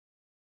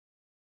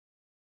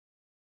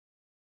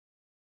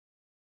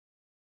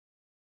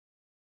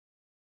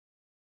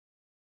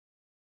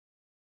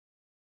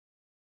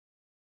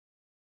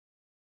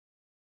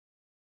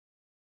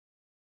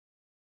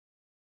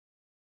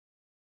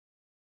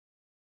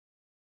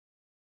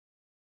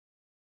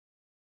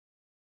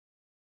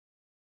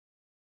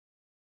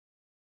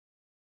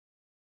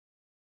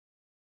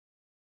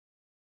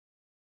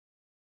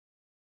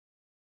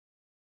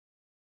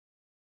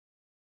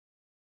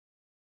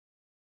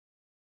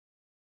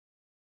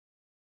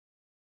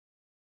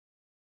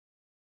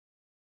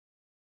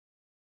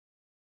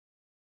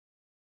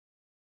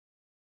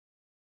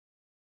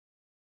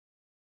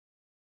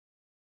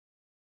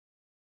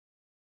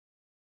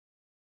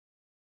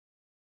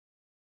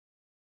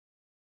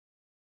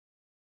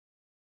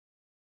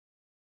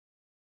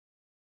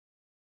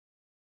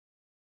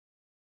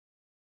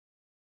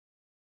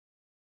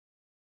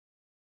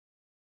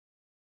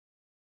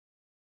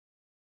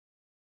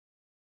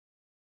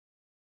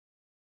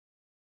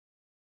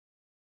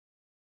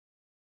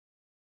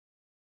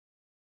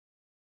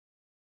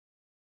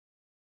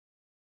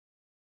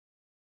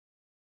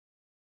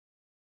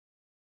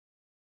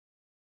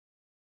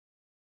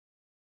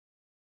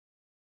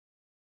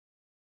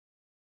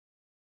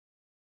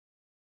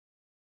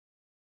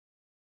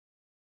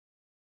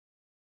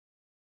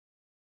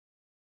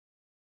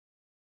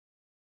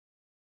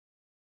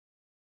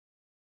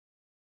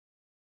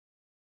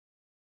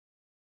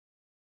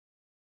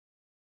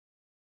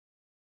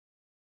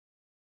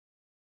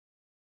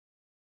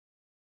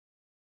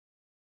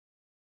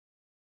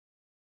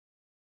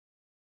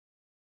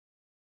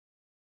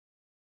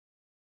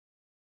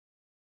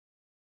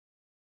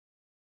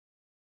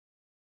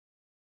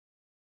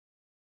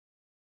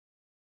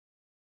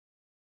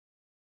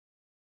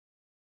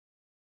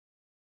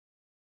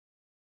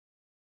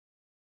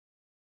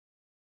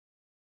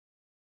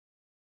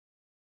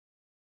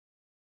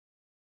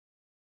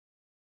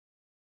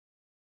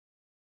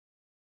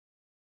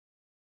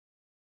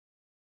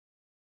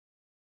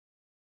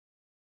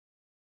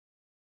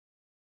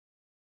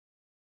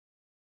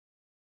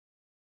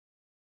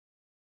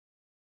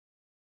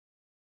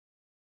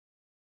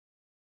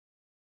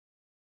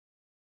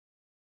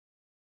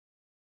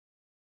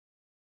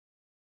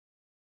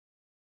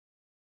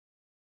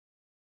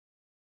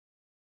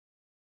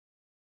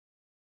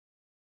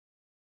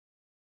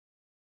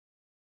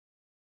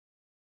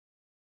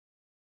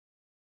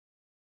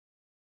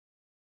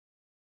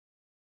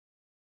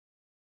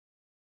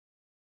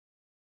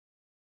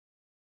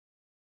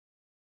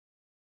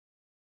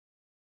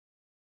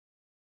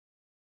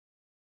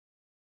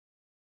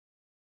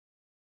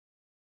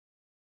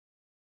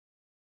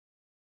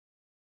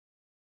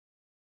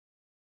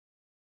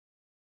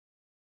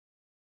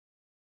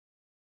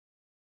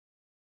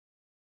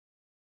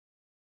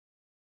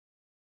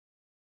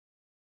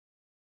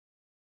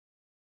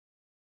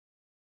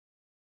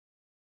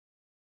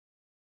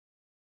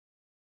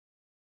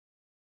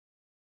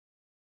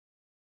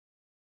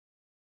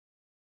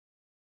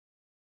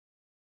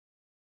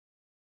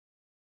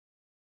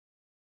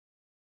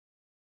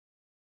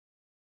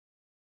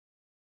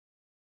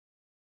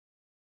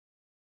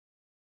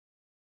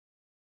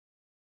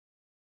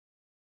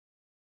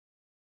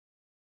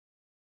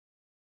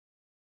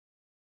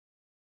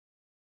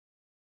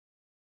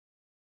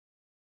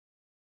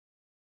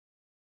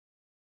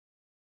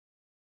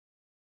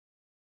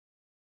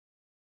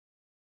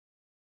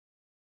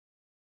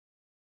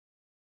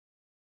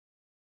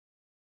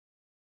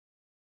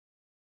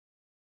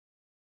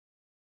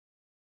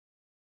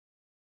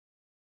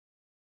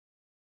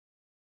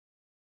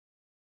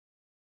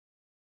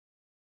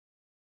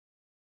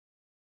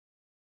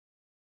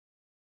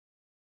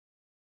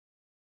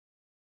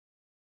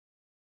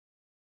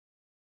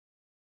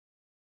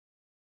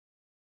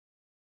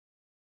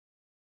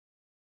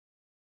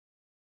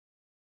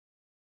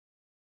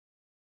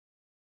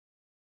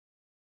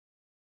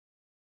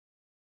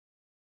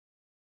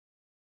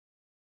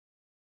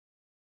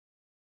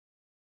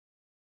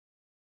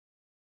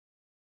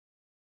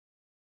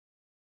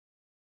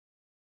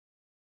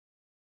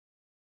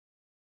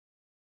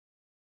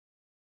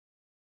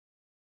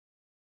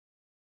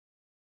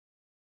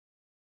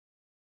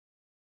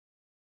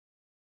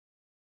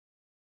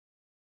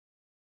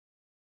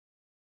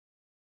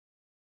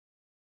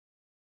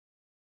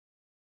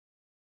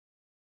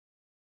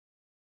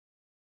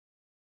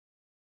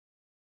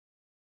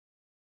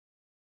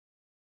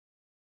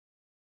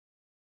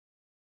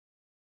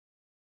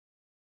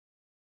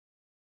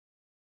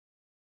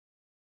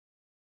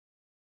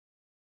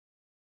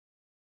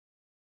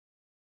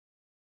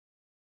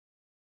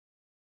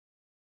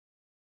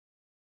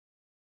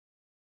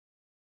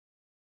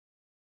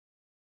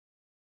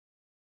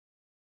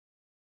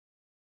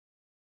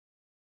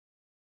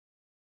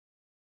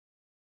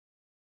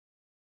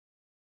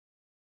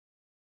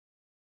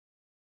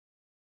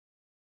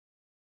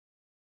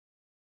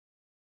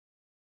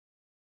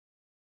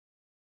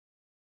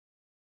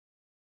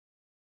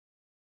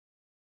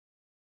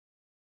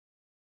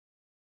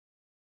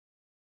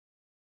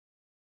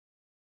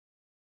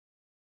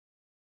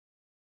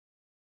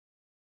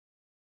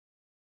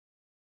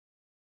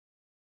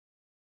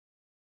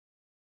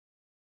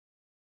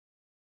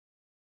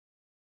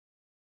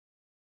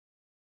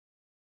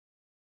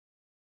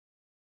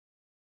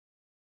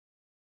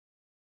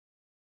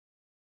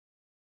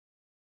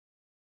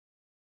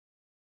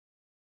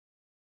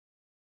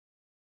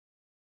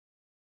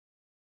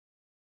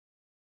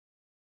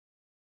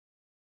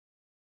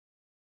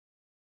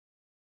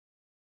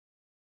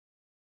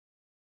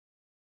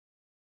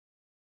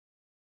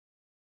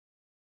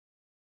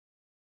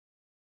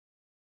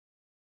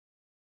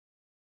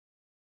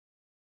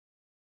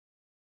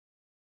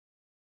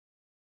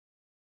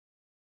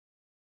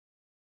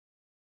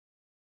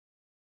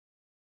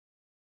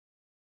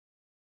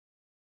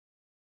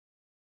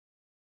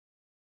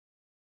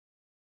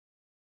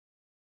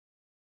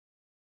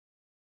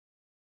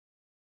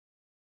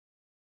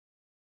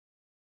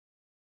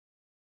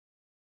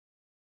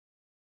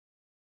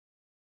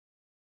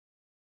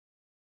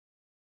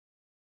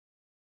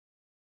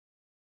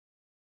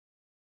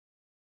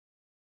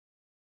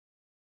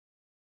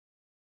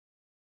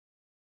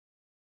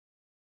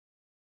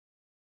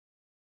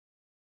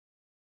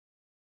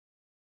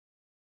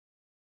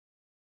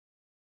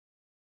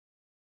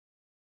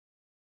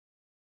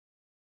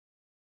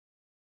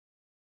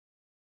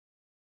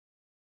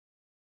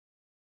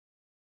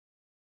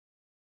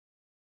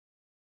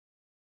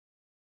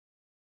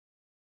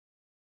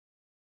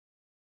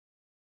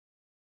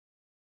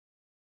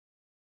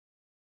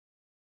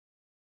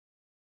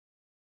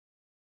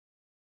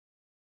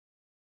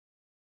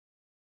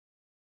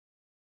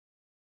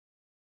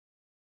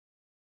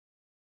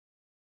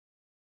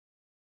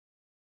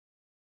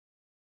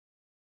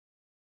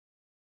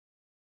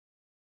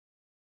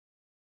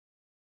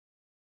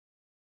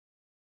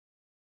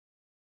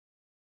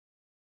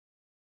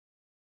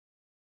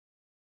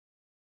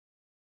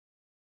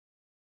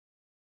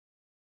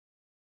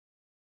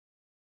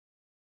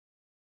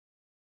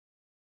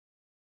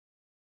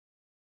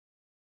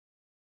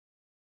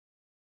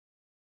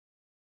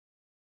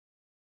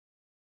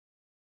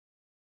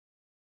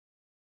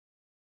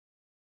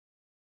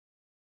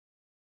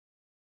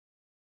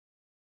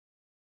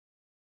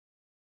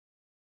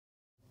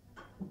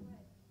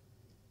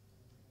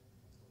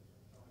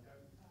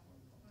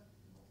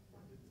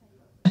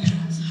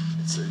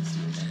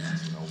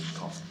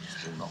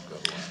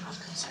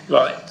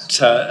Right,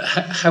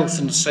 health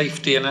and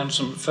safety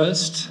announcement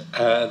first.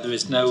 There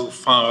is no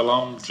fire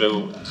alarm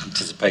drill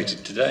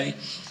anticipated today.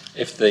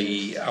 If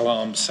the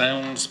alarm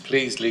sounds,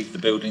 please leave the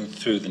building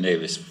through the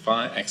nearest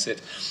fire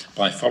exit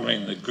by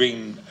following the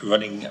green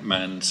running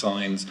man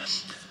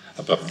signs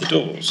above the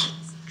doors.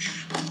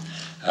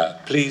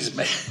 Please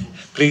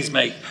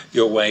make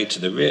your way to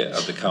the rear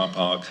of the car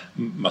park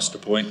muster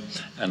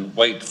point and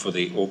wait for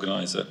the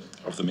organiser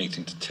of the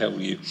meeting to tell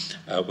you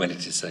when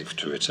it is safe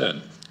to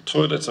return.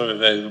 Toilets are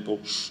available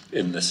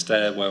in the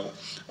stairwell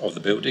of the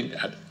building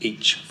at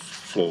each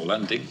floor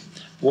landing.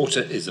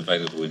 Water is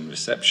available in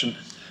reception.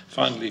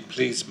 Finally,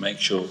 please make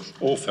sure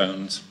all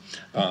phones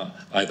are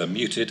either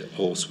muted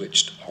or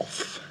switched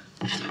off.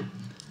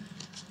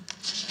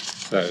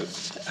 So,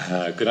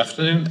 good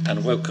afternoon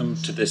and welcome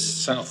to this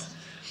South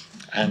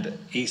and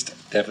East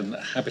Devon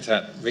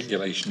Habitat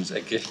Regulations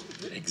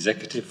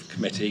Executive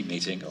Committee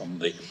meeting on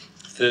the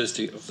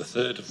Thursday of the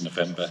 3rd of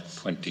November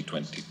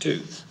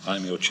 2022.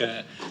 I'm your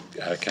chair,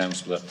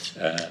 Councillor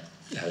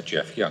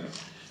Jeff Young.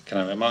 Can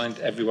I remind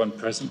everyone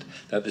present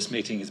that this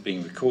meeting is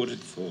being recorded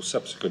for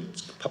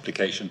subsequent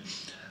publication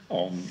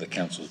on the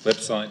Council's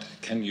website?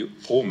 Can you,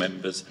 all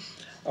members,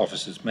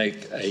 officers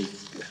make a...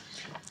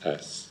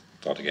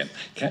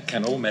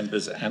 Can all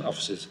members and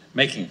officers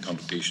making a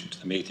contribution to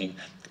the meeting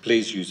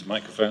please use the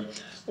microphone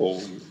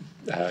or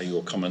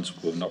your comments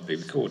will not be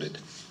recorded.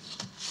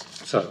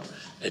 So,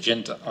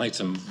 agenda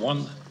item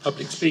 1,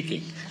 public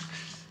speaking.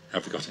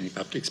 Have we got any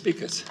public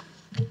speakers?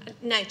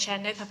 No, Chair,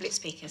 no public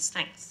speakers,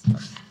 thanks.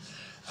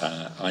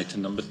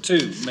 Item number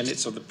 2,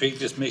 minutes of the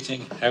previous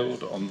meeting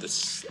held on the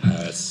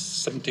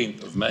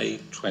 17th of May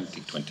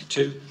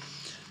 2022.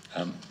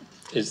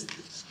 Is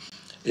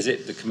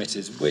it the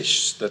committee's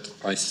wish that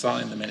I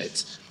sign the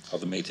minutes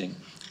of the meeting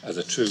as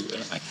a true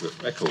and accurate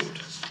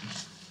record?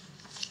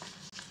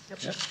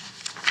 Yep.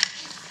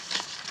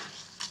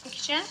 Thank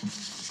you, Chair.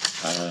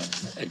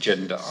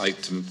 Agenda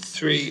item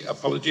 3,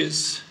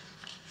 apologies.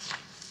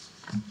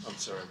 I'm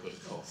sorry, I've got a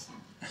cough.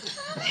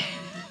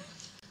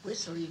 We're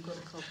sorry you've got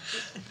a cough.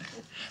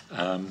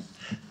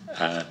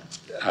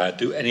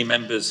 Do any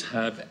members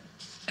have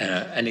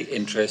any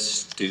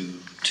interest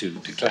to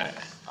declare?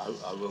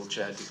 I will,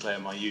 Chair, declare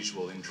my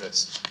usual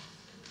interest.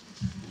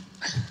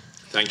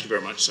 Thank you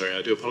very much. Sorry,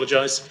 I do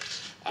apologise.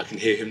 I can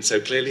hear him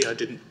so clearly, I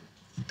didn't.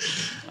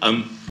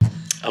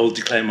 I will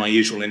declare my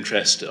usual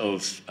interest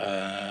of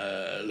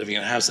living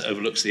in a house that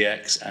overlooks the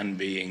Exe and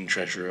being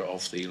treasurer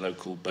of the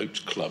local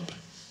boat club.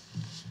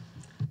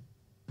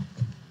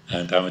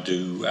 And I would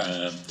do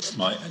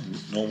my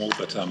normal,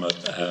 but I'm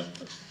a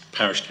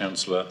parish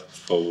councillor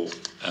for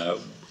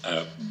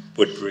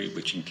Woodbury,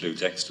 which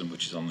includes Exton,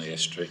 which is on the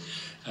estuary,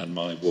 and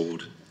my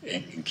ward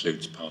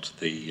includes part of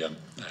the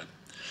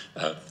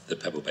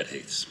Pebblebed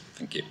Heaths.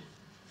 Thank you.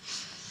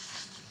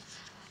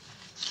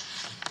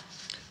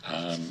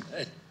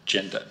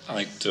 Agenda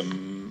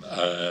item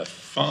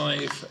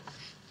 5.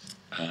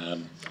 I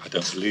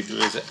don't believe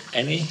there is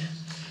any.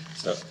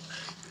 So,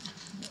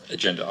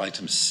 agenda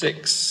item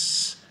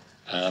 6.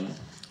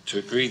 To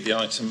agree the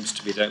items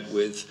to be dealt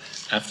with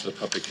after the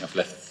public have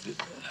left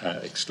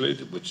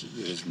excluded, which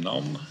there is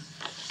none.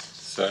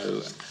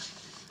 So,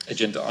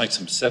 agenda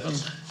item 7.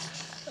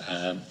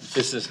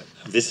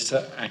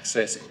 Visitor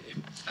access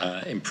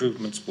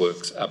improvements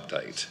works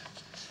update.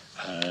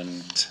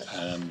 And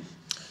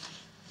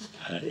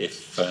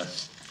if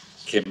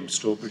Kim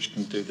Strawbridge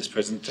can do this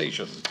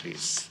presentation,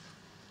 please.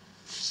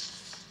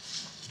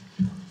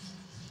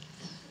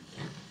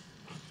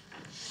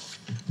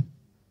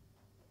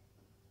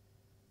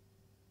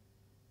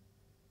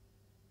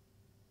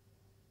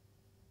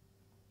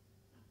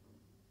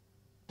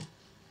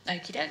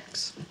 Okie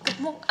dokes. Good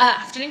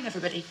afternoon,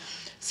 everybody.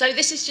 So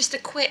this is just a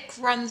quick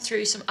run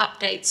through some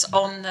updates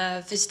on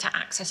the visitor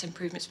access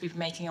improvements we've been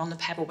making on the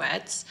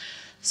Pebblebeds.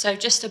 So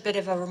just a bit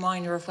of a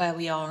reminder of where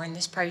we are in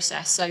this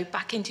process. So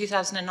back in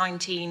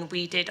 2019,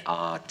 we did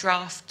our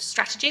draft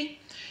strategy.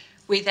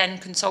 We then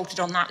consulted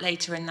on that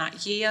later in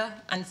that year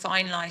and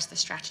finalised the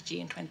strategy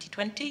in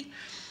 2020.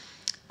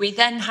 We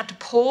then had to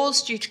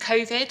pause due to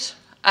COVID,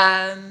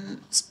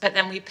 but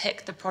then we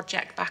picked the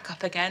project back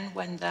up again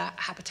when the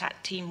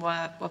Habitat team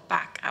were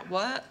back at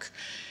work.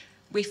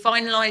 We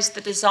finalised the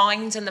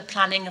designs and the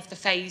planning of the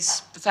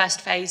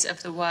first phase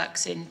of the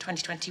works in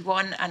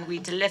 2021, and we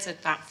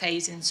delivered that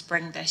phase in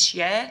spring this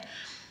year.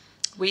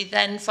 We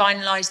then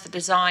finalised the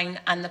design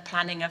and the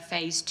planning of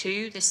phase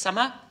 2 this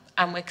summer,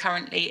 and we're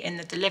currently in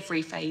the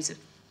delivery phase of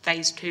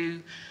phase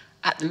 2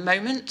 at the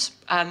moment.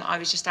 I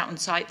was just out on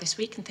site this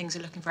week and things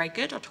are looking very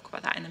good. I'll talk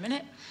about that in a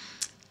minute.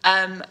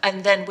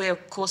 And then we,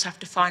 of course, have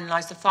to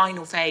finalise the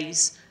final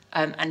phase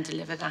and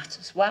deliver that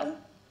as well.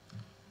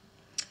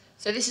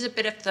 So this is a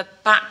bit of the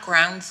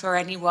background for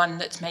anyone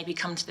that's maybe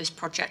come to this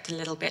project a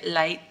little bit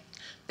late.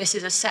 This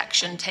is a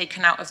section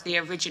taken out of the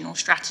original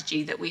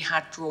strategy that we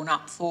had drawn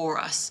up for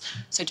us.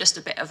 So just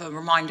a bit of a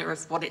reminder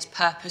of what its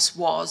purpose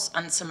was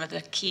and some of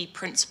the key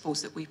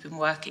principles that we've been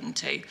working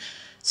to.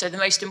 So the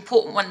most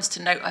important ones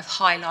to note I've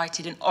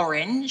highlighted in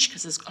orange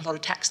because there's a lot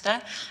of text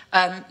there.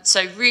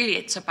 So really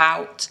it's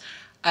about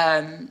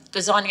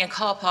designing a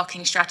car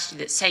parking strategy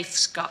that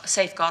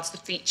safeguards the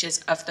features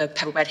of the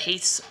Pebblebed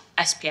Heaths,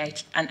 SPA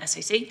and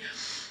SAC.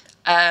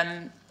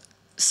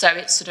 So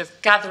it's sort of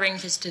gathering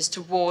visitors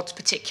towards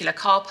particular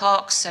car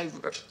parks, so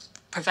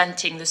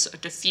preventing the sort of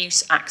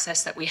diffuse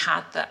access that we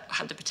had that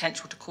had the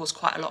potential to cause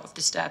quite a lot of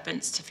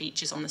disturbance to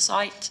features on the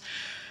site.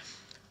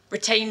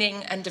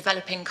 Retaining and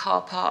developing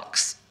car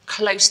parks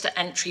close to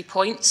entry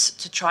points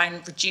to try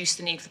and reduce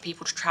the need for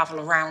people to travel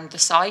around the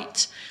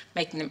site,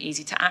 making them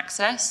easy to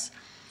access.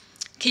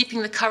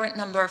 Keeping the current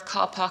number of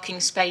car parking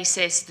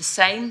spaces the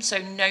same, so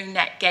no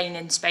net gain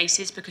in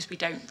spaces because we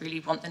don't really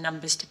want the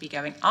numbers to be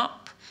going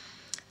up.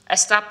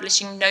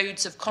 Establishing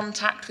nodes of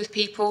contact with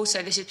people,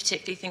 so this is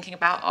particularly thinking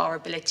about our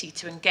ability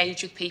to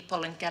engage with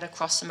people and get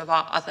across some of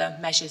our other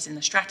measures in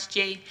the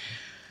strategy.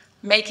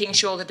 Making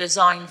sure the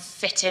design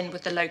fit in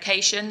with the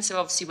location, so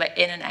obviously we're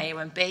in an A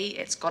or an B,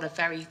 it's got a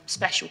very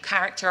special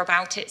character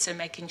about it, so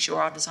making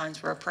sure our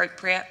designs were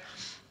appropriate.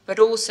 But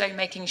also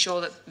making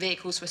sure that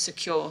vehicles were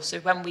secure.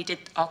 So when we did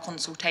our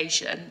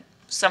consultation,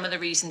 some of the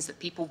reasons that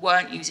people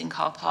weren't using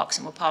car parks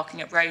and were parking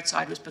at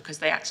roadside was because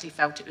they actually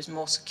felt it was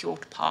more secure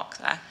to park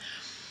there.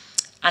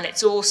 And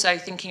it's also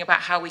thinking about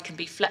how we can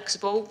be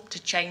flexible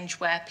to change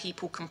where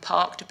people can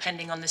park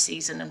depending on the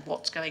season and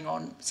what's going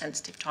on at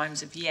sensitive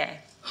times of year.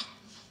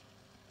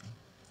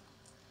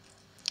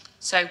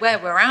 So where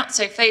we're at,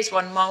 so phase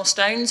 1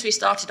 milestones, we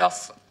started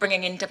off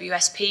bringing in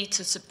WSP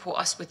to support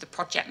us with the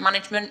project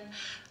management.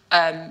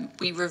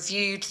 We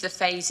reviewed the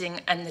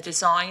phasing and the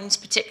designs,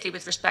 particularly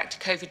with respect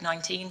to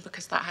COVID-19,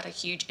 because that had a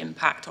huge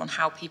impact on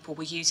how people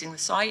were using the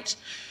site.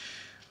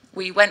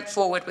 We went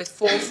forward with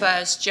Four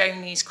Firs,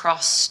 Jonies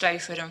Cross,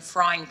 Stowford and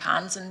Frying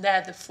Pans, and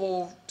they're the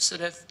 4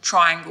 sort of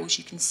triangles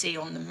you can see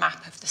on the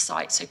map of the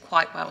site, so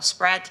quite well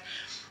spread.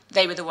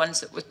 They were the ones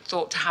that were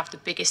thought to have the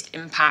biggest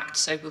impact,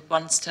 so the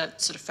ones to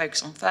sort of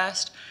focus on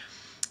first.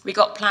 We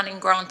got planning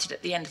granted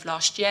at the end of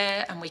last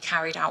year, and we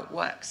carried out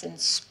works in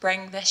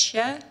spring this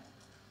year.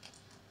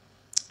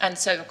 And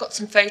so I've got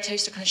some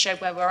photos to kind of show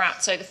where we're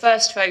at. So the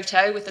first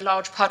photo with the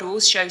large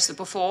puddles shows the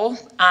before,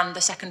 and the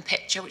second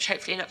picture, which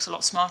hopefully looks a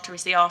lot smarter,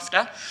 is the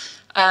after.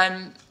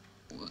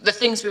 The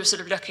things we were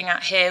sort of looking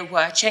at here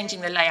were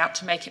changing the layout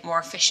to make it more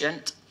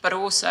efficient, but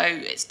also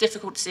it's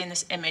difficult to see in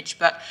this image,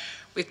 but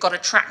we've got a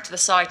track to the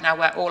side now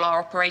where all our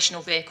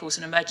operational vehicles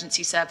and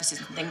emergency services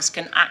and things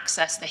can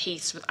access the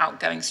heaths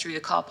without going through the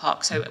car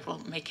park, so it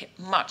will make it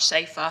much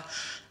safer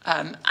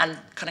and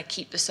kind of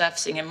keep the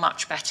surfacing in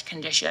much better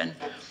condition.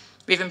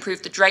 We've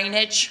improved the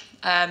drainage.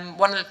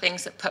 One of the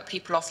things that put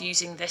people off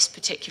using this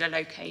particular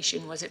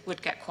location was it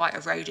would get quite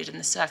eroded and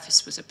the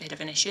surface was a bit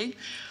of an issue.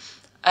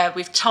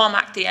 We've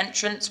tarmacked the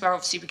entrance where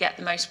obviously we get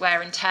the most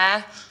wear and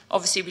tear.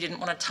 Obviously we didn't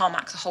want to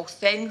tarmac the whole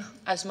thing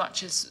as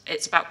much as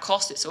it's about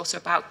cost, it's also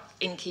about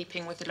in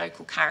keeping with the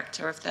local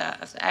character of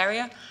the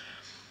area.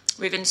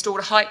 We've installed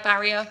a height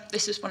barrier.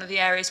 This is one of the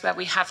areas where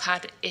we have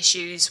had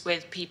issues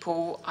with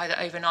people either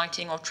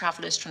overnighting or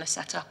travellers trying to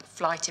set up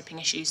fly tipping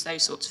issues,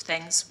 those sorts of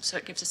things. So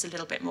it gives us a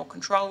little bit more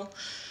control.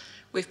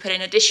 We've put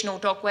in additional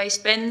dog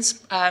waste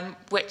bins,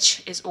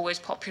 which is always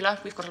popular.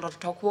 We've got a lot of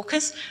dog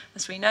walkers,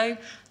 as we know.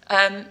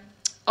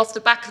 Off the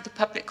back of the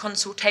public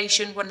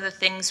consultation, one of the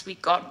things we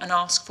got and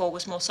asked for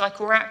was more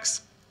cycle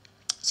racks.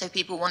 So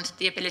people wanted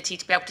the ability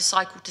to be able to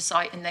cycle to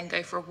site and then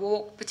go for a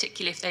walk,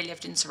 particularly if they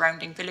lived in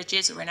surrounding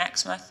villages or in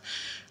Exmouth.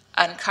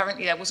 And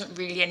currently there wasn't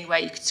really any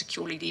way you could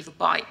securely leave a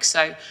bike.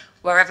 So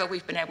wherever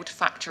we've been able to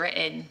factor it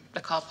in,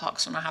 the car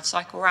parks will now have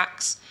cycle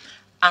racks.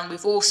 And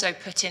we've also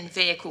put in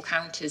vehicle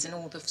counters in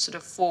all the sort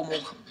of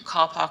formal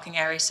car parking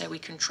areas so we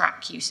can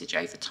track usage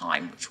over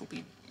time, which will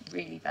be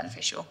really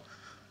beneficial.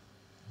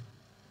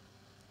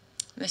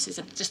 This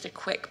is just a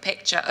quick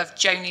picture of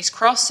Jonies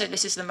Cross. So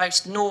this is the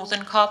most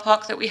northern car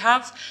park that we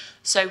have.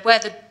 So where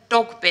the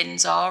dog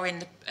bins are in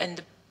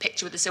the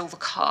picture with the silver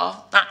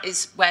car, that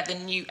is where the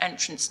new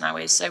entrance now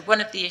is. So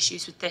one of the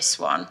issues with this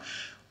one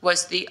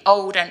was the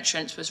old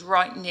entrance was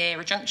right near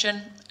a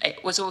junction.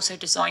 It was also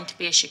designed to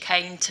be a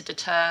chicane to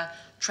deter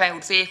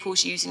trailed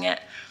vehicles using it,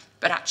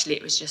 but actually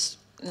it was just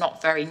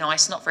not very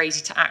nice, not very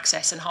easy to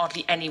access, and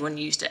hardly anyone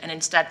used it. And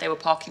instead they were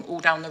parking all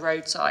down the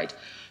roadside.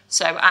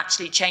 So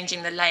actually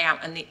changing the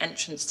layout and the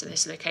entrance to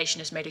this location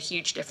has made a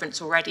huge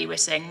difference already. We're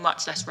seeing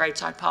much less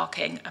roadside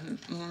parking and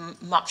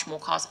much more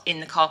cars in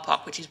the car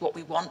park, which is what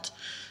we want.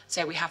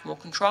 So we have more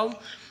control.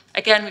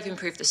 Again, we've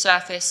improved the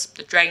surface,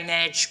 the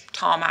drainage,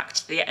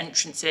 tarmacked the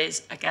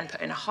entrances, again put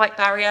in a height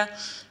barrier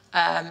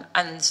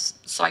and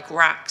cycle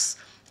racks.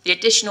 The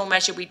additional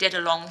measure we did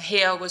along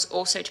here was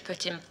also to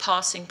put in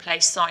passing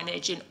place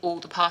signage in all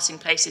the passing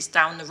places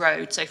down the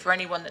road. So for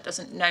anyone that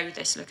doesn't know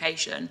this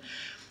location,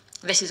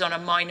 this is on a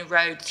minor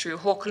road through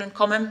Hawkeland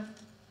Common,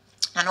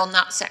 and on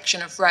that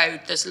section of road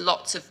there's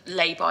lots of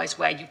lay-bys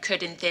where you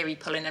could in theory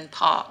pull in and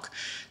park.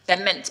 They're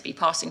meant to be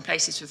passing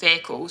places for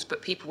vehicles,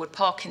 but people would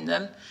park in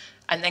them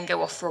and then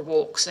go off for a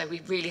walk, so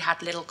we really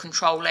had little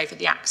control over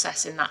the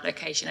access in that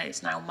location, and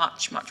it's now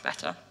much, much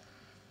better.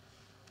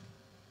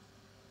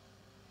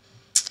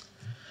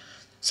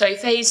 So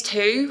phase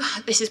 2,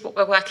 this is what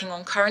we're working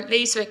on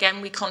currently. So again,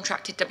 we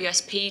contracted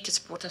WSP to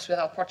support us with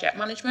our project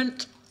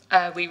management.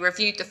 We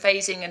reviewed the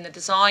phasing and the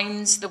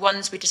designs. The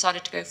ones we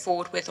decided to go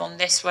forward with on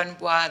this one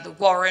were the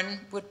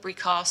Warren, Woodbury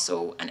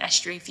Castle and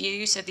Estuary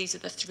View. So these are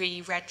the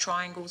 3 red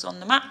triangles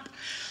on the map.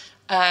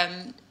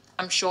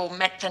 I'm sure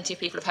plenty of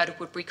people have heard of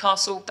Woodbury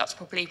Castle. That's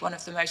probably one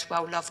of the most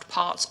well-loved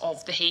parts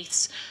of the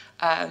Heaths.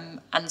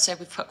 And so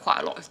we've put quite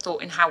a lot of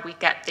thought in how we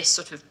get this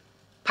sort of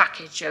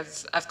package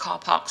of car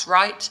parks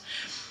right.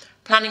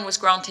 Planning was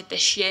granted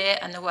this year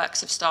and the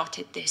works have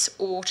started this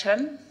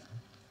autumn.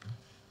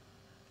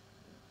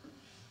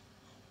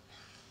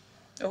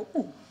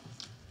 Oh,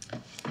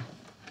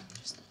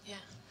 yeah,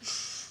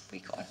 we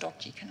got a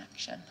dodgy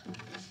connection.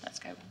 Let's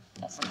go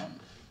off and on.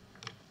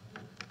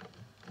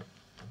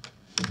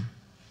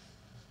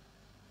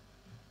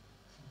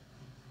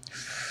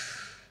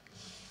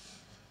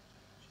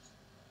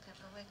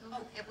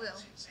 Oh, it will.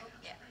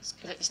 Yeah.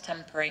 Because it was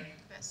temporary.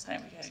 There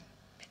we go.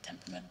 Bit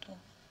temperamental.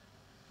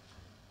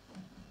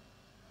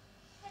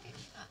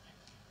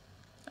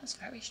 That's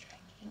very strange.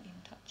 I didn't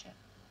even touch it.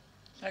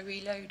 So I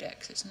reload it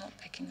because it's not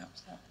picking up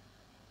stuff.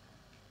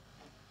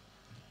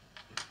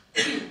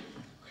 Went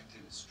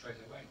in straight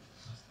away.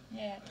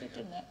 Yeah, it did,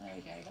 didn't it? There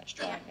we go. Let's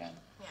try again.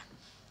 Yeah.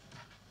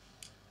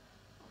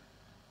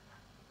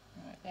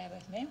 Right, bear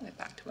with me. We're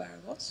back to where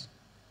I was.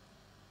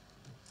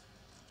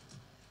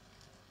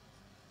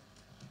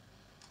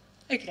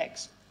 Okie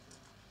dokes.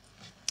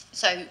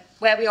 So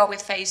where we are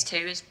with phase 2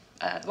 is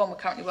the one we're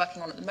currently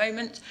working on at the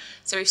moment.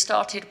 So we've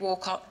started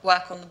work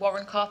on the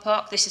Warren car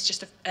park. This is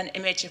just an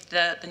image of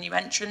the new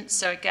entrance.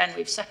 So again,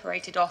 we've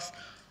separated off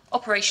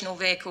operational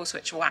vehicles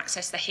which will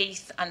access the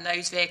Heath and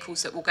those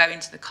vehicles that will go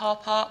into the car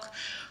park.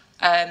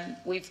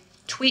 We've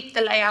tweaked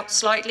the layout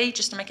slightly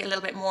just to make it a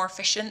little bit more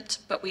efficient,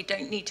 but we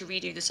don't need to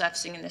redo the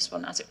surfacing in this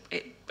one as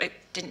it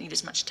didn't need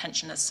as much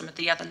attention as some of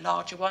the other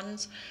larger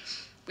ones.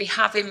 We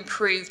have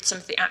improved some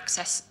of the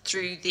access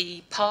through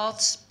the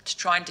paths to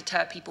try and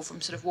deter people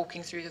from sort of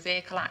walking through the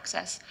vehicle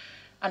access.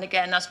 And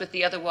again, as with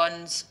the other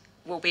ones,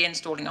 we'll be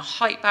installing a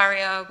height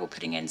barrier, we're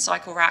putting in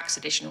cycle racks,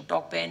 additional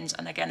dog bins,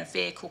 and again, a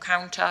vehicle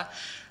counter.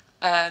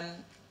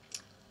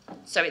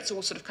 So it's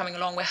all sort of coming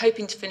along. We're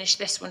hoping to finish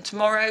this one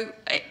tomorrow.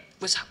 It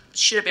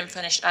should have been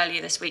finished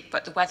earlier this week,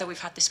 but the weather we've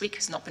had this week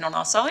has not been on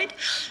our side.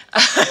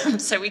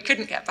 So we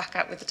couldn't get back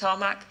out with the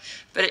tarmac,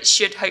 but it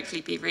should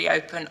hopefully be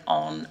reopened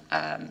on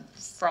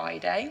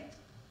Friday.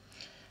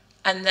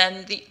 And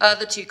then the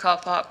other 2 car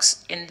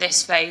parks in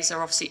this phase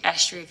are obviously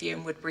Estuary View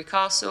and Woodbury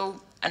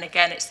Castle. And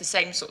again, it's the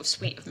same sort of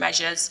suite of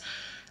measures.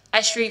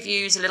 Estuary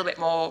View is a little bit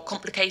more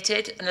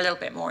complicated and a little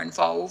bit more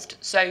involved.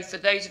 So for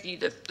those of you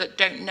that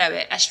don't know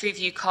it, Estuary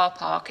View car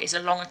park is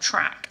along a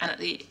track, and at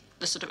the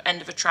sort of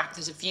end of a track,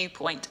 there's a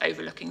viewpoint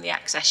overlooking the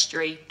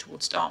ex-estuary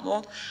towards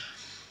Dartmoor.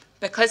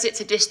 Because it's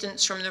a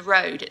distance from the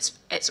road,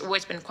 it's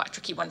always been quite a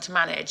tricky one to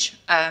manage,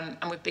 and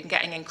we've been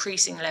getting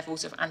increasing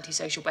levels of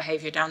antisocial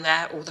behaviour down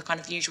there, all the kind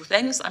of usual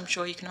things, I'm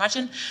sure you can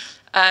imagine.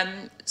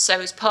 So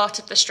as part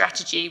of the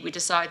strategy, we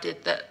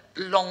decided that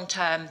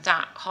long-term,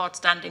 that hard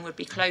standing would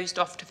be closed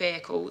off to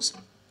vehicles.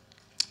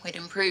 We'd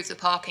improve the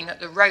parking at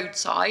the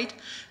roadside,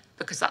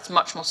 because that's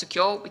much more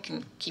secure. We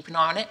can keep an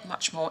eye on it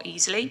much more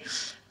easily.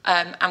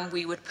 And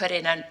we would put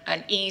in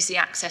an easy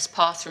access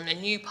path from the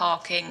new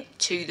parking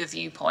to the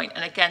viewpoint.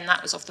 And again,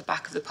 that was off the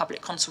back of the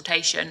public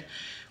consultation.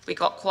 We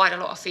got quite a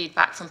lot of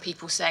feedback from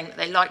people saying that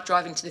they liked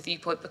driving to the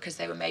viewpoint because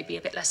they were maybe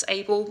a bit less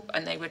able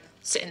and they would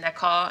sit in their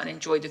car and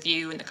enjoy the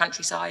view and the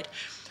countryside.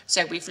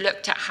 So we've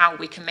looked at how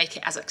we can make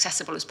it as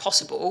accessible as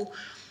possible,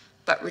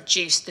 but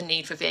reduce the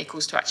need for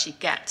vehicles to actually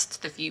get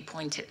to the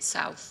viewpoint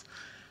itself.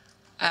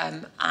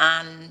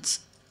 And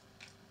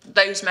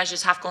those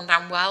measures have gone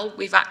down well.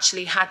 We've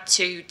actually had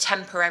to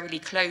temporarily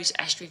close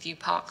Estuary View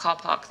car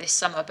park this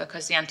summer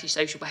because the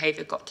antisocial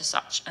behaviour got to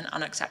such an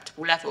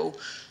unacceptable level.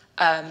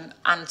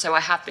 And so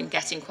I have been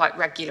getting quite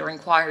regular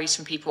inquiries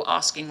from people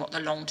asking what the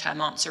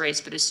long-term answer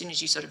is, but as soon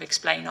as you sort of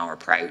explain our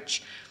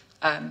approach,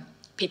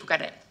 people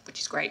get it,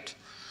 which is great.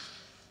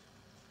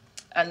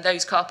 And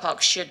those car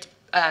parks should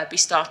be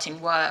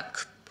starting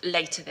work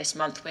later this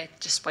month. We're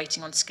just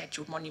waiting on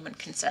scheduled monument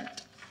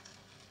consent.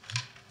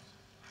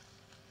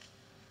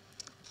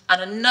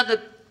 And another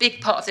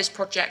big part of this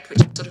project, which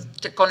has sort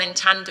of gone in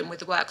tandem with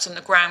the works on the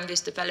ground, is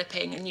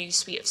developing a new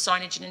suite of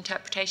signage and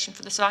interpretation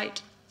for the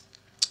site.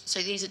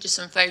 So these are just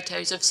some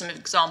photos of some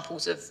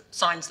examples of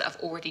signs that have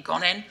already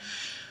gone in.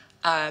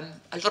 A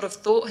lot of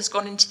thought has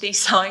gone into these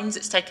signs.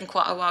 It's taken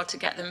quite a while to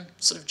get them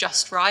sort of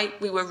just right.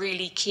 We were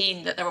really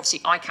keen that they're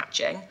obviously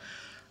eye-catching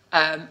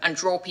and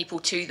draw people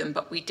to them,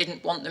 but we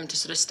didn't want them to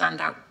sort of stand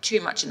out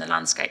too much in the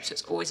landscape, so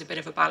it's always a bit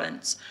of a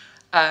balance.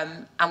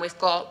 And we've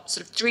got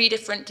sort of 3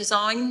 different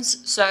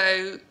designs.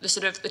 So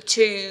the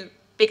 2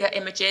 bigger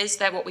images,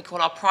 they're what we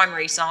call our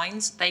primary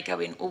signs. They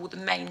go in all the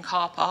main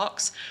car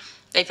parks.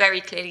 They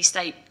very clearly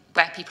state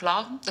where people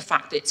are, the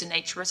fact that it's a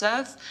nature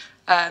reserve,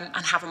 and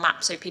have a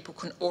map so people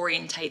can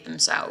orientate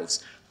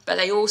themselves. But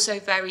they also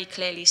very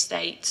clearly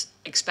state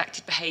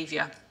expected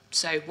behaviour,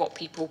 so what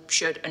people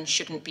should and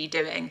shouldn't be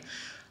doing.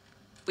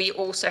 We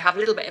also have a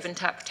little bit of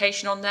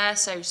interpretation on there,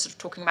 so sort of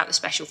talking about the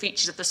special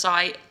features of the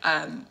site,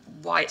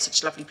 why it's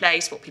such a lovely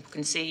place, what people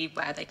can see,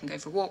 where they can go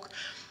for a walk.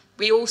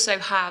 We also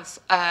have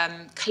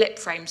clip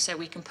frames so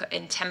we can put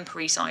in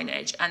temporary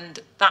signage, and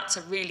that's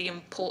a really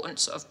important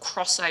sort of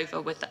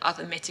crossover with the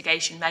other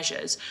mitigation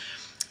measures.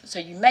 So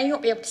you may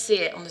not be able to see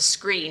it on the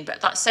screen, but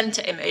that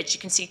centre image, you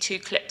can see 2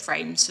 clip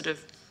frames sort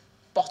of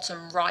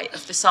bottom right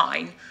of the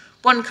sign.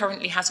 One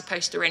currently has a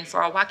poster in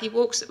for our waggy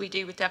walks that we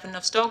do with Devon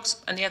Loves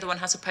Dogs, and the other one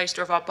has a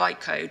poster of our bike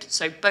code.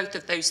 So both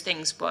of those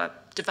things were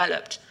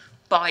developed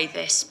by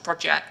this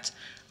project.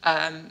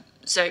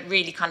 So it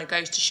really kind of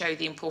goes to show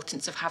the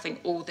importance of having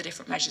all the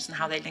different measures and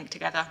how they link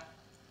together.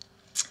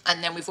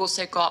 And then we've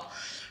also got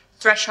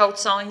threshold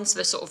signs,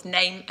 the sort of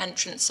name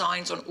entrance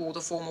signs on all the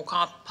formal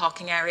car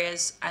parking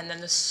areas. And then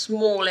the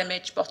small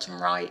image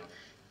bottom right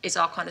is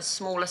our kind of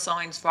smaller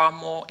signs for our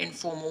more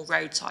informal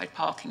roadside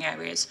parking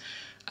areas,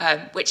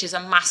 which is a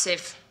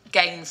massive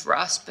gain for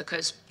us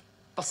because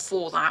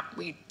before that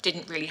we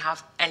didn't really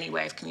have any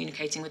way of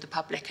communicating with the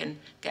public and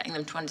getting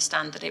them to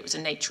understand that it was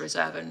a nature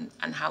reserve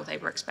and how they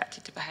were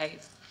expected to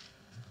behave.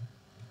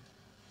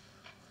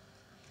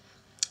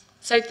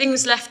 So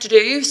things left to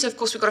do. So of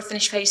course we've got to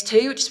finish phase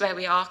 2, which is where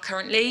we are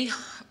currently,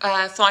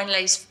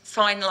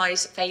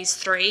 finalise phase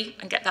 3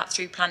 and get that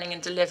through planning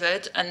and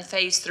delivered. And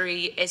phase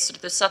 3 is sort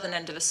of the southern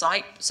end of the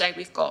site. So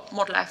we've got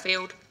Model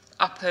Airfield,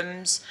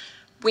 Uphams,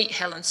 Wheat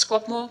Hill and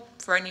Squadmore,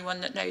 for anyone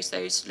that knows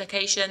those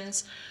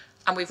locations.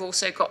 And we've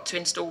also got to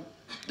install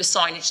the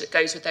signage that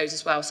goes with those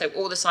as well. So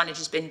all the signage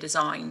has been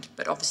designed,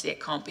 but obviously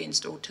it can't be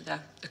installed till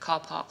the car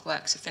park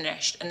works are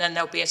finished. And then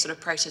there'll be a sort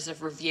of process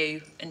of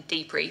review and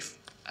debrief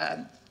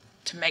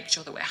to make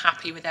sure that we're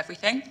happy with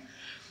everything.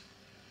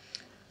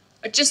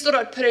 I just thought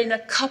I'd put in a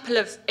couple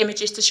of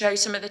images to show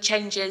some of the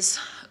changes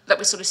that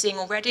we're sort of seeing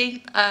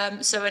already.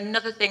 So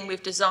another thing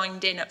we've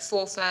designed in at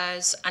Four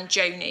Fairs and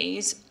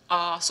Jonies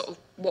are sort of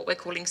what we're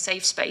calling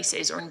safe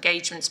spaces or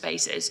engagement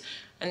spaces.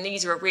 And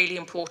these are really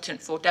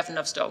important for Devon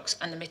Loves Dogs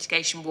and the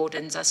mitigation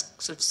wardens as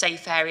sort of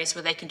safe areas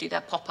where they can do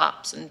their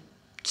pop-ups and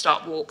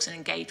start walks and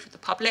engage with the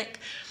public.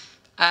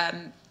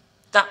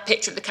 That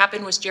picture of the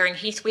cabin was during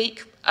Heath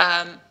Week,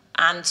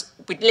 and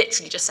we'd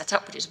literally just set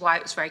up, which is why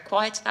it was very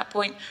quiet at that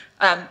point.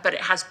 But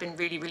it has been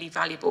really, really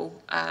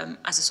valuable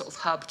as a sort of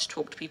hub to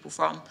talk to people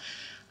from.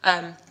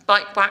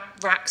 Bike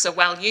racks are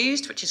well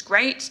used, which is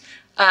great.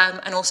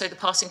 And also the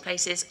passing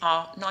places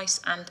are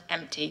nice and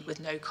empty with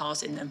no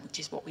cars in them, which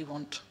is what we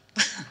want.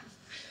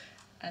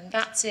 And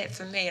that's it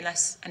for me,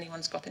 unless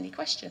anyone's got any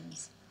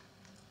questions.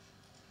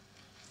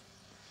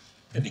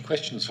 Any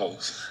questions,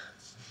 folks?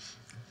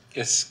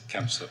 Yes,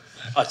 Councillor.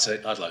 I'd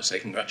like to say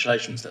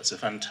congratulations. That's a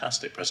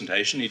fantastic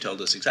presentation. You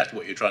told us exactly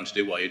what you're trying to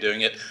do, why you're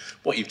doing it,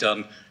 what you've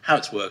done, how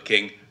it's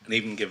working, and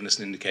even given us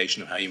an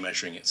indication of how you're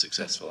measuring it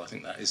successful. I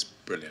think that is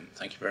brilliant.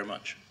 Thank you very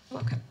much.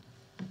 Welcome.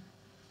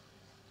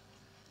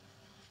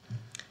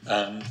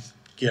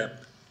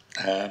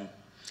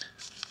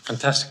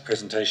 Fantastic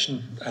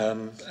presentation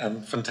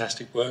and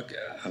fantastic work.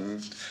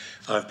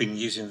 I've been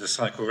using the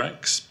cycle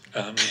racks.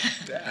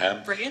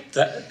 Brilliant.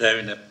 They're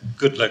in a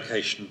good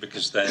location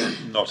because they're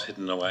not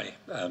hidden away,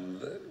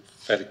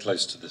 fairly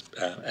close to the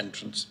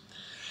entrance.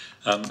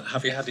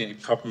 Have you had any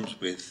problems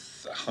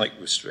with height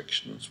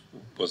restrictions?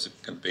 Was it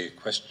going to be a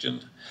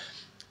question?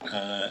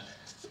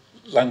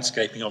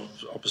 Landscaping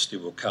obviously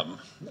will come.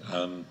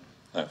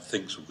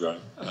 Things will grow.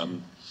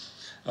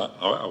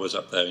 I was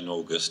up there in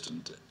August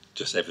and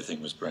just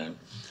everything was brown.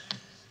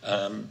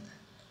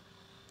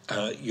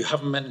 You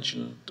haven't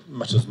mentioned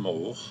Mutters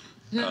Moor,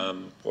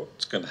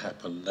 what's going to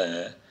happen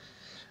there.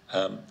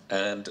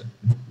 And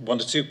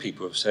 1 or 2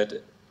 people have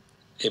said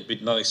it'd be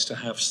nice to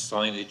have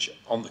signage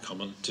on the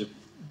common to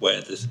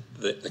where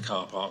the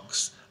car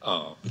parks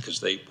are, because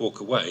they walk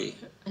away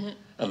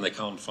and they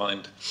can't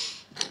find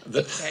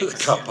the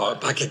car park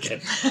back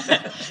again.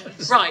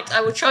 Right,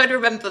 I will try to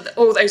remember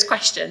all those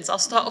questions. I'll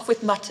start off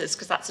with Mutters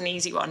because that's an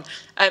easy one.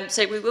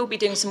 So we will be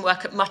doing some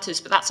work at Mutters,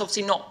 but that's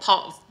obviously not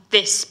part of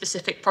this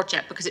specific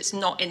project because it's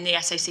not in the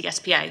SAC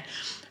SPA.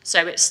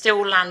 So it's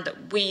still land that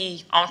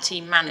our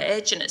team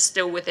manage, and it's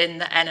still within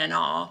the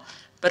NNR,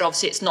 but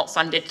obviously it's not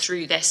funded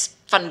through this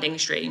funding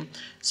stream.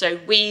 So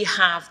we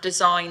have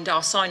designed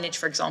our signage,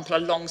 for example,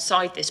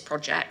 alongside this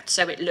project,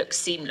 so it looks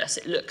seamless,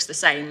 it looks the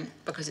same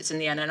because it's in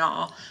the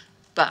NNR,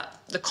 but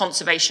the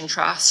Conservation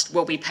Trust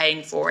will be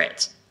paying for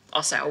it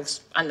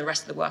ourselves and the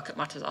rest of the work at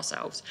Mutters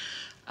ourselves.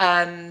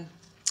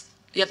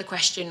 The other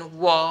question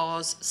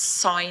was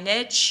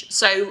signage.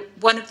 So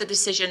one of the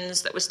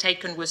decisions that was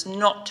taken was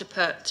not to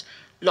put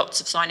lots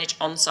of signage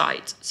on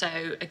site. So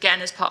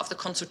again, as part of the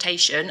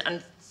consultation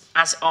and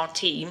as our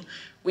team,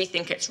 we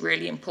think it's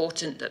really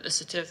important that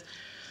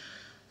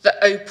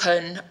the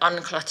open,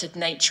 uncluttered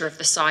nature of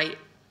the site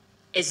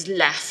is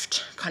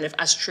left kind of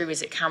as true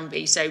as it can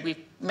be. So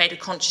we've made a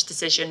conscious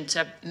decision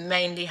to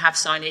mainly have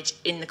signage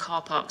in the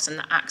car parks and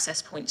the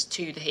access points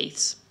to the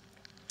heaths.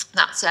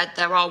 That said,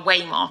 there are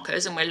way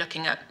markers, and we're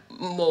looking at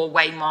more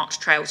way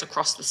marked trails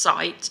across the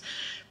site.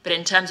 But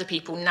in terms of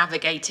people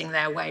navigating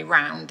their way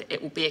round,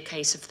 it will be a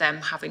case of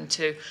them having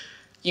to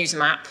use a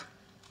map,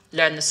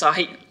 learn the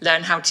site,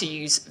 learn how to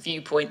use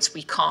viewpoints.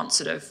 We can't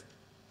sort of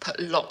put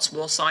lots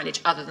more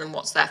signage other than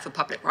what's there for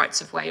public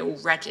rights of way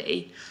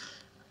already.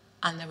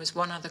 And there was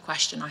one other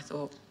question I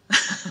thought.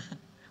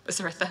 Was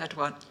there a third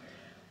one?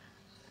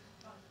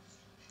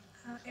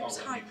 It was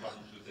height.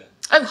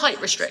 Oh,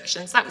 height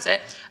restrictions, that was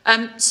it.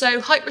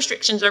 So height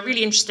restrictions are a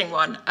really interesting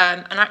one.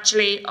 And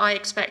actually, I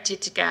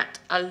expected to get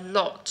a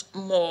lot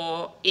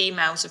more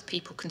emails of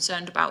people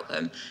concerned about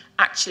them.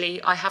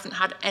 Actually, I haven't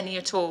had any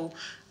at all.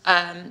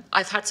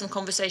 I've had some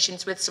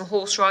conversations with some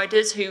horse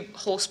riders who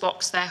horse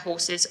box their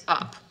horses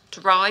up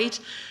to ride.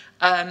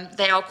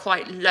 They are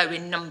quite low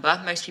in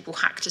number. Most people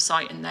hack to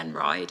site and then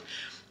ride.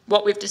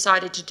 What we've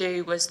decided to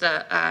do was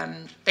that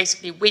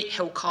basically Wheat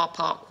Hill car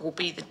park will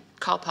be the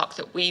car park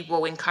that we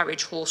will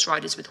encourage horse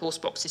riders with horse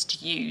boxes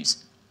to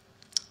use.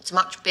 It's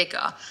much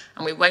bigger,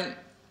 and we won't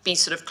be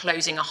sort of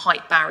closing a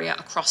height barrier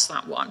across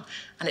that one,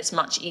 and it's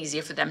much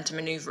easier for them to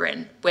manoeuvre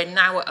in. We're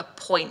now at a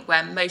point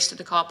where most of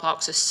the car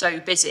parks are so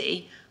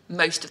busy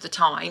most of the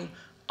time,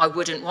 I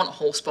wouldn't want a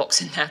horse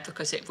box in there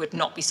because it would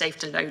not be safe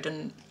to load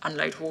and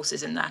unload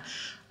horses in there.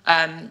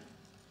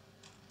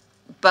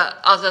 But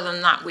other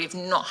than that, we've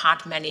not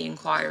had many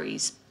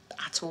inquiries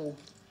at all.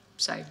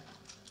 So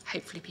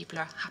hopefully people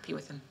are happy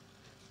with them.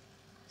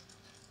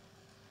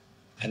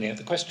 Any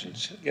other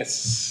questions?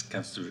 Yes,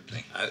 Councillor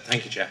Ripley.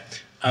 Thank you, Chair.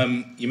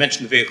 You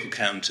mentioned the vehicle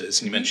counters,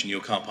 and you mentioned your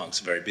car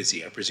parks are very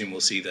busy. I presume we'll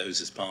see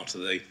those as part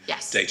of the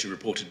data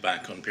reported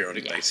back on a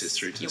periodic basis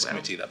through to this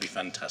committee. That'd be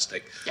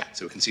fantastic. Yeah.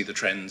 So we can see the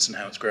trends and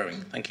how it's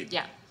growing. Thank you.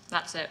 Yeah,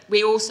 that's it.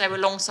 We also,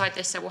 alongside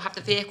this, so we'll have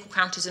the vehicle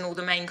counters in all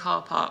the main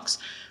car parks,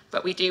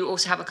 but we do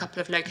also have a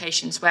couple of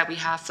locations where we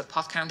have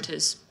footpath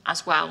counters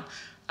as well,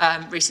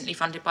 recently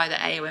funded by the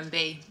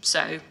AOMB.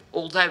 So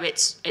although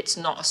it's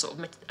not a sort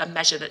of a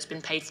measure that's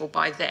been paid for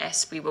by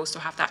this, we will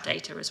still have that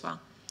data as well.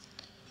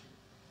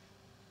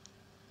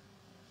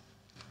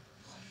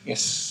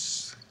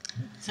 Yes.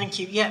 Thank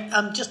you.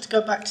 Yeah, just to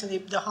go back to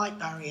the height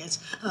barriers,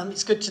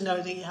 it's good to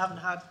know that you haven't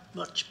had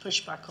much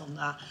pushback on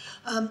that.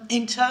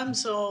 In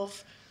terms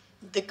of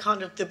the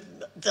kind of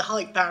the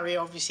height barrier,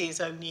 obviously is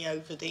only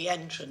over the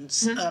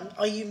entrance.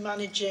 Are you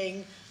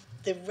managing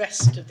the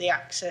rest of the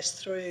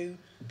access through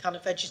kind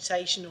of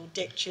vegetation or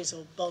ditches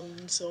or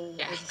bunds, or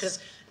because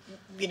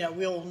you know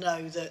we all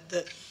know that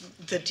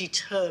the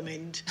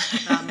determined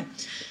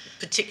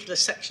particular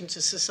sections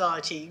of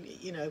society,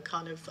 you know,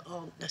 kind of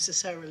aren't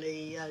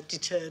necessarily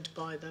deterred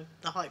by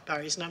the height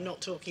barriers. And I'm not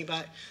talking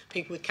about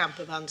people with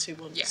camper vans who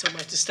want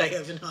somewhere to stay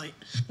overnight.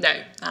 No,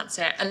 that's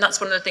it. And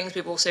that's one of the things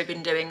we've also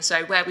been doing.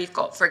 So where we've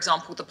got, for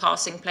example, the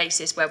passing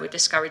places where we're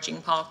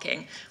discouraging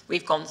parking,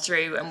 we've gone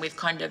through and we've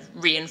kind of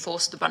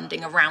reinforced the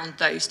bunding around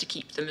those to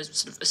keep them as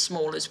sort of as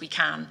small as we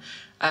can.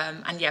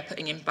 And yeah,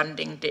 putting in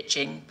bunding,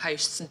 ditching,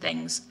 posts and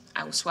things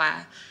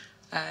elsewhere.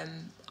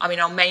 I mean,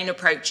 our main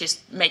approach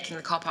is making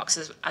the car parks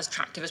as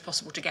attractive as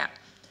possible to get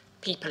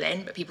people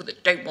in, but people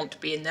that don't want to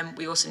be in them,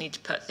 we also need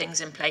to put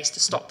things in place to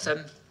stop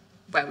them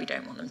where we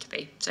don't want them to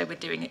be. So we're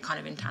doing it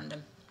kind of in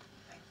tandem.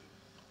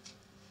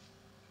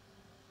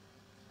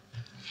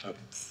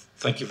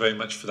 Thank you very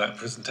much for that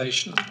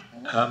presentation.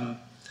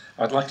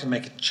 I'd like to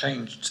make a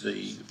change to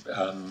the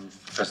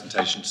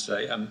presentation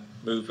today and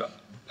move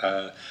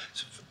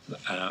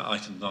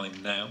item 9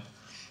 now.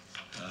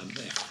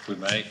 If we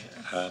may,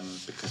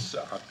 because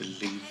I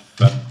believe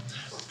the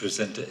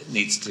presenter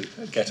needs to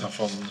get off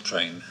on the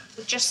train.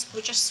 We'll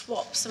just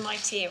swap some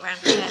IT around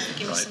there.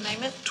 Give us a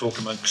moment. Talk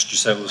amongst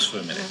yourselves for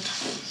a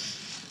minute.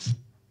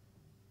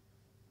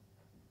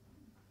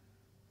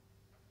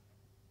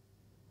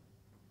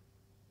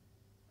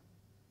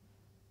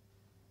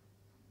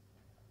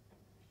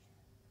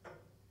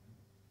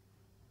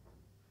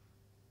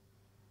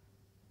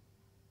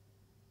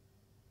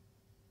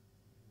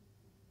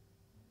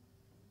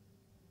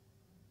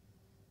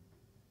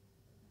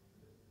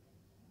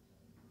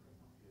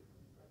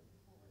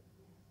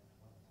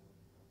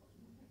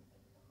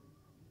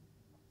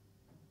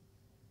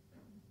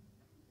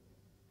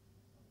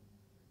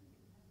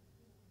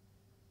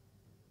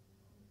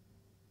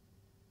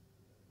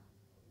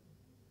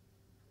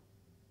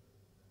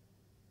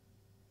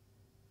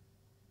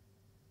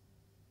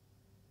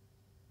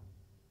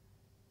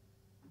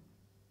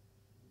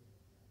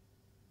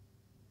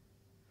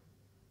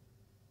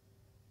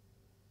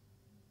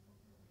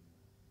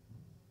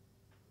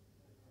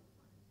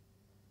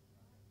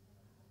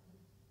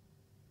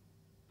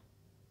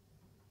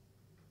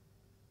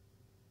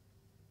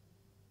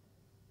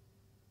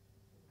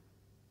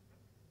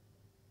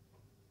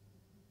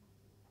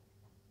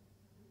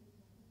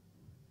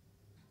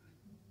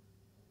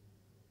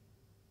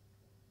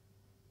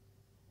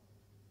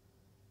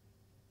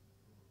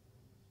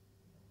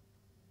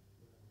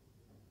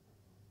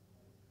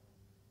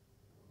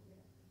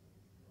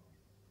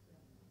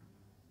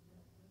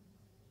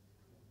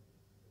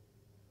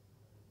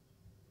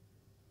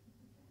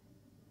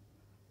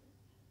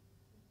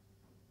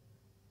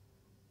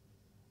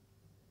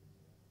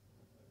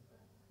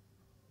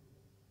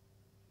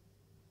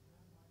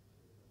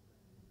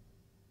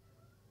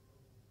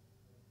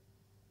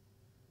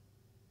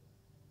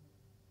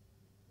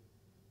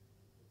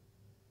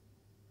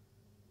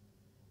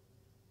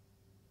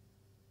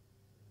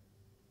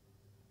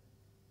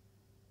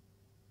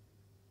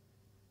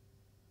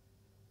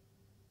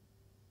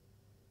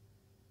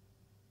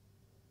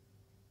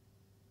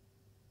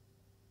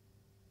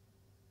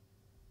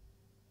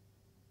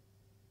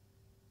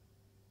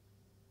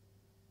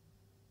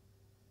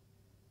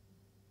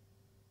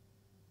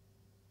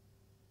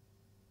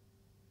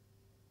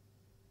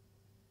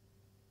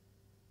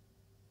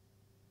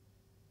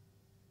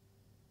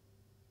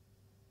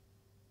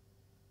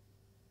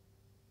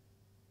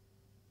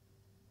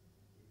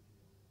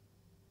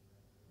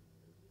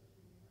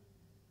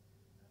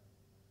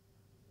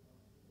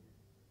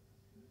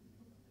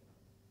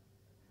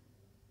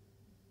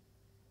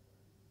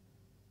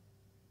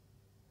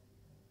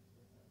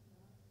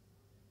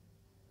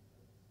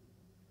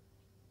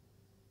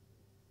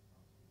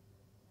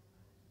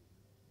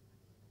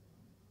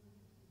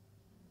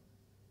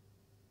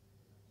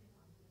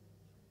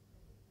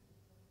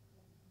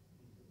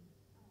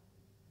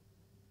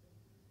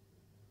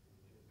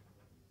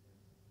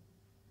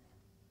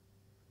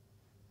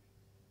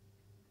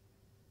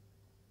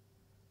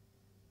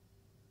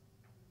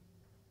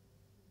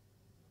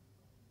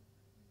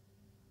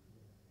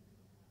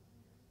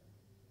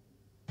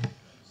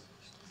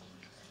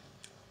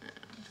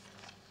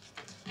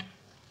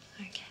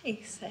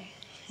 Okay, so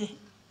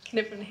can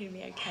everyone hear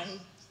me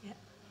okay? Yeah,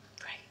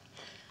 great.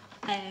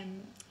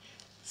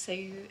 So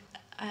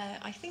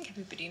I think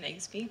everybody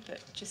knows me,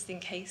 but just in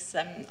case,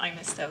 I'm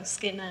Estelle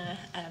Skinner,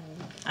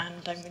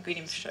 and I'm the Green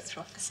Infrastructure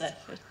Officer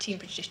for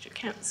Teambridge District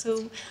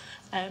Council.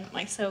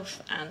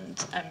 Myself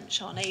and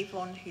Sian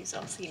Avon, who's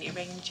our Senior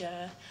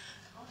Ranger.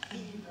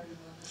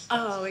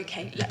 Oh,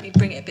 okay, let me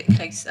bring it a bit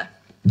closer.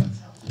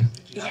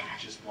 You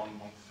have just one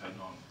microphone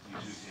on, you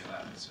do hear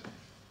that, so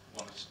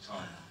one at a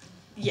time.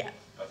 Yeah.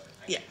 Perfect,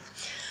 thank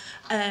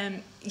Yeah.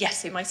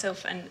 Yes, so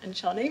myself and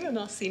Sian Avon,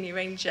 our Senior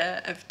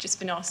Ranger, have just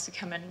been asked to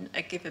come and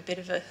give a bit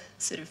of a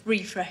sort of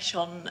refresh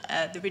on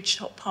the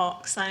Ridgetop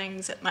Park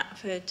sounds at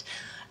Matford,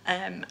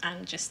 and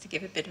just to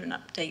give a bit of an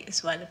update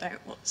as well about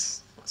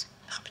what's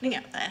happening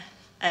out there.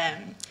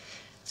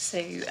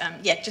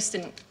 Yeah, just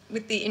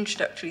with the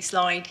introductory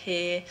slide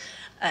here,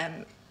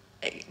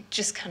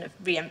 just kind of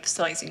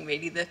re-emphasising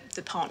really the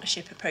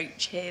partnership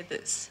approach here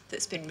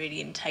that's been really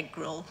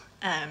integral.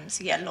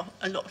 So yeah,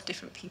 a lot of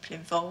different people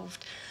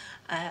involved,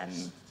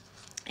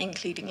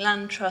 including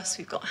Land Trust.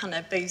 We've got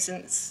Hannah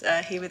Bozens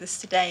here with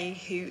us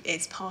today, who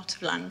is part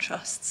of Land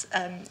Trust's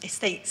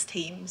estates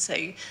team. So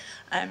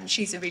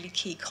she's a really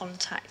key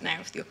contact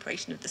now for the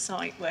operation of the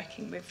site,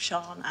 working with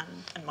Sian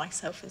and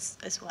myself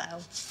as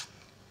well.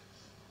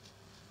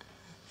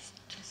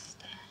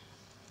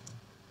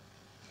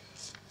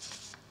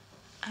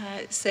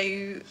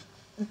 So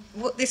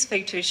what this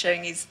photo is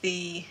showing is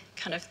the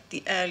kind of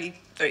the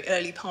very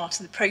early part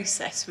of the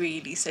process,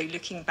 really. So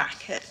looking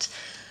back at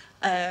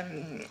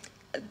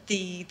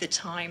the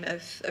time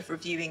of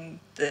reviewing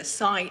the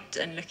site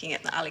and looking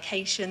at the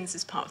allocations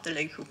as part of the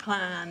local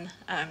plan.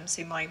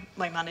 So my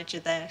manager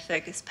there,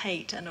 Fergus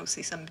Pate, and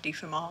also somebody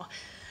from our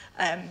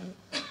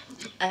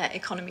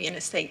economy and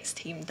estates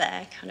team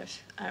there, kind of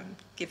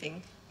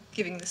giving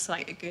the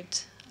site a good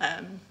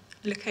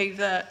look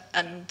over.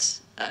 And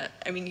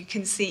I mean, you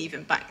can see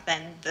even back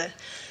then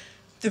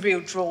the real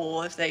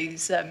draw of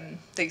those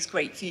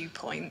great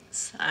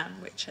viewpoints,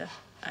 which are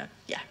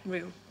yeah,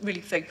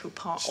 really focal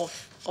part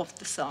of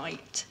the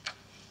site.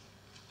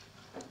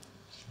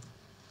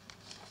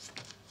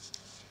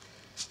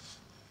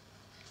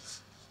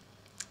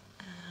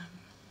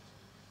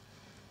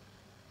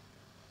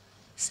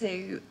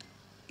 So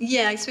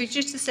yeah, I suppose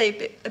just to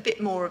say a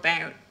bit more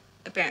about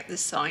the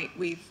site,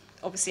 we've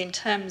obviously, in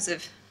terms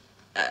of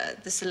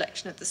the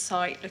selection of the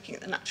site, looking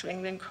at the Natural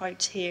England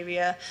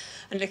criteria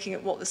and looking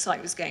at what the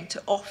site was going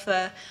to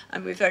offer,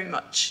 and we're very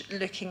much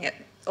looking at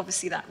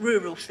obviously that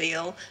rural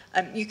feel.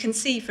 You can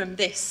see from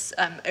this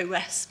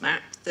OS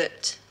map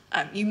that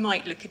you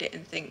might look at it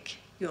and think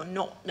you're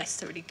not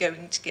necessarily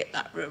going to get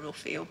that rural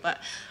feel, but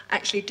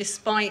actually,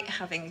 despite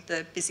having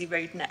the busy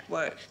road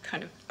network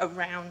kind of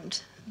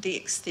around the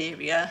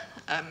exterior,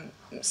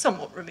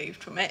 somewhat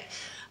removed from it,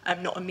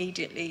 not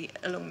immediately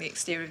along the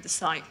exterior of the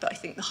site, but I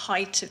think the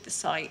height of the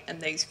site and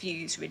those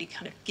views really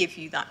kind of give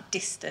you that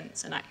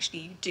distance, and actually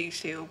you do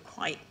feel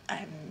quite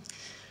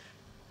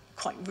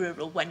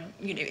rural when,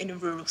 you know, in a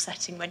rural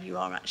setting when you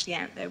are actually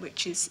out there,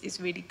 which is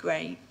really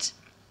great.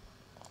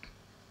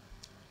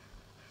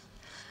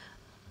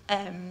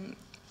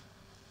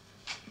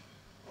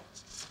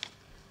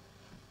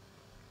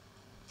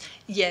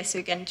 Yeah, so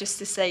again, just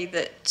to say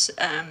that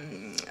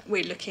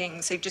we're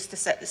looking, so just to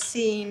set the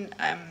scene,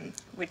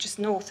 we're just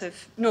north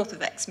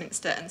of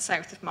Exminster and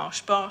south of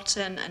Marsh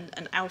Barton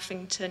and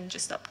Alphington,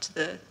 just up to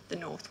the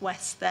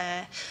northwest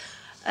there.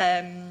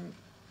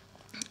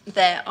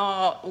 There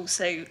are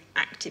also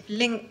active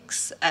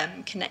links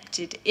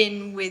connected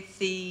in with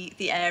the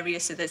area.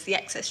 So there's the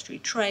Estuary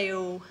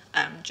Trail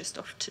just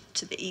off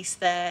to the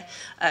east there.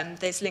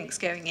 There's links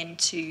going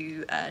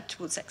into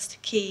towards Exeter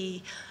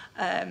Quay.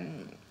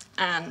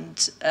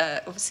 And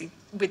obviously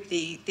with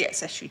the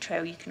Estuary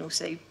Trail, you can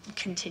also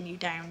continue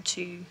down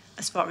to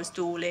as far as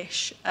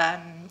Dawlish.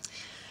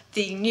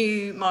 The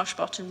new Marsh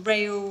Barton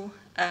rail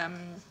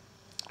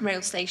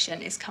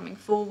station is coming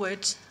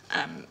forward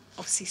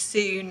obviously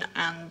soon,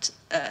 and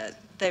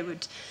there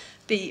would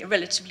be a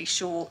relatively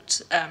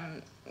short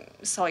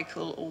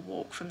cycle or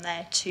walk from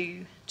there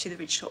to the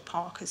Ridgetop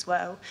Park as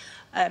well.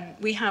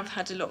 We have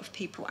had a lot of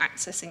people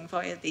accessing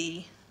via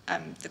the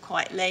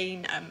quiet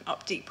lane,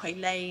 up Deepway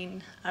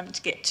Lane,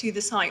 to get to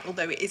the site,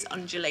 although it is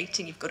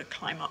undulating, you've got to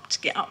climb up to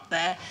get up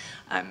there.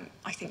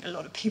 I think a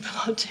lot of people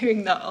are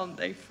doing that, aren't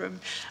they, from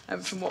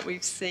what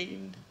we've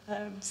seen.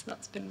 So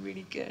that's been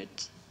really good.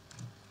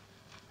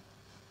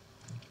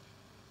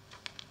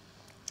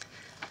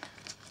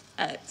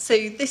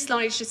 So this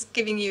slide is just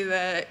giving you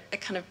a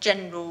kind of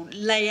general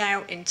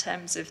layout in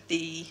terms of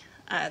the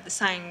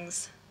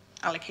Sangs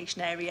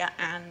allocation area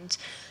and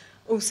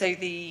also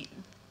the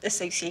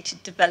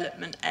associated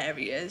development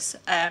areas.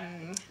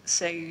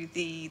 So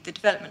the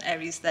development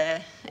areas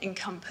there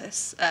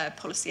encompass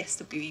policy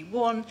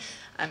SWE1.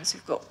 So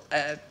we've got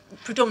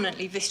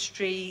predominantly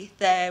Vistry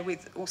there,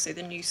 with also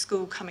the new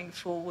school coming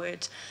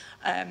forward.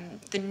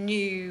 The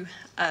new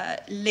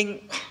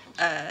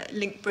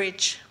link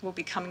bridge will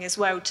be coming as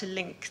well to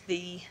link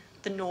the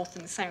the north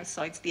and the south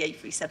sides of the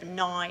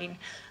A379.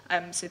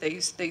 So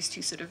those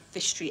two sort of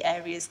vistry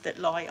areas that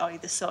lie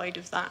either side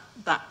of that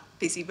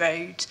busy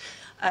road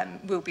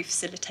will be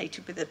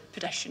facilitated with a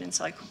pedestrian and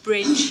cycle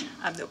bridge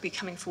that will be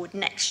coming forward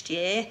next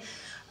year.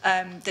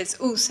 There's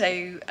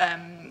also,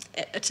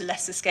 at a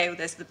lesser scale,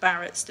 there's the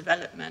Barrett's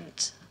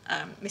development,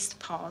 Mr.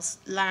 Parr's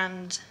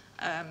land,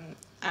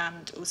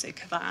 and also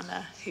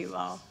Cavanna, who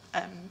are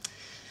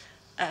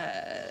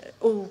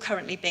all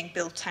currently being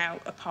built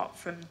out apart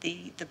from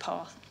the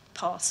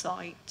Parr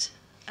site.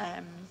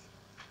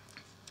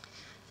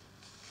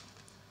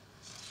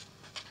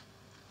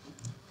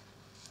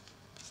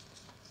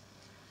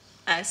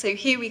 So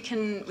here we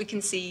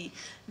can see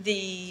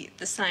the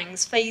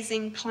SANG's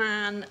phasing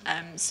plan.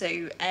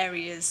 So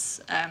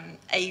areas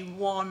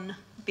A1,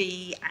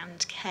 B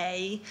and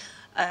K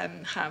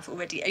have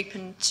already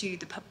opened to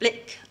the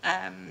public,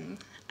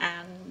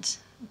 and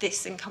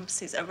this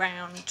encompasses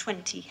around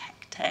 20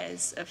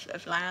 hectares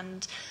of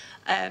land.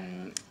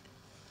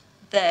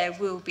 There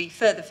will be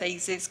further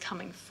phases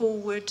coming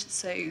forward,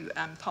 so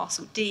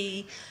parcel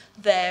D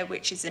there,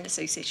 which is in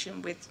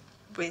association with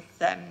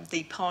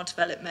the Parr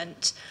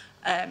development,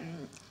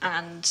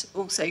 and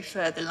also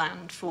further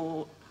land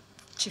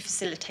to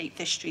facilitate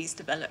Vistry's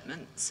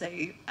development. So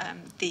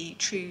the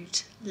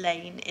Trude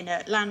Lane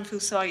inner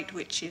landfill site,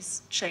 which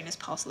is shown as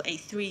parcel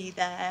A3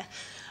 there,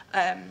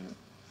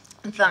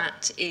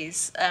 that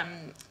is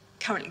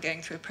currently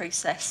going through a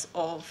process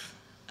of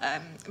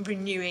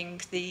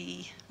renewing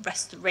the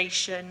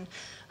restoration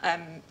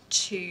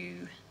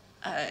to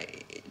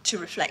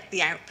reflect the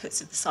outputs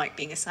of the site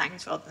being a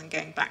SANGS rather than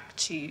going back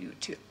to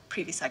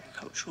previous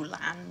agricultural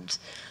land.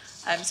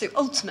 So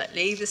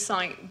ultimately, the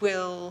site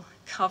will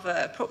cover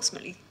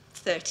approximately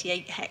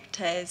 38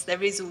 hectares.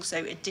 There is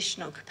also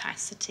additional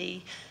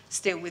capacity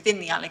still within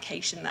the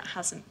allocation that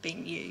hasn't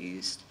been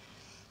used.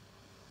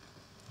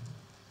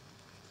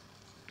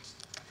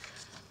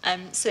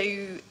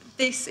 So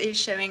this is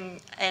showing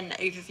an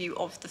overview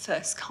of the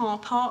first car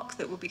park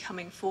that will be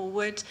coming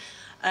forward.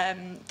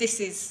 This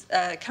is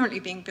currently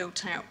being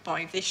built out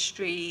by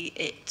Vistry.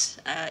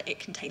 It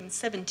contains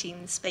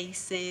 17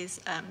 spaces,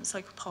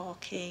 cycle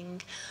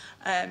parking.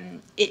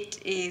 It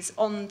is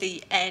on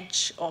the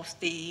edge of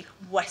the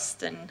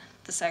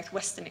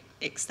southwestern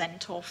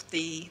extent of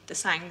the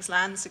SANGS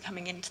land, so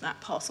coming into that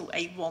parcel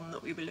A1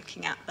 that we were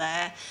looking at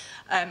there.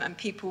 And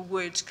people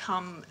would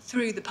come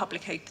through the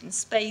public open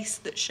space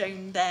that's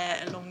shown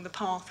there along the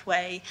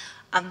pathway,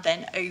 and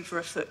then over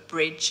a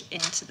footbridge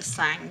into the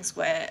SANGS,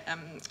 where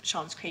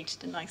Sian's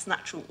created a nice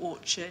natural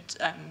orchard,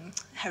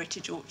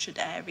 heritage orchard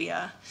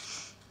area.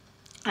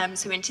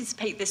 So we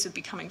anticipate this would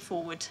be coming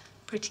forward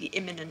pretty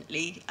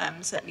imminently,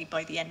 certainly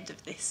by the end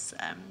of this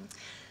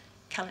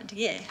calendar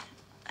year.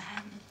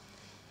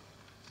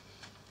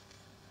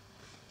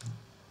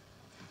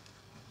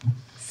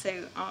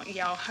 So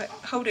I'll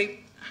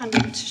hand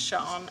over to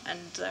Sian,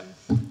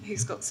 and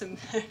who's got some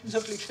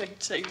lovely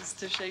photos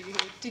to show you here.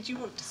 Did you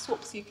want to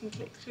swap so you can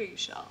click through,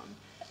 Sian?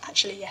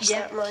 Actually, yes,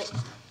 Yeah. that might.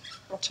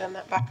 I'll turn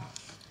that back.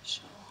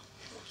 Sure.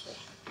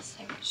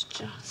 So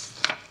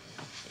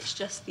it's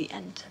just the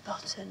enter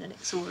button, and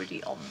it's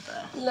already on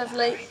the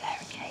Lovely. gallery there.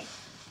 Okay.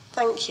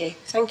 Thank you.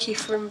 Thank you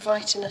for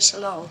inviting us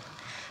along.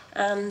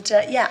 And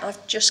yeah, I'm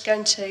just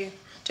going to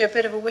do a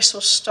bit of a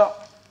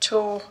whistle-stop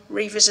tour,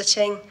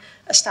 revisiting,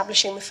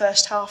 establishing the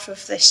first half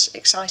of this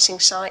exciting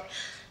site.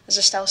 As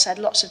Estelle said,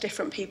 lots of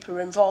different people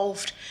are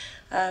involved,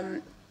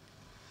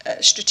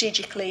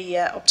 strategically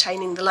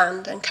obtaining the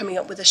land and coming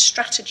up with a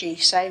strategy.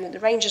 So the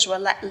Rangers were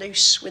let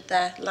loose with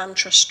their land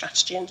trust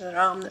strategy under their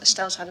arm that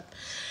Estelle's had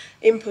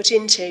input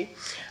into.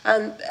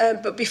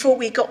 But before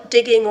we got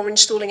digging or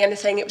installing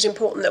anything, it was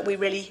important that we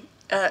really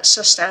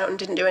sussed out and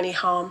didn't do any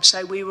harm.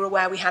 So we were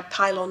aware we had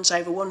pylons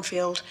over one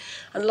field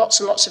and lots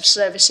of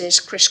services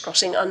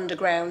crisscrossing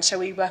underground. So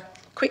we were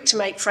quick to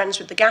make friends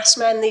with the gas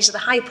men. These are the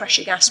high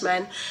pressure gas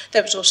men.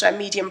 There was also a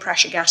medium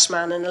pressure gas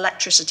man, an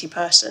electricity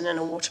person and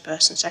a water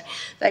person. So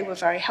they were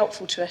very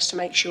helpful to us to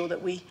make sure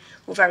that we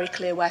were very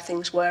clear where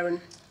things were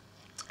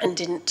and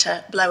didn't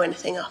blow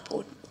anything up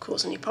or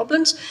cause any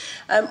problems.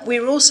 We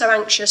were also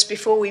anxious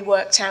before we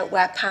worked out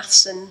where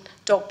paths and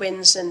dog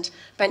bins and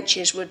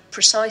benches would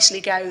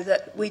precisely go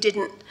that we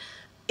didn't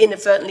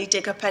inadvertently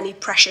dig up any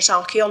precious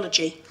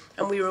archaeology.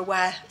 And we were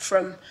aware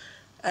from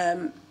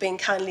being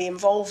kindly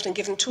involved and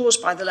given tours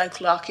by the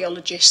local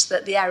archaeologists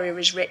that the area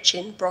is rich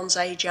in Bronze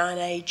Age, Iron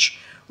Age,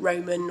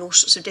 Roman, all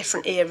sorts of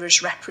different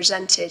eras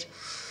represented.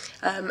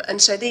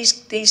 And so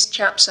these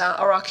chaps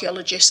are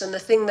archaeologists, and the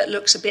thing that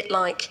looks a bit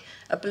like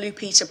a Blue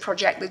Peter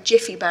project with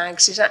jiffy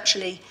bags is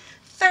actually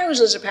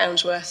thousands of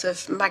pounds worth of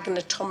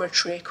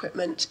magnetometry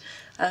equipment,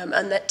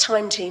 and that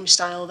time team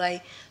style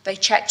they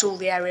checked all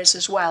the areas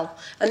as well.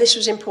 And this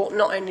was important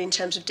not only in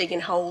terms of digging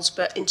holes,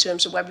 but in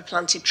terms of where we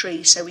planted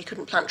trees. So we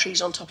couldn't plant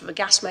trees on top of a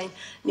gas main,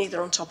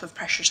 neither on top of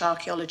precious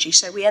archaeology.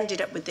 So we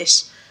ended up with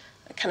this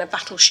kind of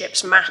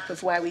battleship's map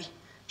of where we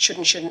should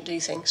and shouldn't do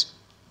things.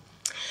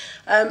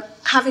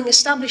 Having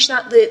established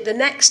that, the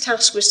next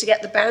task was to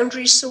get the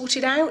boundaries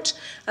sorted out,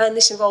 and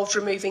this involved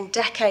removing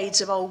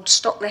decades of old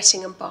stock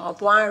netting and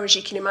barbed wire, as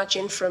you can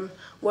imagine, from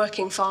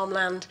working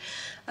farmland,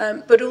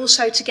 but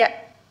also to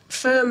get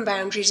firm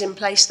boundaries in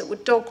place that were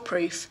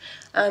dog-proof.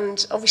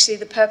 And obviously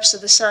the purpose of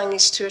the SANG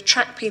is to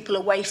attract people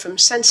away from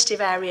sensitive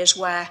areas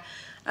where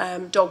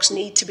dogs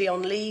need to be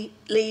on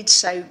leads,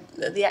 so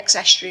the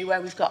ex-estuary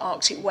where we've got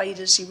Arctic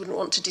waders you wouldn't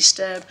want to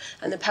disturb,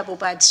 and the pebble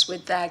beds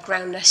with their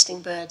ground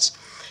nesting birds.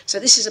 So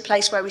this is a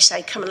place where we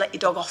say, come and let your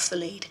dog off the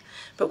lead.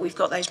 But we've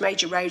got those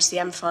major roads, the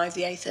M5,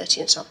 the A30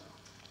 and so on.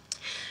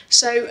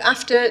 So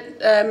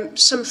after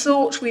some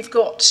thought, we've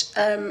got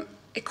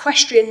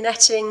equestrian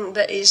netting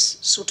that is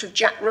sort of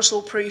Jack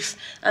Russell proof,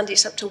 and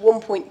it's up to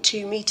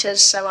 1.2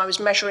 metres, so I was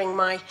measuring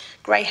my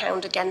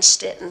greyhound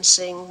against it and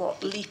seeing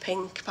what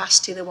leaping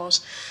capacity there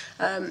was.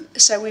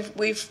 So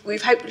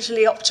we've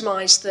hopefully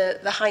optimised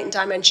the height and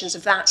dimensions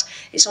of that.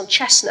 It's on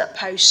chestnut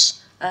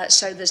posts,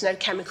 so there's no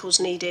chemicals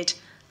needed,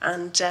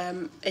 and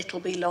it'll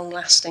be long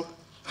lasting.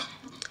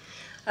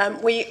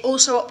 We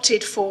also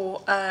opted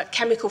for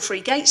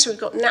chemical-free gates. So we've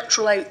got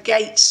natural oak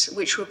gates,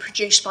 which were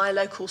produced by a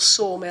local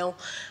sawmill,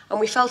 and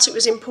we felt it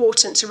was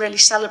important to really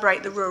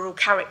celebrate the rural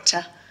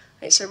character.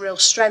 It's a real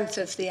strength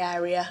of the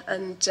area,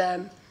 and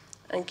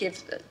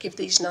give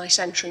these nice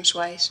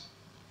entranceways.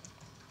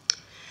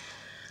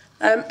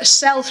 A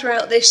cell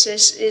throughout this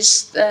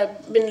is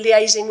been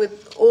liaising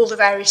with all the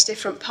various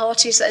different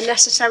parties that are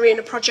necessary in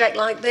a project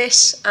like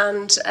this,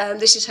 and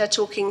this is her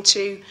talking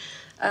to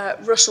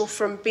Russell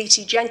from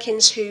BT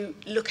Jenkins, who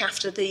look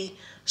after the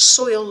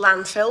soil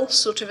landfill,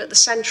 sort of at the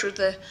centre of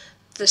the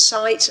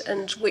site,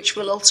 and which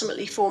will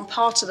ultimately form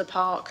part of the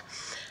park,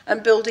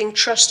 and building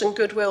trust and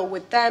goodwill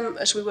with them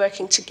as we're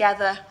working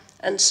together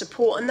and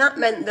support. And that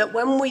meant that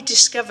when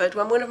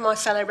one of my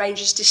fellow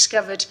rangers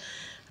discovered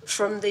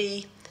from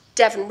the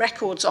Devon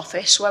Records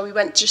office, where we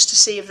went just to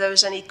see if there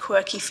was any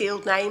quirky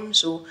field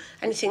names or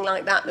anything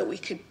like that that we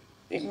could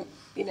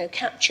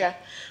capture,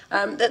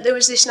 that there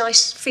was this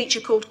nice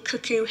feature called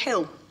Cuckoo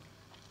Hill.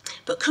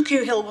 But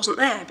Cuckoo Hill wasn't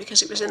there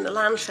because it was in the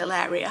landfill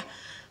area,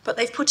 but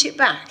they've put it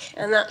back,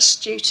 and that's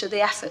due to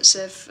the efforts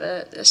of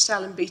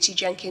Estelle and BT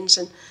Jenkins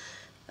and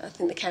I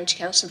think the County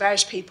Council and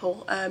various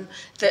people,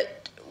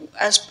 that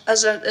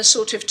as a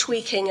sort of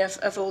tweaking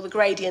of all the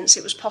gradients,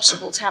 it was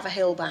possible to have a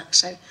hill back.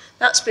 So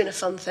that's been a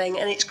fun thing,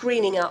 and it's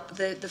greening up.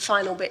 The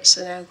final bits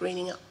are now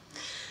greening up.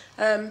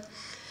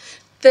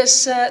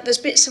 There's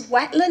bits of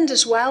wetland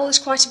as well. There's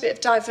quite a bit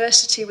of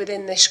diversity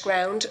within this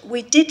ground.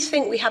 We did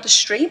think we had a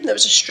stream. There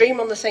was a stream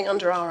on the thing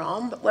under our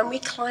arm, but when we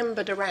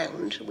clambered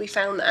around, we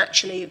found that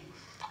actually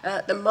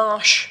the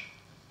marsh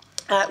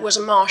was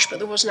a marsh, but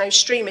there was no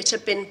stream. It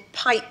had been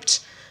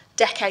piped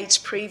decades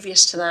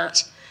previous to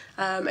that,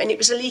 and it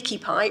was a leaky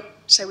pipe,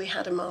 so we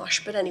had a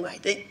marsh. But anyway,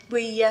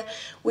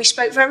 we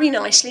spoke very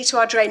nicely to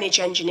our drainage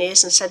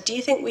engineers and said, do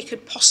you think we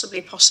could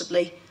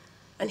possibly,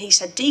 and he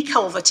said,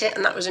 deculvert it,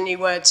 and that was a new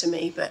word to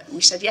me, but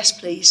we said, yes,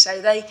 please.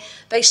 So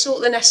they sought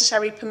the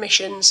necessary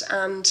permissions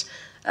and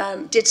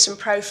did some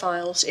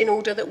profiles in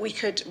order that we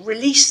could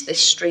release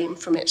this stream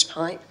from its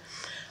pipe.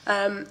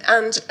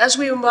 And as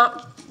we were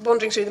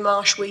wandering through the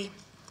marsh, we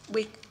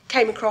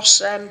came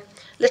across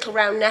little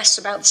round nests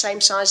about the same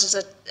size as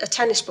a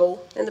tennis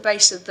ball in the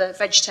base of the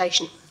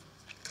vegetation.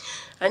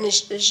 And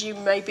as you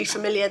may be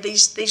familiar,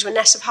 these were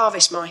nests of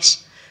harvest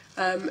mice.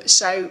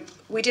 So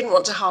we didn't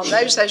want to harm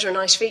those. Those are a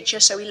nice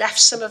feature, so we left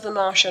some of the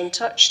marsh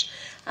untouched.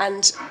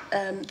 And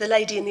the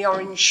lady in the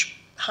orange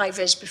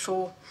high-vis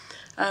before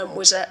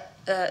was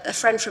a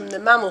friend from the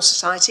Mammal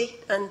Society,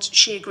 and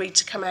she agreed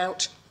to come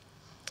out,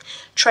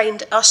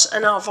 trained us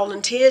and our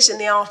volunteers in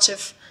the art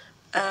of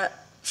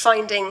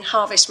finding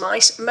harvest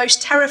mice, most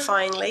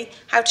terrifyingly,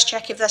 how to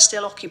check if they're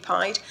still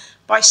occupied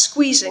by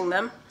squeezing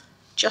them,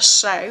 just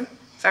so,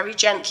 very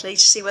gently,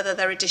 to see whether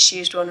they're a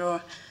disused one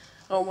or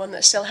one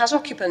that still has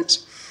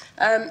occupants.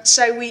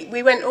 So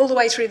we went all the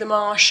way through the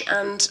marsh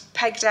and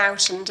pegged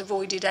out and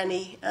avoided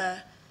any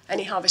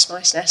harvest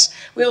mice nests.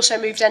 We also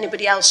moved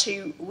anybody else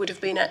who would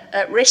have been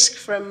at risk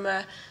from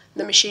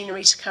the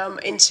machinery to come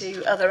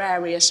into other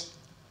areas.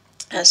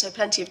 So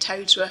plenty of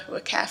toads were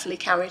carefully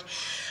carried.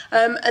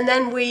 And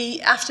then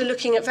we, after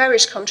looking at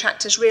various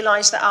contractors,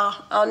 realised that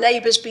our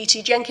neighbours,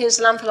 BT Jenkins,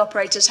 the landfill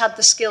operators, had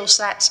the skill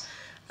set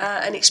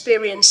and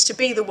experience to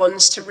be the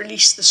ones to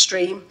release the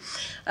stream.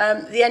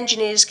 The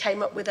engineers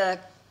came up with a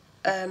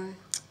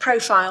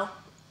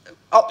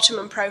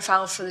optimum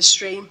profile for the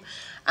stream,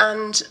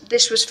 and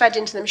this was fed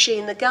into the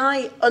machine. The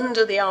guy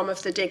under the arm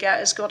of the digger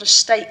has got a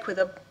stake with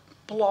a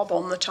blob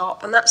on the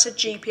top, and that's a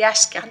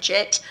GPS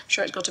gadget. I'm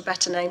sure it's got a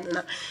better name than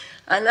that.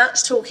 And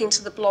that's talking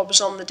to the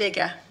blobs on the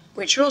digger,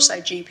 which are also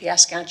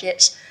GPS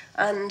gadgets,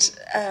 and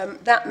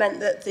that meant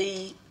that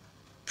the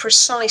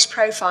precise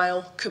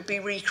profile could be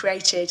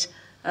recreated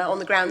on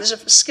the ground. There's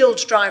a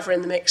skilled driver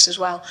in the mix as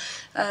well,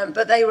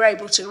 but they were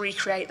able to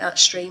recreate that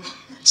stream.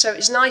 So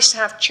it's nice to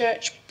have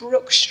Church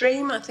Brook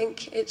Stream, I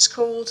think it's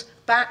called,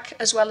 back,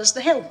 as well as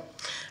the hill.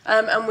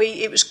 And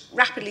it was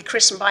rapidly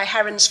christened by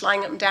herons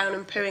flying up and down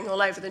and pooing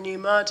all over the new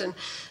mud, and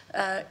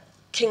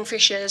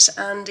kingfishers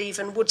and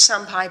even wood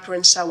sandpiper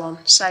and so on.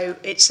 So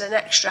it's an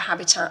extra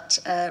habitat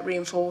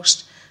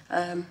reinforced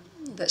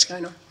that's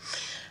going on.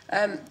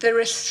 There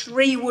are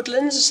 3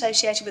 woodlands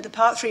associated with the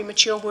park, 3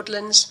 mature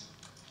woodlands.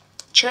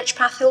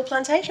 Churchpath Hill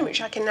Plantation,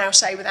 which I can now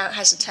say without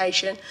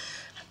hesitation,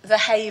 the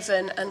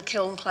Haven and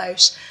Kiln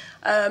Close.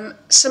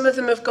 Some of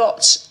them have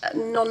got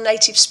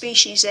non-native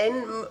species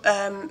in,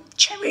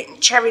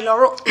 cherry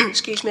laurel,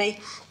 excuse me,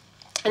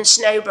 and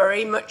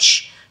snowberry,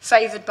 much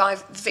favoured by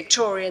the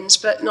Victorians,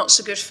 but not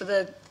so good for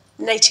the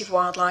native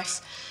wildlife.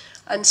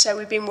 And so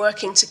we've been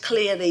working to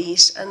clear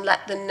these and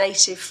let the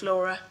native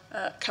flora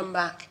come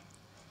back.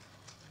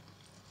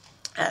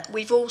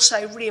 We've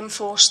also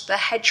reinforced the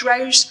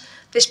hedgerows.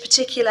 This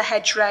particular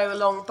hedgerow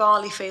along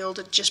Barleyfield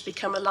had just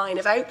become a line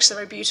of oaks. They're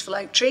very beautiful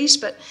oak trees,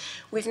 but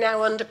we've now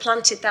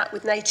underplanted that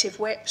with native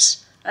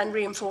whips and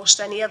reinforced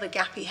any other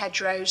gappy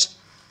hedgerows.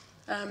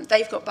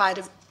 They've got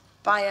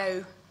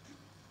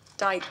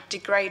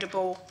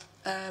biodegradable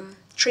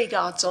tree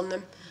guards on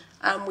them,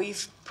 and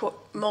we've put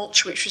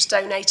mulch, which was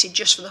donated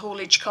just for the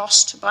haulage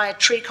cost by a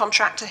tree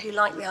contractor who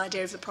liked the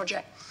idea of the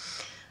project.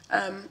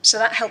 So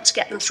that helped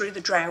get them through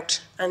the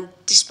drought, and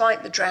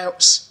despite the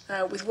droughts,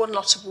 with 1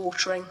 lot of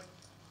watering,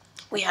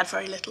 we had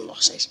very little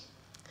losses.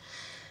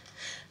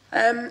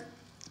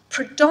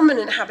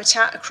 Predominant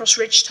habitat across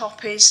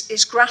Ridgetop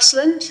is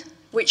grassland,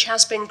 which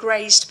has been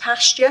grazed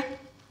pasture,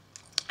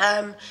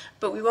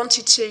 but we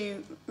wanted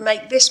to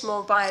make this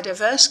more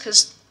biodiverse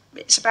because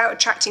it's about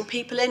attracting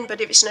people in,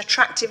 but if it's an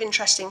attractive,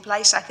 interesting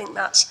place, I think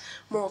that's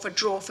more of a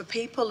draw for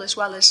people as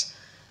well as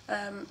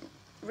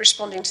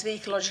responding to the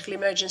ecological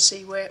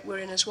emergency we're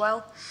in as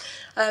well.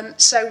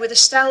 So with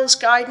Estelle's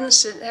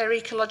guidance and her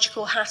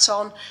ecological hat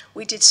on,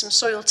 we did some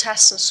soil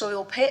tests and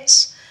soil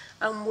pits,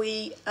 and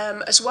we,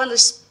 as well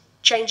as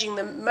changing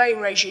the mowing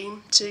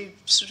regime to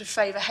sort of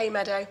favour hay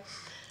meadow,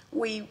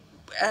 we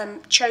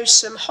chose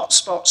some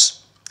hotspots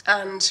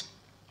and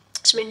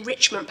some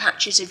enrichment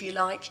patches, if you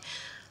like,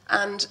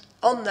 and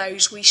on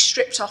those we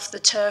stripped off the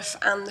turf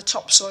and the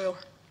topsoil,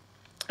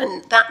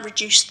 and that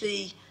reduced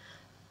the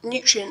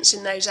nutrients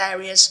in those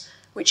areas,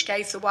 which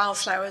gave the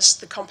wildflowers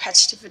the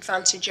competitive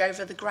advantage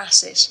over the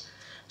grasses.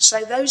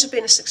 So those have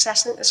been a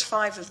success. I think there's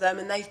 5 of them,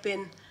 and they've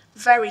been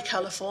very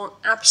colourful,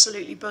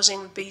 absolutely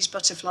buzzing with bees,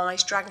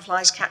 butterflies,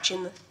 dragonflies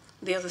catching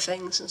the other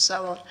things and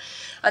so on.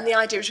 And the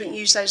idea is we can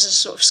use those as a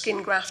sort of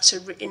skin graft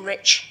to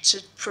enrich,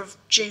 to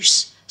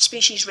produce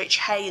species-rich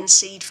hay and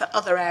seed for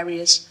other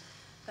areas,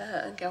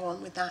 and go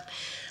on with that.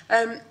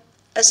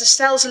 As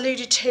Estelle's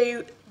alluded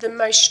to, the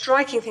most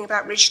striking thing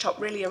about Ridgetop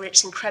really are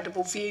its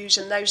incredible views,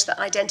 and those that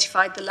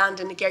identified the land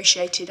and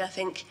negotiated, I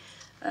think,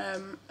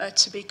 are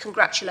to be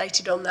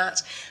congratulated on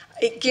that.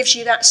 It gives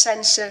you that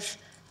sense of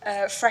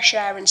fresh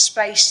air and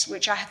space,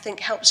 which I think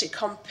helps it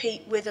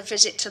compete with a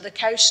visit to the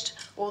coast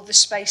or the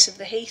space of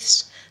the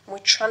heaths. And we're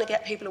trying to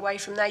get people away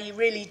from there. You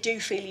really do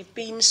feel you've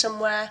been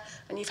somewhere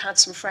and you've had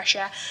some fresh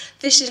air.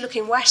 This is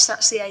looking west,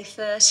 that's the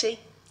A30.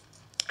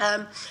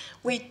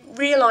 We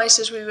realised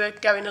as we were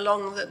going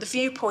along that the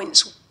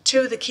viewpoints,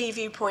 2 of the key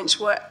viewpoints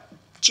were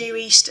due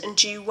east and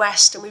due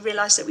west, and we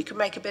realised that we could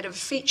make a bit of a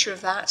feature of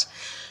that.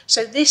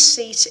 So this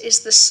seat is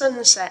the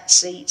sunset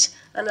seat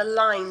and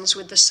aligns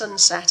with the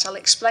sunset. I'll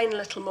explain a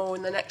little more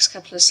in the next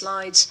couple of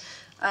slides.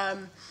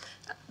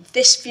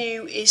 This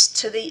view is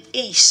to the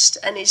east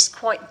and is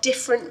quite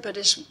different, but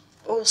is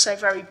also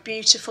very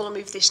beautiful, and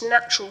with this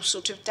natural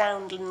sort of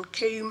downland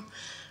coombe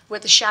where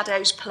the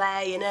shadows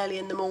play and early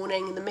in the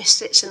morning and the mist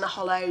sits in the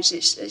hollows.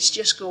 It's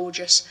just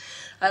gorgeous.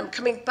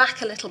 Coming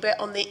back a little bit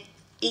on the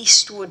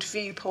eastward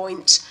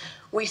viewpoint,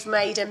 we've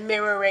made a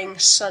mirroring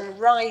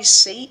sunrise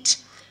seat,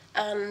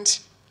 and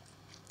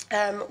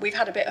we've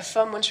had a bit of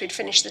fun once we'd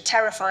finished the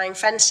terrifying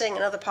fencing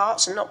and other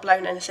parts and not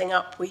blown anything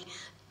up. We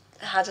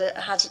had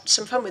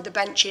some fun with the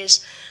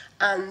benches,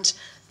 and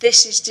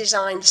this is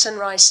designed, the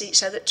sunrise seat,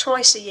 so that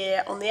twice a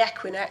year on the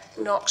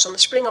equinox, on the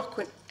spring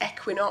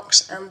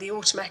equinox and the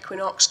autumn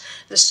equinox,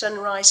 the sun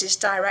rises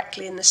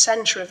directly in the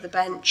centre of the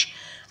bench,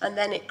 and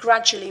then it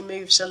gradually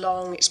moves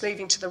along. It's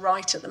moving to the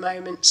right at the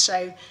moment,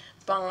 so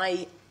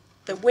by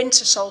the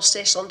winter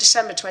solstice on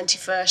December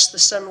 21st, the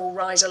sun will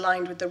rise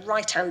aligned with the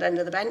right-hand end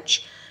of the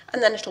bench,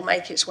 and then it'll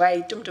make its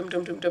way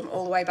dum-dum-dum-dum-dum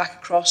all the way back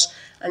across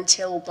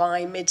until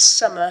by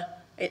midsummer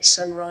its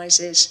sun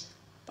rises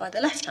by the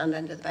left-hand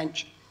end of the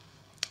bench.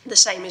 The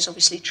same is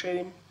obviously true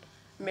in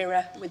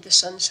mirror with the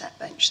sunset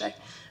bench, so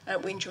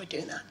we enjoy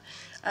doing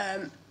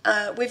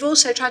that. We've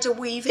also tried to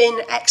weave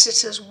in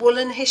Exeter's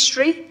woolen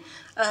history,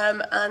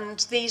 and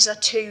these are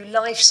 2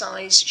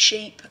 life-size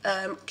sheep,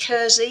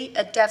 Kersey,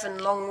 a Devon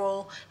long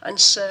wool, and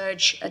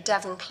Surge, a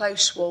Devon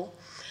close wool.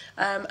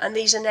 And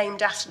these are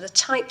named after the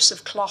types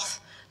of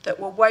cloth that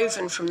were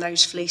woven from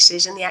those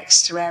fleeces in the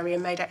Exeter area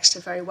and made Exeter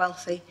very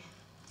wealthy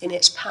in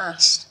its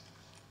past.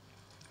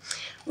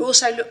 We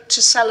also look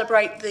to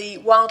celebrate the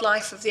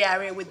wildlife of the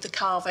area with the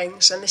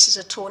carvings, and this is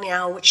a tawny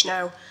owl which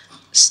now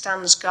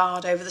stands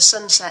guard over the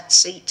sunset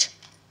seat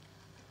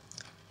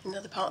in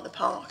another part of the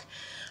park.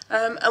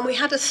 And we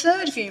had a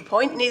third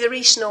viewpoint, neither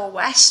east nor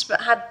west,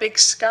 but had big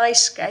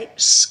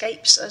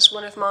skyscapes, as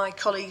one of my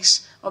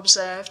colleagues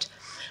observed.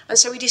 And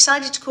so we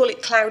decided to call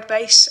it Cloud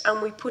Base,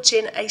 and we put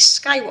in a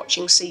sky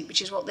watching seat,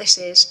 which is what this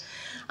is.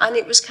 And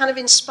it was kind of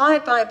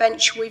inspired by a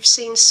bench we've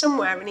seen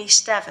somewhere in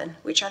East Devon,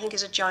 which I think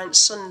is a giant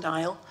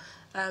sundial.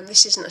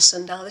 This isn't a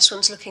sundial, this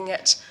one's looking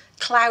at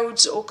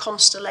clouds or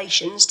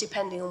constellations,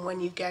 depending on when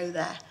you go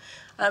there.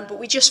 But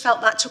we just felt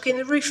that took in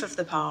the roof of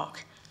the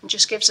park and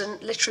just gives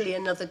literally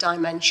another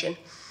dimension.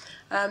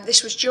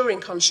 This was during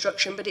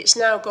construction, but it's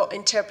now got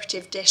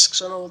interpretive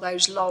discs on all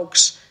those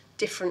logs,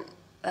 different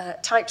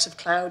types of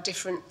cloud,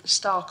 different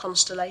star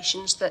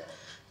constellations that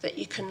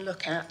you can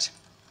look at.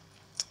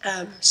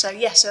 So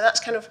that's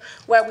kind of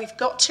where we've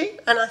got to,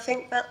 and I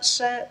think that's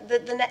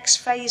the next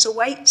phase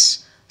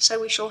awaits. So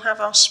we shall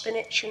have our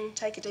spinach and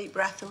take a deep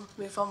breath and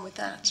move on with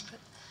that. But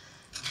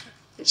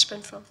it's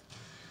been fun.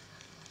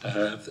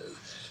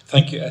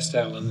 Thank you,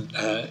 Estelle and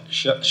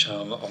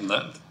Charlotte, on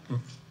that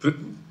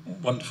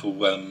wonderful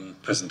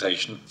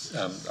presentation.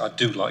 I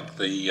do like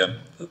the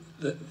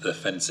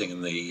fencing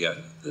and the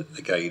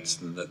gates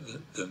and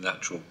the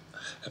natural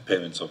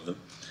appearance of them.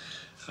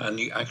 And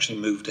you actually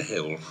moved a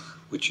hill,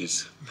 which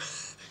is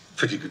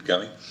pretty good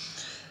going.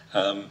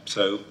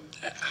 So,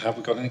 have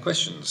we got any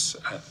questions?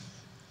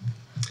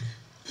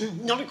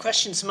 Not a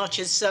question so much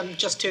as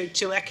just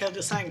to echo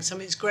the thanks. I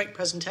mean, it's a great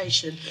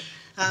presentation.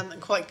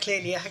 And quite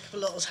clearly a heck of a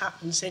lot has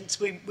happened since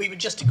we were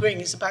just agreeing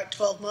it's about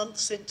 12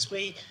 months since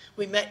we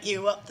met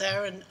you up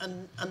there and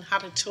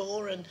had a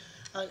tour, and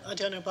I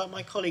don't know about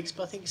my colleagues,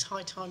 but I think it's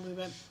high time we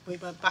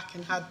went back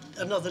and had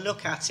another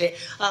look at it.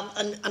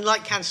 And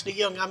like Councillor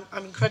Young,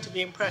 I'm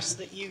incredibly impressed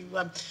that you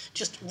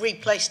just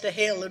replaced a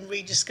hill and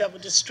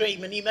rediscovered a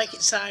stream, and you make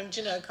it sound,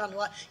 you know, kind of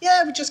like,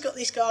 yeah, we just got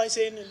these guys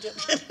in, and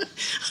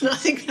I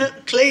think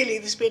that clearly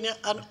there's been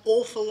an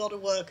awful lot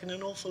of work and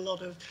an awful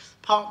lot of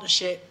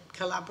partnership,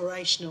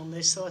 collaboration on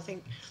this. So I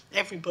think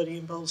everybody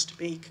involved is to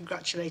be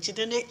congratulated,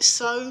 and it's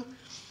so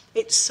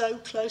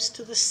close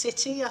to the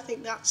city. I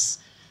think that's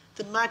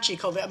the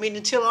magic of it. I mean,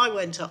 until I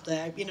went up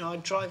there, you know,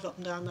 I'd drive up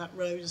and down that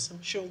road, as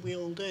I'm sure we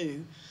all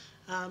do,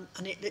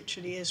 and it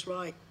literally is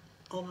right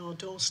on our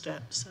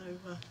doorstep. So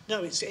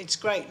no, it's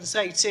great. And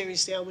so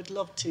seriously, I would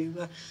love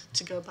to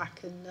go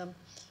back and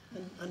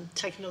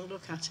take another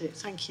look at it.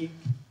 Thank you.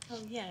 Oh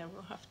yeah,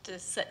 we'll have to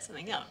set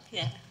something up.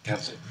 Yeah.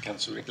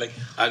 Councillor Wrigley.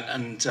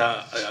 And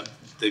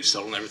they've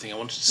stolen everything I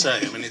wanted to say.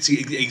 I mean, it's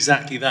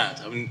exactly that.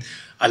 I mean,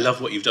 I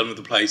love what you've done with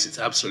the place. It's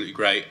absolutely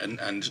great.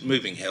 And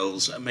moving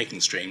hills and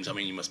making streams. I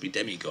mean, you must be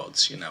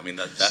demigods. You know, I mean,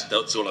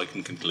 that's all I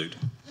can conclude.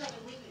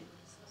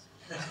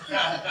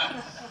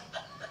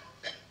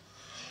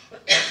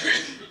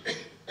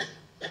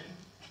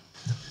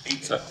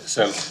 So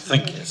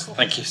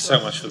thank you so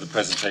much for the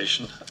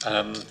presentation.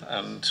 And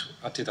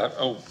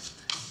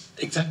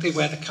exactly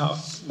where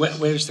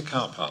where is the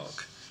car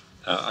park?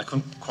 I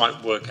couldn't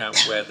quite work out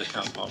where the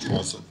car park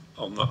was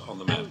on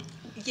the map.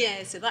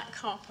 Yeah, so that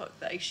car park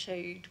that I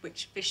showed,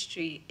 which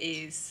Vistry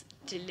is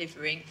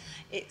delivering,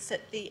 it's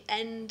at the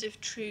end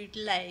of Trude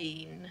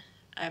Lane.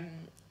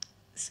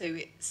 So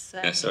it's. So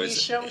can you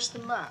show us the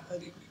map?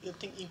 You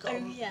think you got? Oh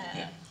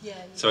yeah,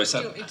 yeah. So it's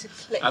at the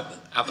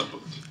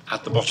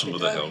bottom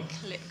of the hill.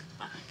 Click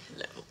back a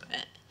little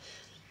bit.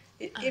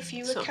 If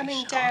you were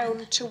coming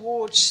down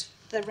towards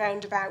the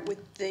roundabout with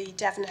the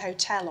Devon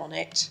Hotel on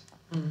it,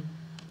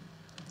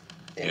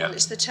 well,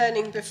 it's the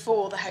turning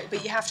before the hotel,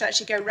 but you have to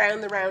actually go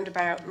round the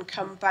roundabout and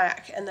come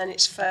back, and then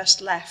it's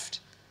first left.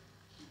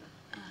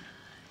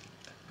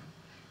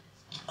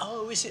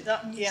 Oh, is it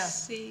that? Yeah.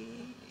 See.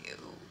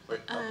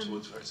 Up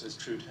towards where it says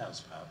Trude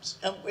House, perhaps.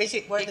 Is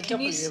it where the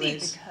W is? Can you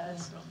see the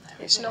cursor on there?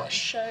 It's not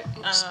shown.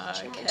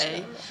 Okay.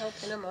 I'm not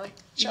helping, am I?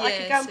 Yeah, I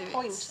could go so and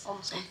point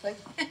on something.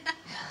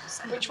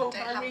 Which one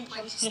can I read?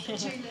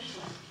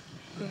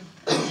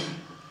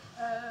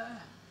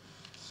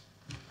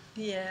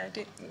 Yeah, I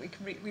don't think we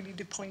can really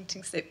do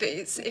pointing stick, but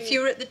it's if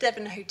you're at the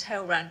Devon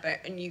Hotel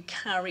roundabout and you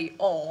carry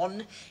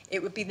on,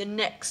 it would be the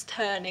next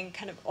turning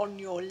kind of on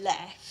your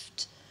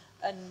left,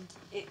 and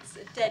it's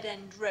a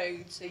dead-end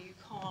road, so you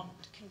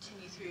can't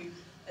continue through.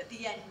 At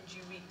the end,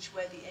 you reach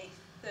where the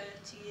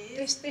A30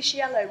 is. This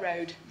yellow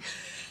road.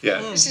 Yeah.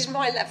 This is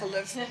my level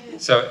of.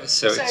 So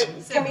it's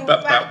coming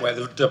about back, where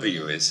the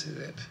W is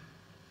it?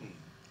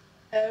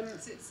 So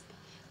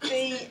it's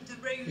the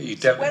road.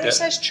 when it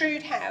says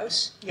Trude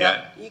House,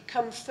 Yeah. you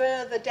come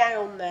further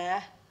down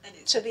there And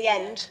it's to the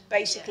end.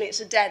 Basically, it's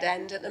a dead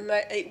end.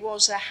 It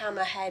was a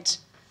hammerhead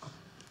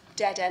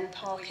dead end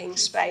parking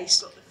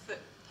space,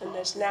 and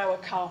there's now a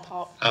car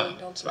park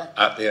joined onto that.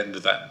 At the end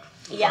of that.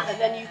 Yeah,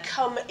 and then you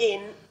come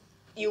in.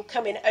 You'll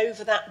come in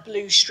over that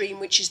blue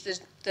stream, which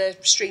is the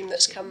stream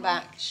that's come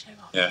back.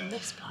 Yeah. And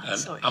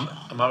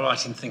am I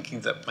right in thinking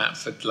that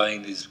Matford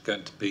Lane is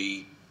going to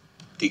be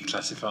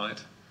declassified?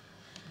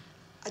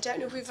 I don't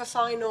know if we have a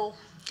final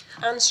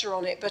answer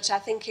on it, but I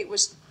think it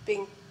was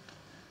being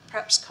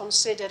perhaps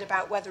considered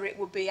about whether it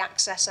would be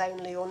access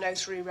only or no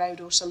through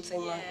road or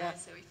something like that.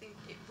 So I think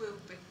it will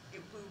be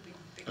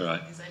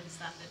Right. as I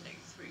understand, a no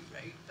through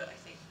road, but I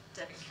think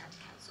Devon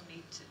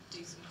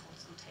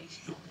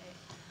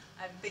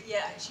But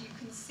yeah, actually you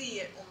can see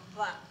it on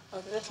that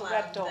the little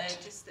plan red dot. there,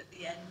 just at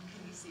the end.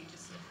 Can you see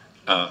just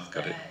Ah,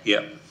 got it.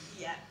 Yeah.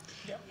 Yeah.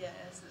 Yeah. Yeah.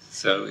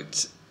 So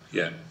it's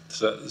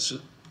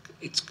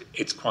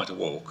it's quite a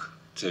walk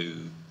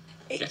to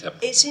get up.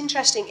 It's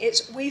interesting.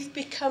 We've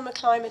become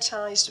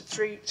acclimatised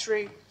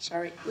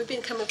We've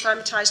become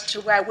acclimatised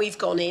to where we've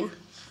gone in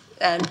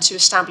to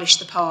establish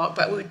the park.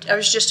 But I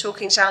was just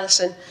talking to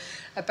Alison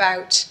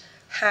about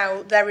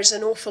how there is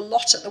an awful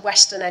lot at the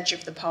western edge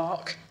of the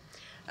park.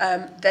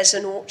 There's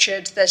an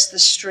orchard, there's the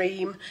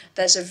stream,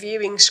 there's a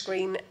viewing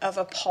screen of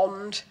a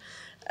pond,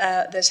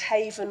 there's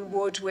Haven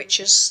Wood, which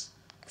is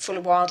full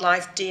of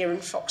wildlife, deer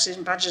and foxes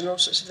and badgers and all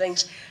sorts of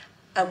things.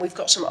 And we've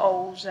got some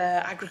old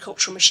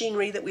agricultural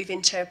machinery that we've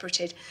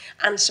interpreted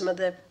and some of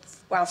the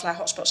wildflower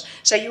hotspots.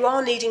 So you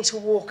are needing to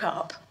walk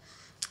up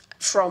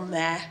from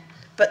there,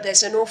 but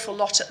there's an awful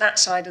lot at that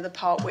side of the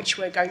park which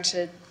we're going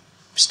to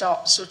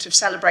start sort of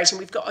celebrating.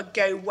 We've got a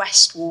Go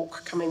West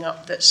walk coming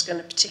up that's going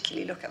to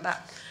particularly look at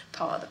that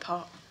part of the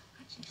park.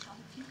 Actually,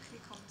 Charlotte, if you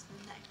click on to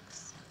the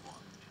next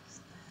one,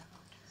 just there,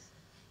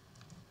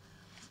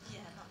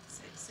 yeah,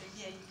 that's it. So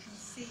yeah, you can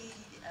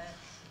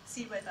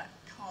see where that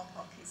car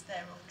park is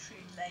there on True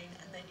Lane,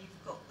 and then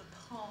you've got the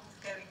path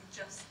going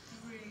just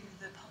through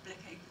the public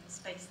open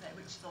space there,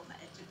 which is on the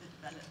edge of the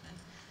development,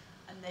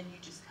 and then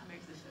you just come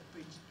over the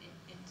footbridge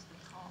into the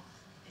park,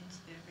 into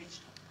the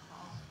original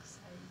park.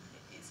 So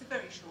it's a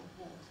very short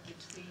walk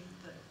between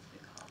the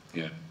car park.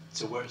 Yeah.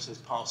 So where it says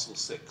parcel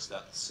 6,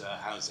 that's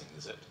housing,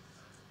 is it?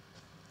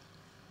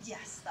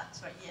 Yes,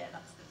 that's right. Yeah,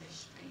 that's the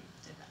Vish Street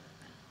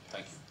development. Yes.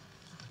 Thank you.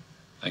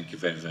 Thank you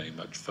very, very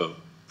much for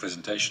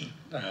presentation.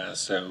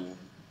 So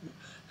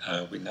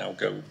we now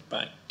go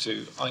back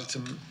to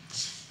item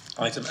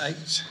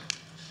 8.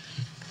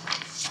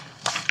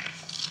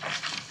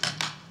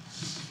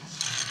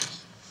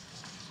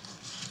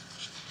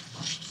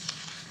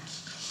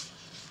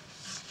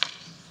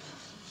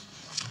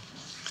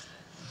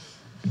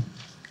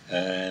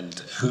 And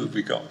who have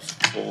we got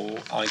for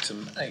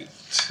item 8?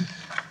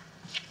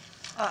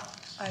 I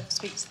will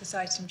speak to this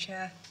item,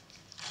 Chair.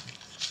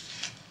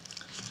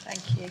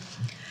 Thank you.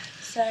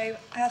 So,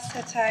 as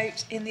set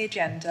out in the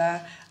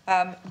agenda,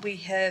 we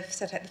have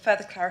set out the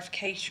further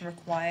clarification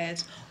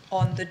required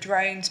on the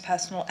drones,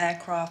 personal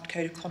aircraft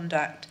code of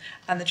conduct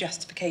and the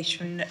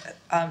justification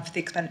for the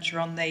expenditure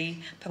on the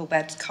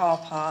Pebblebeds car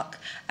park.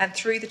 And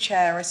through the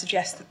Chair, I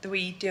suggest that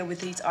we deal with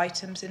these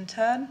items in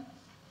turn.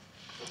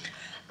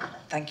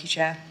 Thank you,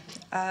 Chair.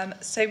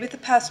 So with the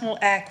personal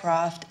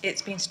aircraft,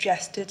 it's been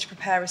suggested to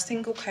prepare a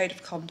single code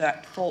of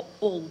conduct for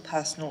all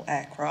personal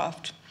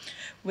aircraft,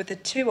 with the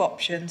two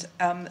options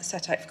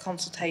set out for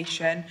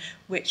consultation,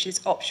 which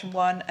is option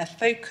 1, a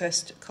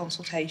focused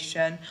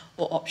consultation,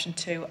 or option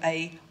 2,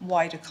 a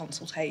wider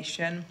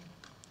consultation.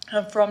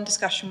 And from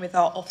discussion with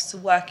our officer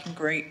working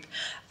group,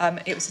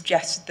 it was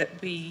suggested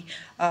that we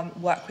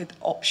work with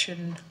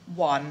option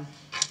 1.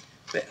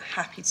 But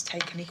happy to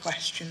take any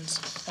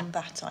questions on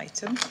that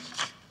item.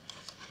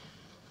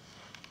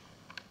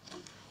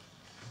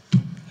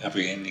 Have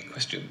we any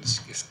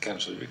questions? Yes,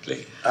 Councillor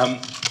Ridley.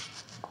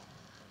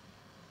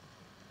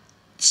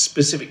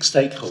 Specific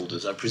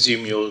stakeholders, I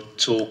presume you're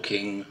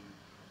talking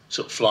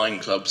sort of flying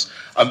clubs.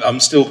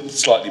 I'm still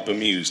slightly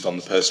bemused on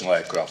the personal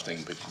aircraft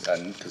thing,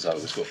 because I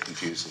always got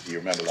confused. If you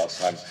remember last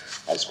time,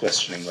 I was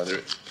questioning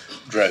whether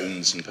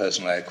drones and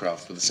personal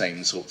aircraft were the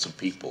same sorts of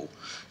people.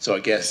 So I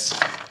guess,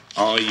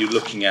 are you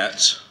looking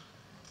at,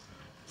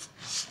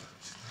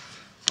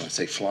 when I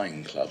say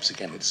flying clubs,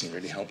 again, it doesn't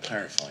really help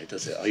clarify,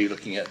 does it? Are you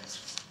looking at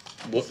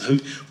what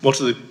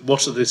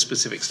are the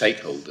specific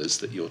stakeholders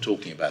that you're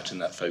talking about in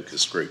that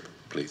focus group,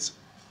 please?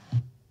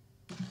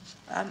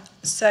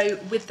 So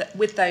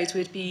with those,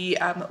 we'd be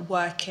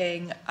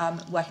working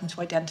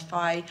to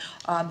identify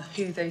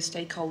who those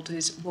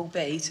stakeholders will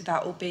be. So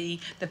that will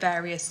be the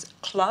various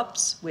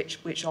clubs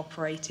which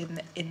operate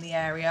in the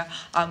area.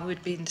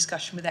 We'd be in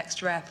discussion with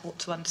Exeter Airport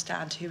to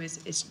understand who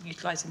is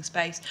utilising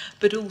space,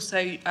 but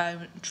also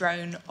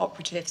drone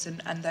operatives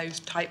and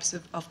those types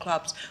of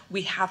clubs.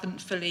 We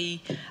haven't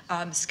fully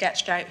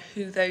sketched out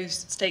who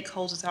those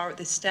stakeholders are at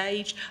this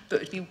stage, but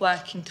we'd be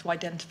working to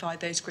identify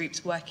those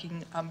groups,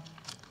 working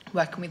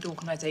with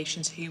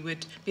organisations who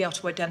would be able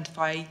to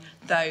identify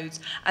those.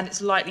 And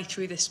it's likely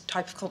through this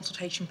type of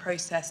consultation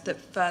process that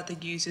further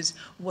users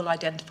will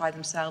identify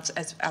themselves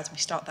as we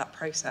start that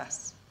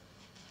process.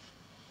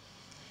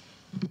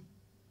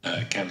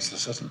 Councillor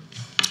Sutton.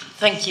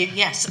 Thank you.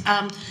 Yes.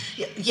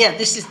 Yeah.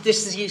 This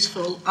is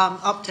useful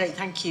update.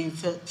 Thank you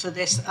for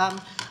this.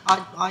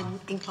 I'm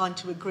inclined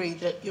to agree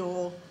that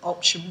your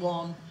option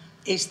 1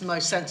 is the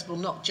most sensible,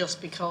 not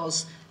just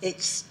because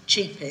it's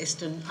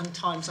cheapest and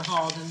times are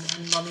hard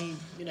and money,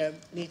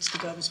 needs to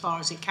go as far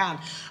as it can.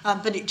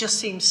 But it just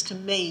seems to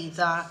me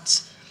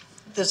that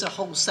there's a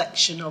whole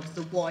section of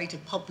the wider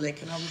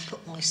public, and I would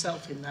put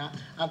myself in that,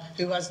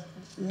 who has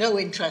no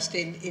interest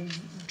in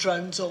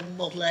drones or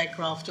model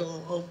aircraft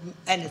or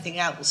anything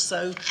else.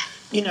 So,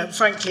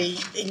 frankly,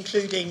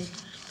 including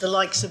the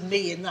likes of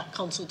me in that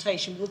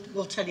consultation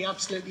will tell you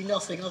absolutely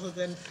nothing other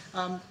than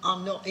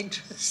I'm not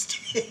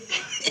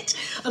interested.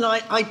 And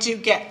I do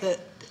get that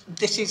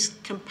this is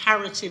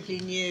comparatively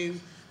new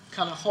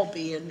kind of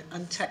hobby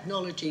and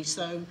technology,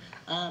 so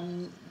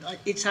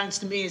it sounds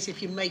to me as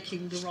if you're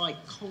making the right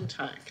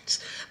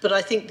contacts. But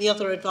I think the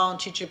other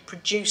advantage of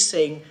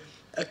producing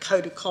a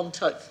code of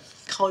conduct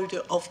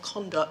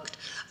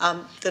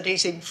that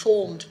is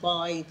informed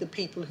by the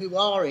people who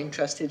are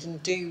interested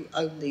and do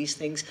own these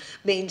things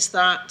means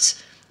that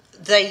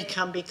they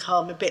can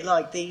become a bit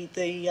like the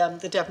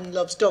Devon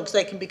Loves Dogs.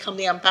 They can become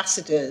the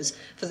ambassadors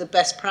for the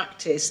best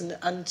practice,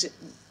 and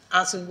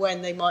as and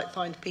when they might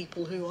find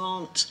people who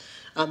aren't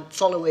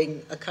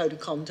following a code of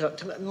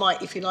conduct,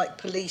 might, if you like,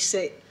 police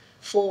it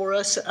for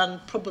us, and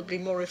probably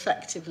more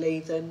effectively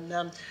than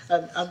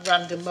a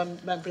random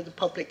member of the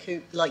public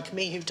who, like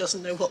me, who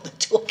doesn't know what they're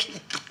talking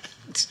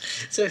about.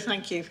 So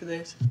thank you for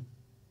this.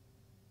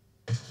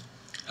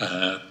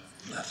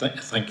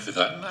 Thank you for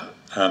that.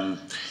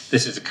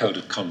 This is a code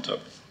of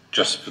conduct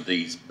just for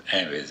these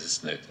areas,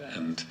 isn't it?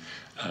 And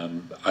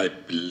I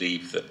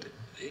believe that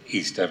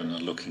East Devon are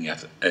looking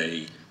at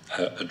a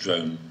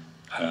drone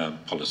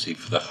policy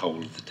for the whole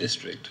of the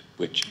district,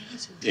 which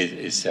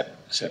is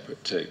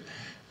separate too.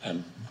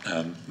 And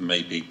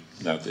maybe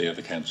now the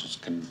other councils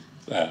can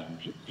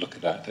look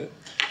at that.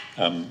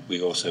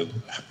 We also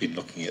have been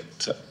looking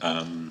at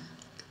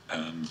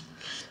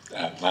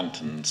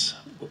lanterns.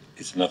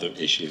 It's another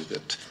issue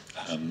that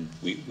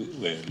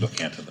we're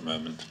looking at the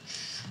moment.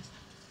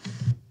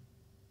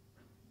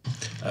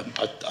 I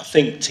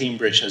think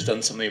Teambridge has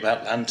done something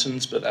about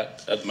lanterns, but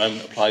that at the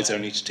moment applies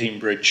only to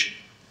Teambridge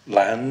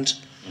land,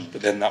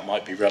 but then that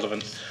might be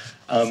relevant.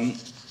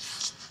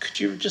 Could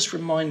you just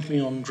remind me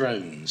on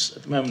drones?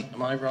 At the moment,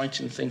 am I right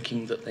in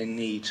thinking that they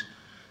need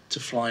to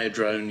fly a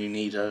drone, you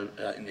need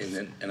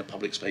in a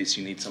public space,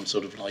 you need some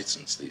sort of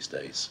license these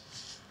days?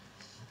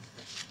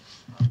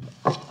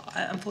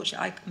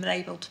 Unfortunately, I'm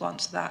unable to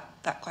answer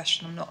that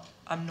question.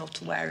 I'm not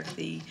aware of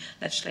the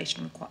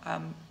legislation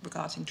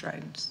regarding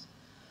drones.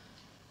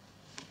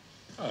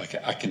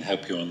 I can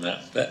help you on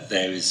that.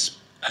 There is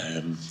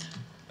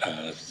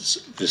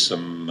there's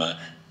some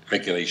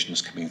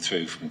regulations coming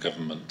through from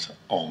government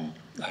on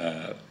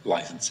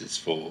licences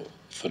for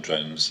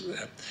drones.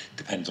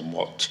 Depends on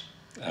what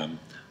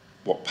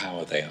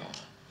power they are.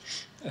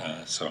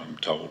 So I'm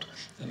told,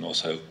 and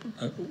also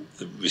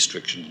the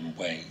restrictions on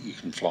where you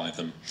can fly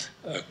them,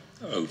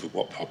 over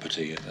what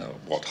property and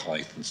what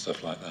height and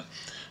stuff like that.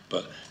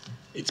 But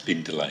it's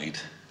been delayed,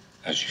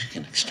 as you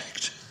can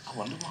expect. I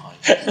wonder why.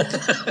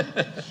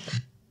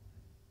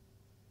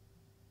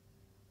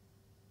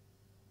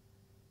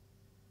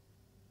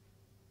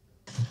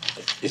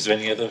 Is there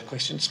any other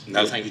questions?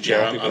 No, thank you,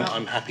 Chair.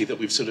 I'm happy that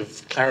we've sort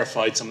of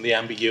clarified some of the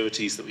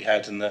ambiguities that we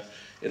had in the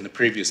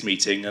previous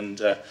meeting, and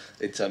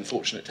it's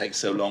unfortunate it takes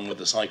so long with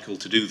the cycle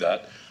to do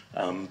that,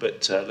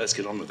 but let's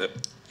get on with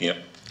it. Yeah,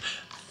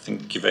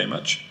 thank you very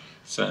much.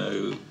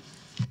 So,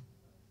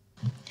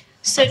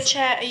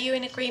 Chair, are you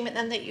in agreement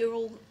then that you're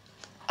all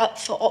up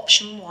for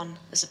option 1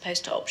 as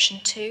opposed to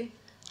option 2?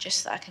 Just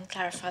so that I can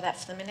clarify that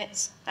for the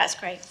minutes. That's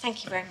great.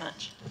 Thank you very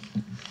much.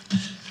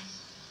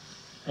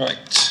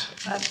 Right.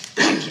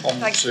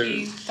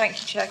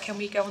 Thank you, Chair. Can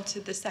we go on to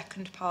the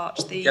second part,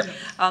 the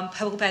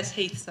Pebblebed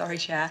Heath, sorry,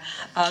 Chair,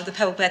 the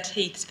Pebblebed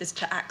Heath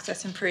visitor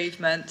access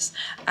improvements.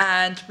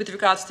 And with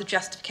regards to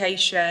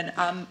justification,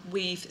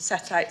 we've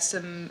set out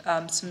some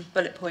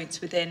bullet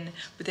points within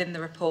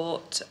the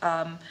report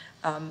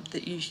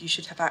that you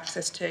should have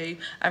access to,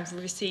 and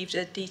we received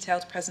a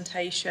detailed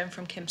presentation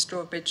from Kim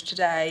Strawbridge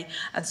today,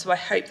 and so I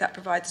hope that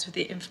provides us with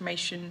the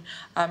information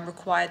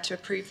required to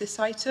approve this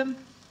item.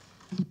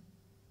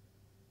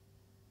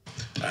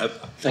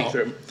 Thank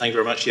you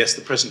very much. Yes,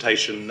 the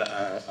presentation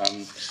at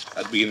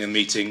the beginning of the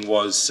meeting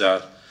was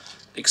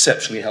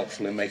exceptionally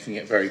helpful in making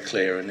it very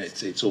clear, and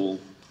it's all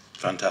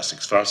fantastic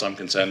as far as I'm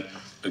concerned.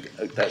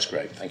 That's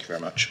great. Thank you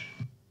very much.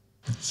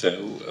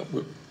 So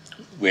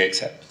we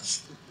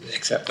accept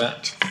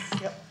that.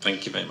 Yep.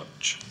 Thank you very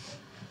much.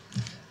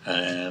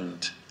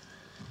 And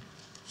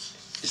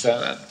is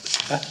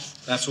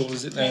that's all?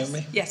 Is it,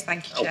 Naomi? Yes,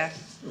 thank you, Chair.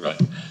 Right.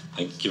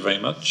 Thank you very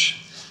much.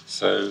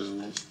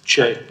 So,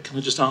 Chair, can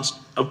I just ask,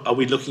 are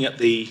we looking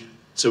at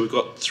so we've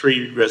got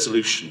 3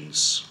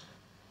 resolutions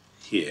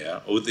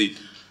here,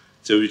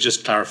 so we're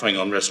just clarifying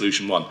on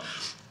resolution 1.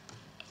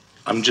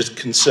 I'm just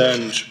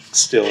concerned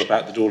still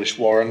about the Dawlish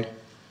Warren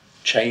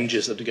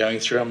changes that are going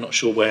through. I'm not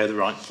sure where the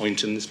right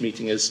point in this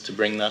meeting is to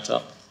bring that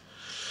up.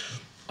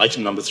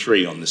 Item number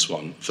 3 on this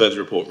one, further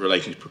report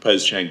relating to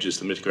proposed changes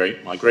to the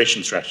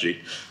migration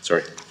strategy,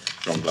 sorry,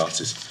 wrong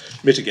glasses,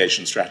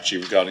 mitigation strategy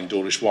regarding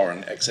Dawlish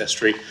Warren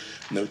ex-estuary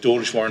and the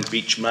Dawlish Warren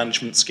Beach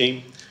Management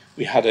Scheme.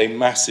 We had a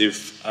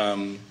massive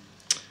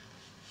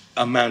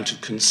amount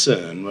of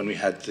concern when we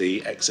had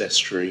the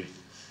ex-estuary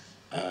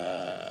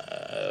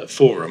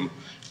forum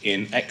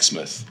in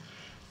Exmouth,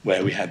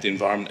 where we had the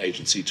Environment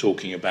Agency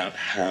talking about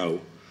how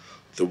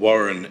the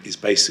Warren is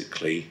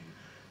basically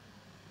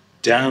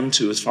down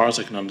to, as far as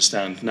I can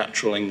understand,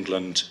 natural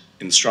England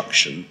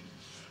instruction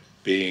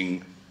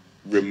being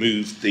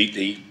removed,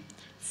 the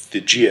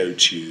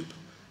geotube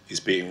is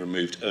being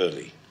removed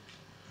early.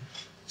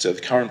 So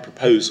the current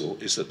proposal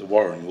is that the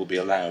warren will be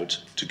allowed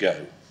to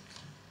go.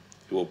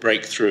 It will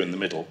break through in the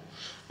middle,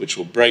 which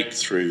will break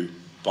through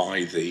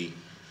by the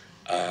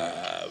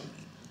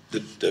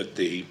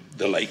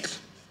lake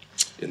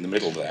in the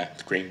middle there,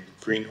 the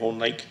Greenhorn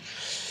Lake.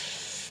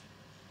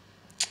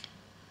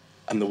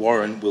 And the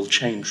warren will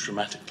change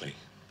dramatically.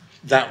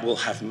 That will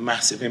have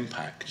massive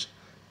impact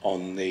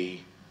on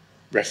the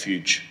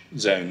refuge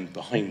zone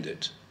behind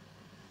it.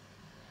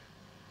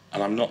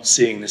 And I'm not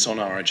seeing this on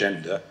our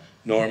agenda,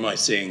 nor am I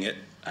seeing it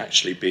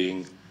actually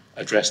being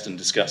addressed and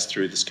discussed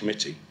through this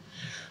committee.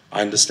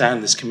 I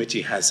understand this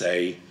committee has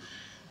a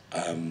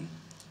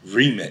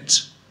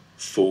remit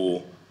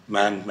for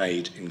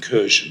man-made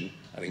incursion,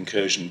 an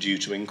incursion due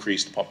to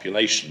increased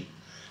population.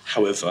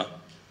 However,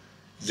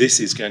 this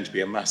is going to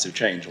be a massive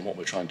change on what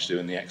we're trying to do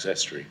in the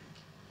ex-estuary.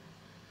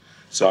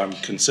 So I'm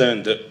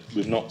concerned that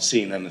we've not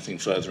seen anything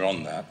further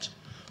on that.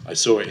 I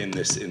saw it in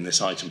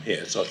this item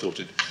here, so I thought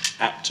it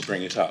apt to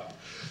bring it up.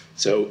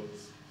 So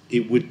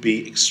it would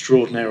be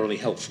extraordinarily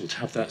helpful to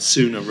have that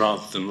sooner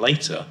rather than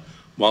later,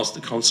 whilst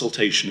the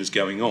consultation is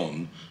going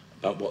on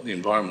about what the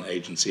Environment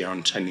Agency are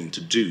intending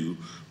to do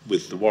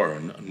with the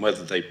warren and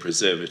whether they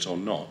preserve it or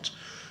not,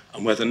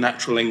 and whether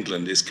Natural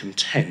England is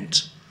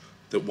content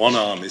that one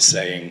arm is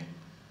saying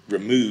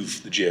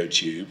remove the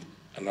geotube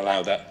and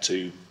allow that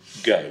to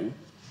go,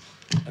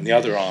 and the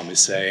other arm is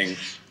saying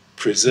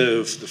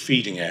preserve the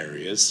feeding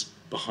areas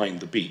behind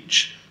the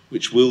beach,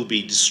 which will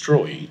be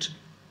destroyed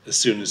as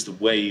soon as the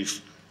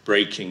wave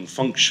breaking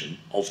function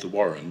of the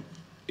warren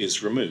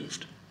is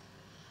removed.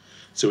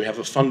 So we have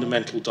a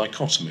fundamental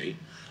dichotomy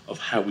of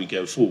how we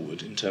go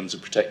forward in terms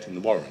of protecting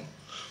the warren,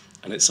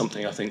 and it's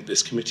something I think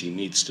this committee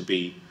needs to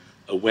be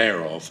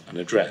aware of and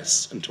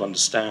address, and to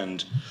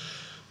understand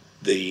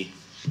the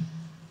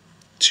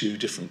two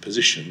different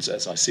positions,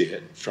 as I see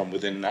it, from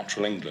within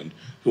Natural England,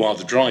 who are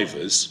the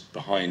drivers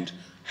behind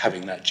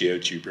having that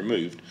geotube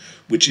removed,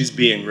 which is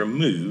being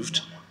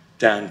removed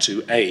down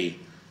to A,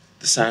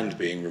 the sand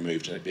being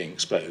removed and it being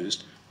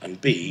exposed, and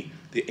B,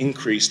 the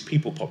increased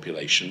people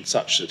population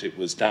such that it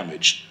was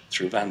damaged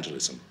through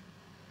vandalism.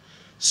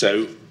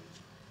 So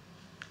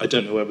I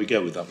don't know where we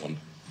go with that one.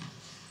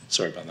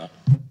 Sorry about that.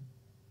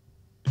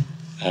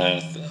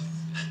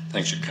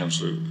 Thanks,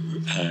 Councillor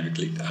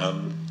Gleed.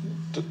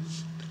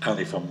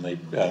 Ali from the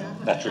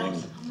Natural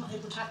England. I'm not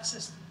able to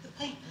access the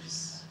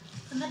papers.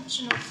 The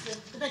mention of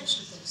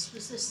this,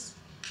 was this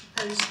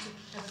proposed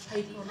to have a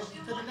paper on it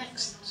for the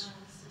next?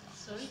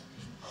 Sorry?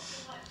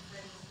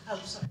 Oh,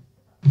 sorry.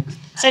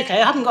 It's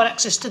okay, I haven't got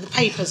access to the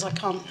papers, I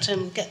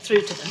can't get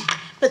through to them.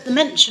 But the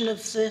mention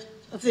of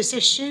this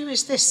issue,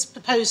 is this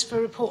proposed for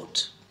a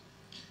report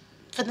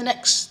for the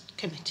next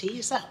committee?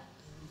 Is that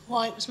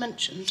why it was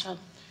mentioned?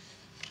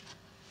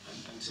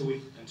 Until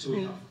we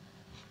have.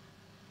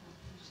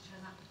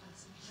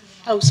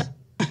 Oh, sorry.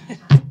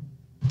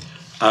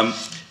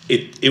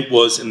 It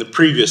was in the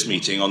previous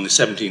meeting on the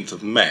 17th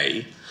of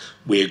May,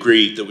 we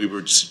agreed that we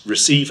would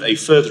receive a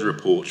further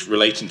report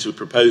relating to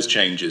proposed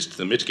changes to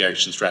the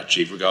mitigation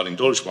strategy regarding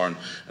Dawlish Warren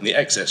and the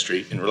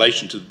ex-estuary in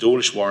relation to the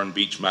Dawlish Warren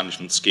Beach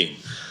Management Scheme.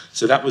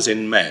 So that was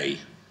in May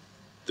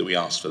that we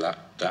asked for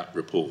that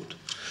report.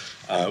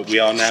 We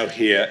are now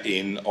here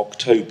in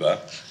October.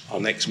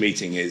 Our next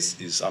meeting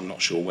is I'm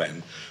not sure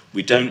when.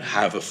 We don't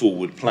have a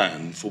forward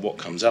plan for what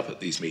comes up at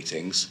these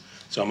meetings.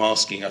 So I'm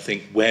asking, I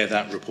think, where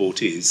that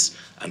report is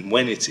and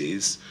when it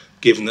is,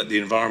 given that the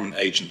Environment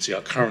Agency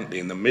are currently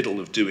in the middle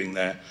of doing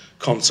their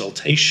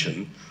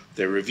consultation.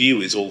 Their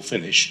review is all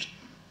finished.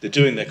 They're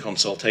doing their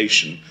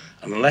consultation.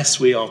 And unless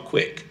we are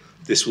quick,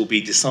 this will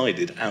be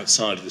decided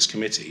outside of this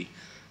committee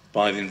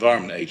by the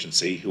Environment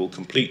Agency, who will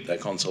complete their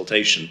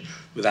consultation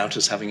without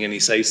us having any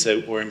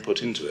say-so or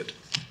input into it.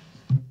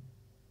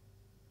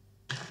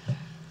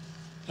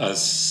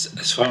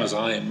 As far as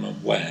I am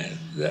aware,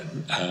 that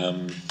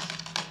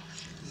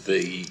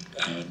the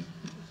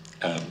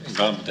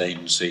Environment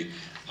Agency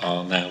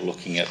are now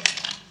looking at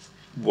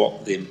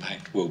what the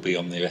impact will be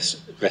on the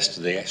rest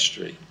of the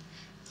estuary,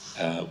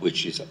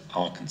 which is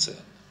our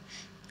concern.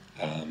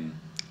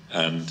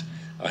 And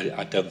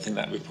I don't think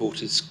that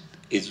report is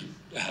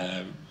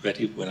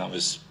ready. When I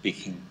was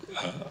speaking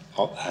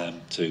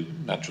to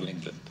Natural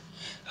England,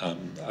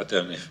 I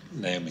don't know if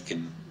Naomi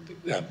can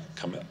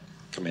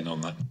come in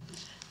on that.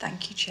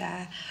 Thank you,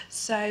 Chair.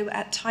 So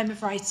at time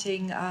of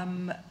writing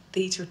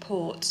these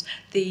reports,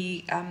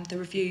 the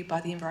review by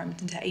the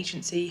Environment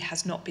Agency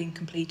has not been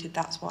completed.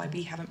 That's why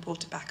we haven't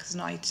brought it back as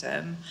an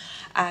item.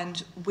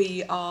 And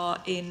we are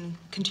in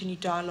continued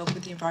dialogue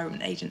with the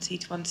Environment Agency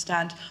to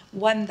understand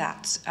when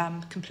that's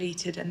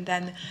completed, and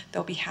then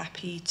they'll be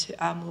happy to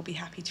we'll be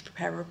happy to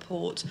prepare a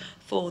report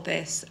for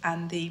this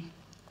and the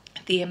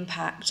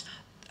impact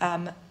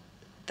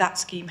that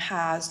scheme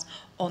has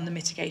on the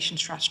mitigation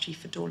strategy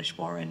for Dawlish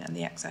Warren and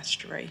the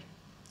ex-estuary.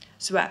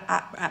 So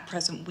at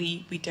present,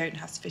 we don't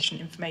have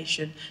sufficient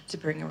information to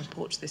bring a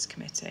report to this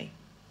committee.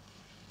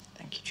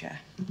 Thank you, Chair.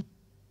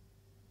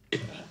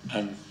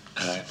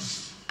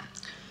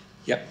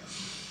 Yep.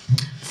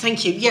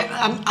 Thank you. Yeah,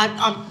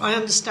 I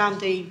understand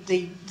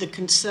the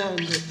concern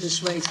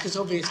that's raised, because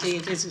obviously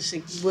it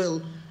is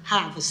will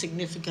have a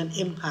significant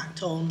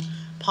impact on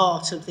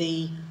part of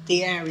the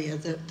area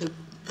that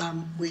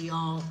we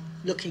are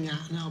looking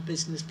at and our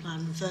business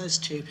plan refers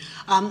to.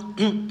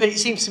 But it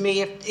seems to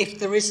me if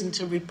there isn't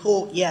a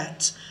report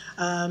yet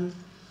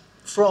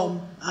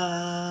from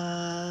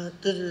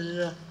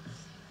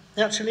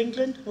Natural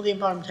England or the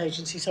Environment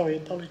Agency, sorry,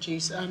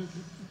 apologies,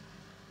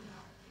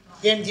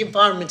 the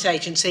Environment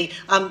Agency,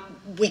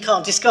 we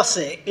can't discuss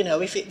it, you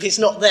know, if it's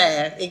not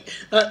there.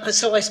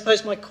 So I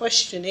suppose my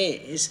question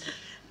is,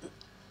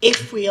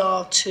 if we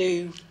are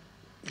to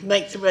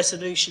make the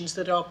resolutions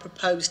that are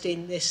proposed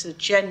in this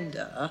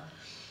agenda,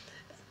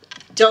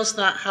 does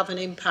that have an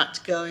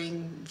impact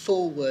going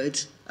forward,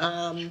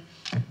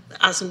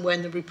 as and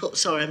when the report,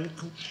 sorry, I'm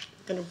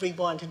going to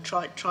rewind and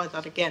try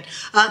that again.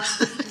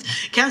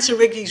 Councillor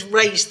Wrigley's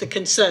raised the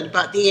concern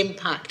about the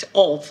impact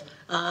of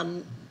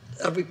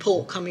a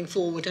report coming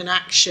forward, an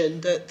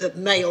action that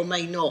may or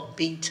may not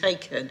be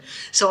taken.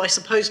 So I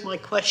suppose my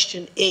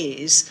question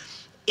is,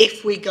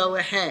 if we go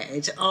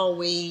ahead, are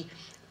we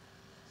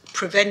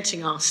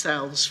preventing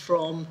ourselves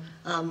from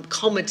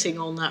commenting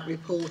on that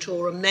report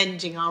or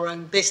amending our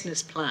own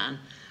business plan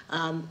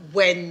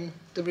when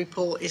the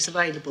report is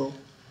available?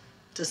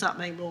 Does that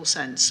make more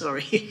sense?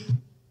 Sorry.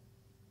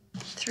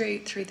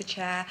 Through the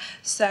chair.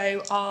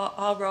 So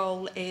our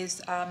role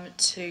is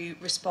to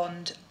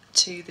respond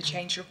to the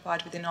change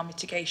required within our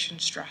mitigation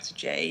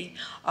strategy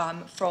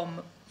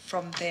from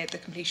the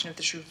completion of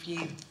this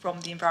review from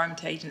the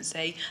Environment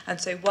Agency. And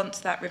so once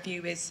that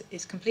review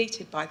is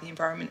completed by the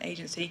Environment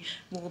Agency,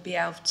 we'll be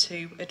able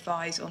to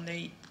advise on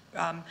the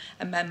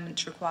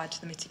amendments required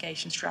to the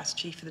mitigation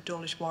strategy for the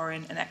Dawlish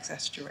Warren and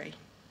ex-estuary.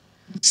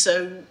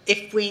 So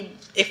if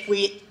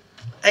we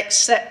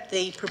accept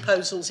the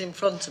proposals in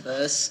front of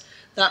us,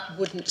 that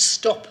wouldn't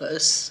stop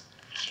us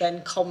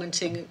then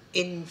commenting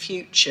in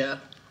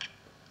future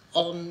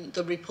on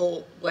the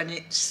report when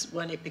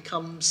it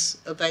becomes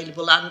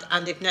available,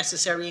 and if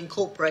necessary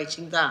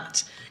incorporating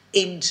that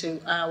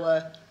into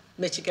our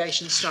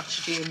mitigation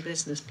strategy and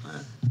business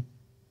plan.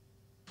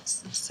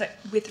 So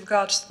with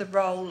regards to the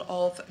role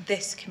of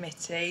this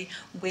committee,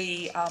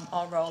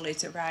 our role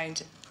is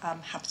around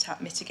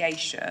habitat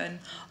mitigation.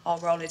 Our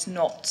role is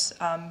not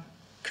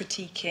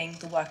critiquing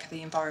the work of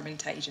the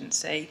Environment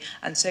Agency,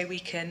 and so we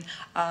can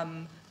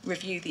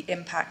review the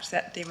impact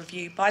that the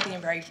review by the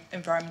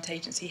Environment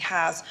Agency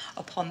has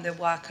upon the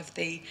work of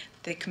the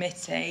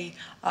committee,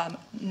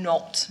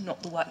 not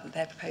the work that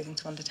they're proposing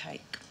to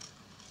undertake.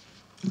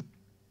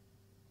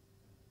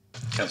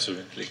 Councillor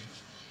Ripley.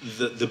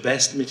 The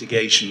best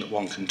mitigation that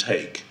one can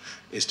take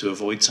is to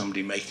avoid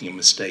somebody making a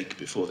mistake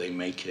before they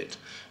make it,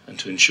 and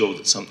to ensure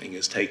that something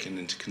is taken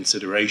into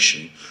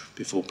consideration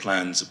before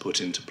plans are put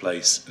into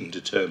place and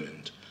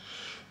determined.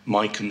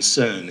 My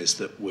concern is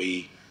that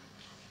we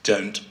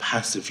don't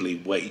passively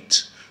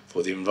wait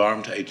for the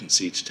Environment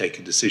Agency to take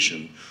a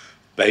decision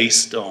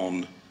based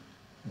on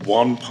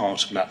one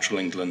part of Natural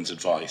England's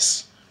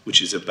advice,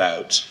 which is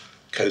about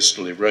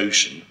coastal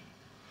erosion,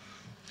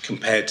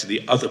 compared to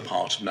the other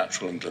part of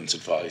Natural England's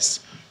advice,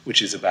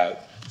 which is about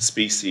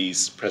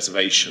species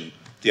preservation,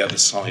 the other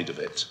side of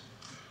it.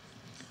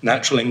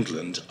 Natural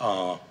England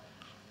are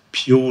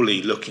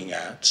purely looking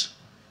at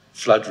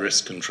flood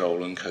risk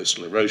control and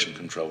coastal erosion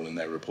control in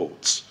their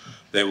reports.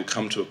 They will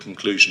come to a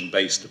conclusion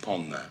based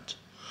upon that.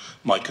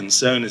 My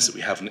concern is that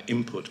we have an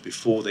input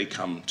before they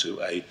come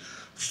to a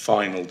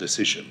final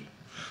decision.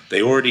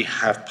 They already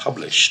have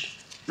published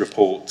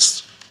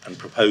reports and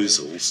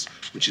proposals,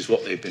 which is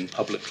what they've been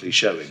publicly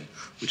showing,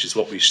 which is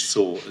what we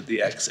saw at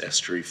the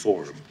ex-estuary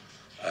forum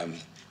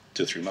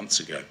 2 or 3 months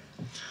ago.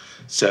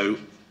 So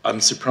I'm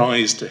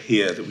surprised to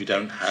hear that we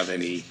don't have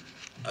any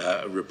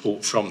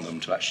report from them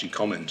to actually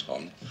comment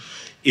on.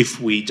 If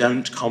we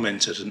don't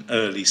comment at an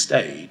early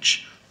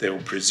stage, they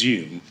will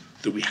presume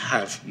that we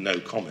have no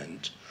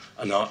comment,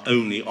 and our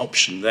only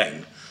option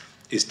then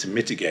is to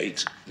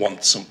mitigate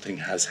once something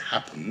has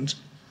happened,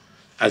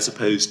 as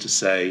opposed to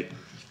say,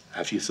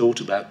 have you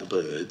thought about the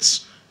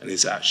birds, and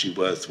is it actually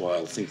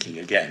worthwhile thinking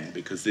again,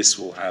 because this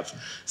will have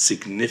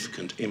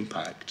significant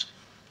impact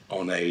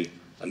on an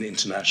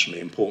internationally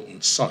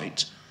important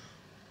site,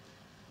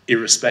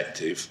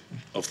 irrespective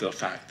of the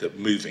fact that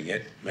moving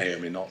it may or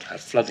may not have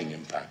flooding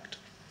impact.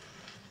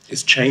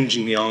 It's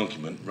changing the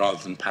argument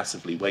rather than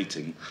passively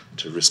waiting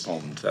to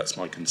respond. That's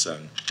my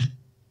concern.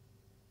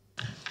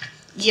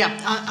 Yeah,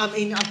 I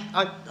mean,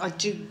 I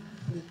do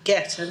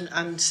get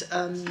and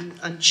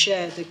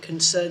share the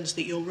concerns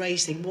that you're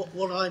raising.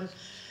 What I'm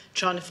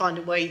trying to find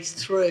a way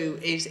through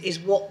is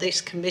what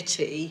this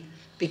committee,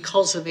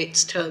 because of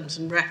its terms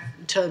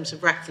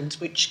of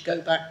reference, which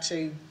go back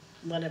to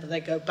whenever they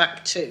go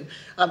back to,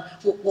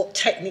 what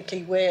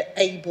technically we're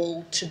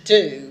able to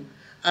do.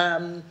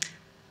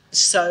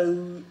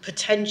 So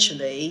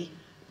potentially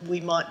we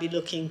might be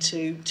looking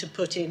to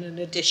put in an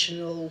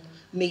additional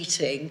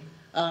meeting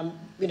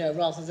you know,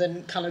 rather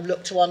than kind of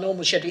look to our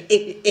normal schedule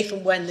if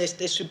and when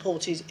this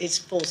report is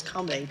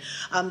forthcoming.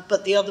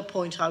 But the other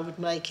point I would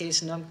make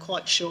is, and I'm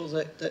quite sure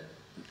that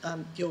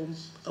you're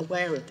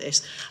aware of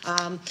this,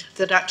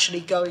 that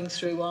actually going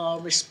through our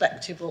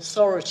respective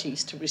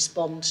authorities to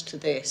respond to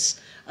this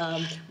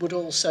would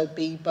also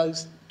be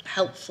both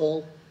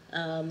helpful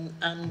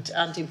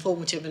and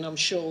informative, and I'm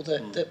sure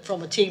that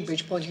from a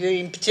Teambridge point of view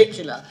in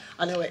particular,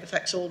 I know it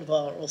affects all of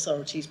our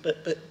authorities,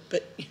 but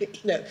you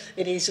know,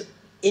 it is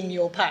in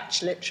your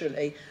patch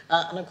literally,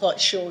 and I'm quite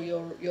sure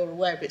you're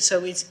aware of it.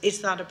 So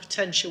is that a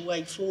potential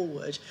way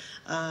forward,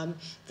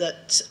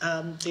 that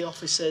the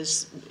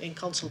officers, in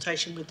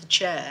consultation with the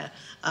chair,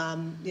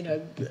 you know,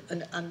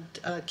 and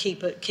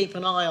keep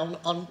an eye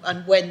on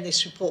and when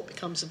this report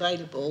becomes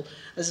available,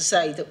 as I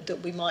say,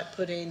 that we might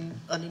put in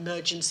an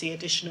emergency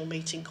additional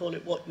meeting, call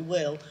it what you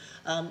will,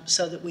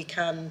 so that we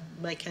can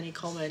make any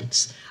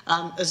comments,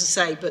 as I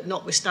say, but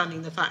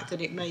notwithstanding the fact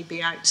that it may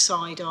be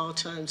outside our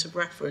terms of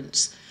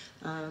reference.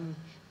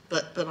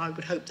 But I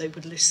would hope they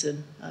would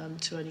listen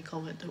to any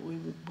comment that we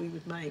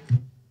would make.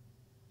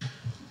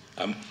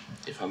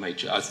 If I may,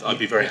 I'd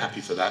be very happy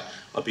for that.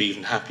 I'd be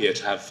even happier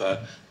to have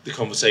the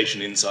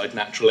conversation inside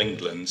Natural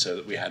England, so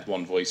that we had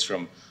one voice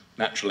from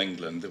Natural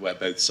England, where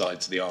both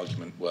sides of the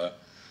argument were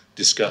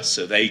discussed.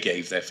 So they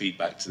gave their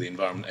feedback to the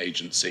Environment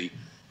Agency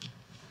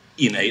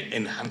in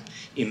an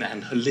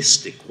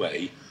holistic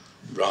way,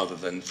 rather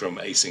than from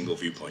a single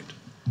viewpoint.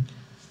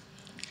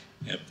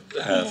 Yep.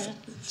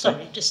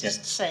 Sorry, just to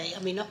say, I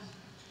mean,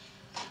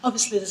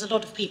 obviously there's a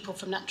lot of people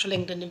from Natural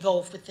England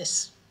involved with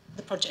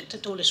the project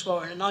at Dawlish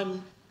Warren, and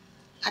I'm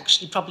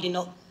actually probably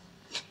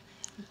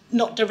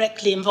not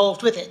directly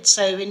involved with it.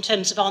 So in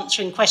terms of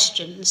answering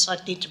questions,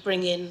 I'd need to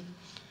bring in,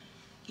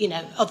 you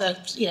know, other,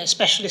 you know,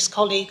 specialist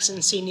colleagues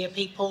and senior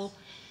people.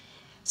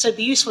 So it'd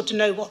be useful to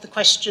know what the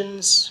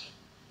questions,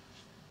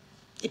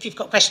 if you've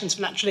got questions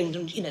from Natural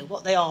England, you know,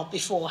 what they are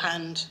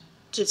beforehand,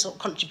 to sort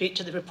of contribute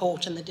to the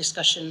report and the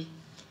discussion.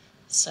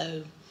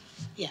 So,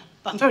 yeah,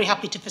 but I'm very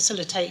happy to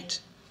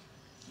facilitate,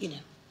 you know,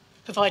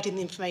 providing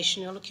the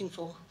information you're looking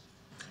for,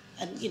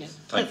 and, you know,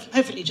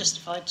 hopefully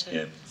justified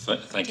to,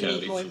 thank you,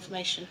 need more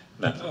information.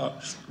 Now,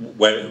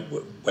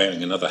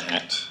 wearing another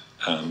hat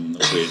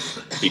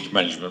with beach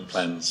management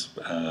plans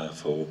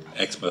for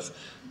Exmouth,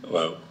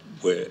 well,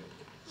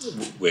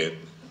 we're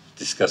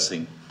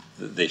discussing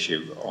the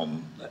issue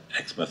on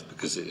Exmouth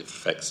because it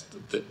affects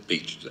the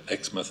beach at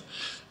Exmouth.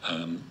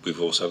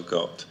 We've also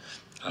got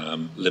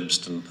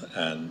Lympston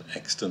and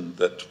Exton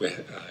that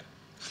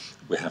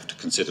we have to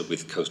consider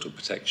with coastal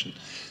protection.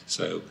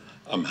 So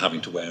I'm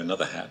having to wear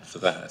another hat for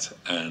that,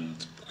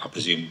 and I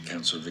presume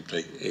Councillor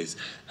Wrigley is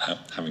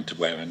having to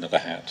wear another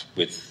hat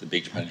with the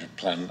beach management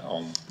plan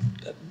on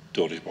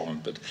Dawlish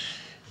Warren. But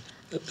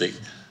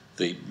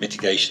the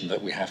mitigation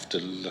that we have to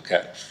look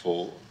at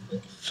for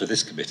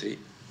this committee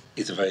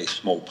is a very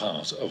small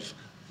part of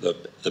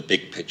the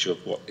big picture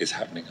of what is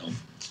happening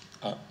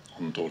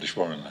on Dawlish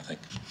Warren, I think.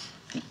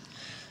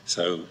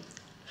 So,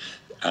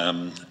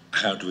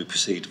 how do we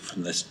proceed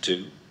from this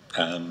to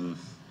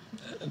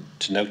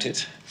note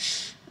it?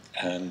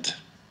 And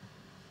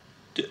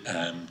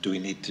do we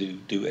need to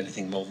do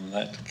anything more than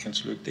that,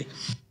 Councillor Wrigley?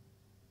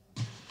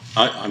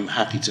 I'm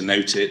happy to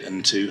note it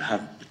and to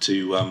have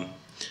to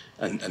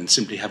and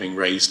simply having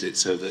raised it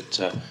so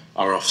that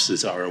our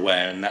officers are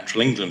aware and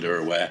Natural England are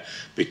aware,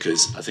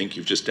 because I think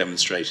you've just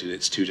demonstrated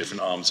it's two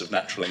different arms of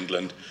Natural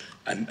England,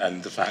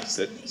 and the fact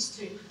that,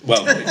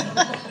 well,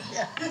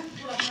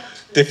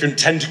 different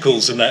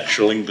tentacles of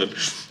Natural England,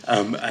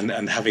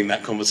 and having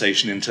that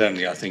conversation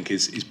internally, I think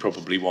is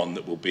probably one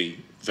that will be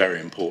very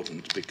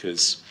important,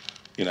 because,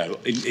 you know,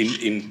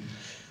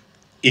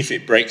 if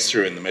it breaks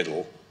through in the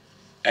middle,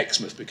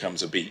 Exmouth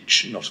becomes a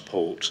beach, not a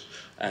port,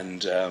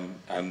 and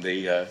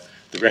the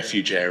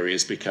refuge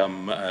areas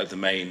become the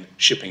main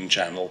shipping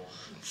channel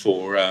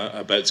for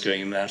boats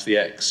going in and out of the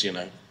Ex. You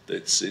know,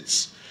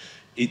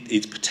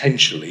 it's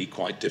potentially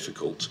quite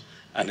difficult,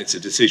 and it's a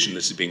decision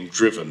that is being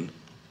driven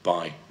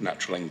by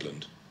Natural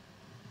England,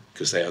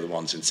 because they are the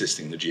ones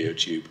insisting the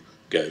geotube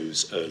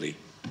goes early.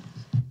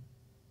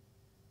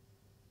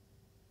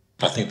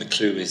 I think the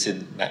clue is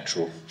in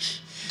natural.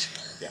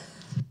 Yeah.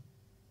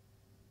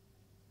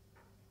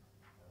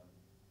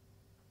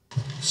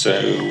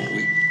 So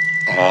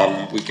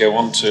we go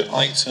on to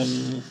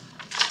item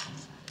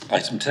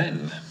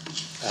 10,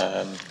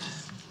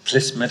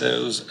 Pliss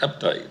Meadows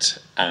update,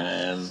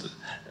 and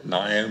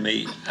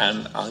Naomi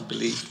and I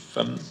believe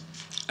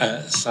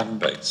Sam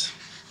Bates.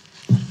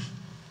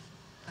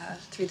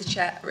 Through the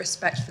chair,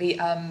 respectfully,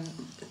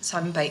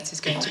 Simon Bates is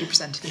going to be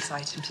presenting this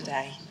item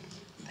today.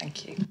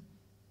 Thank you.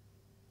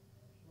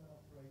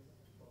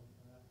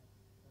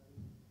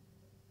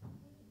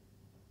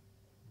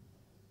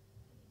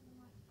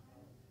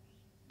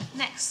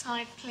 Next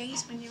slide,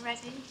 please, when you're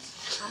ready.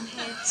 I'm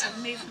here to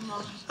move them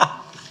on.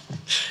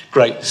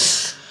 Great.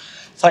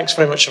 Thanks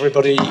very much,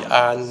 everybody.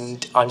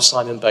 And I'm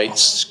Simon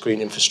Bates,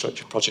 Green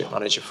Infrastructure Project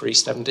Manager for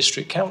East Devon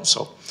District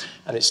Council.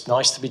 And it's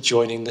nice to be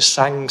joining the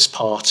Sangs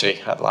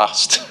party at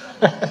last.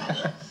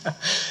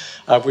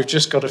 We've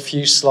just got a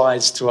few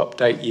slides to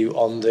update you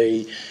on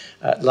the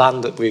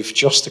land that we've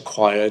just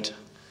acquired,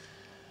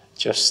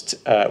 just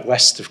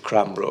west of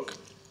Cranbrook,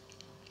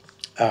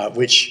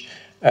 which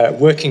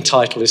working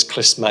title is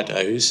Cliss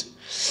Meadows.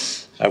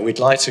 We'd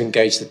like to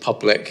engage the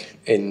public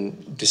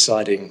in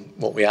deciding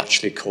what we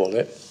actually call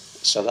it,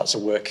 so that's a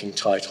working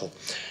title.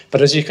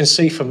 But as you can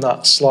see from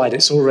that slide,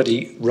 it's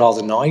already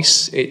rather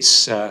nice.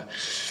 It's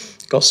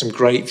got some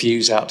great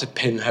views out to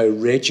Pinhoe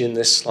Ridge in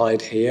this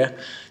slide here,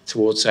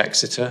 towards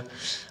Exeter.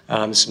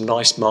 Some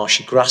nice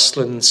marshy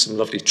grasslands, some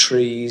lovely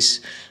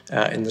trees.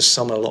 In the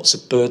summer, lots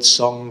of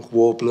birdsong,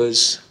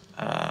 warblers.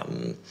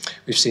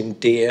 We've seen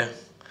deer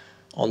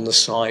on the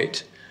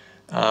site.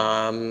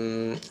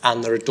 And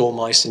there are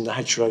dormice in the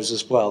hedgerows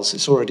as well. So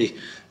it's already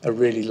a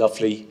really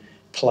lovely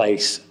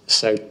place.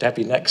 So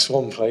Debbie, next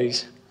one,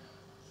 please.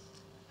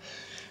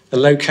 The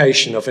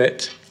location of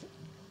it.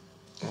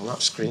 Oh,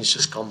 that screen's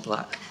just gone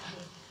black.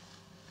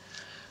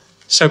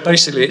 So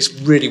basically, it's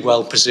really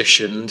well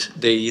positioned.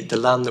 The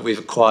land that we've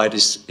acquired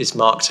is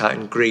marked out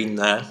in green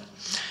there.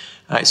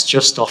 It's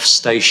just off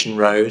Station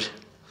Road,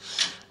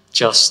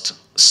 just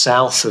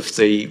south of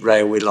the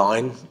railway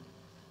line,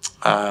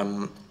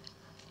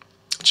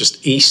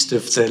 just east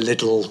of the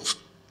Lidl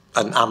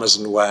and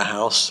Amazon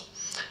warehouse.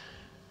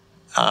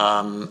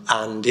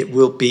 And it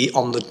will be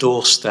on the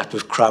doorstep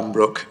of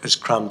Cranbrook as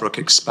Cranbrook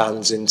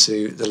expands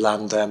into the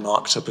land there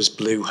marked up as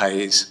Blue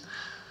Haze.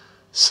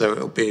 So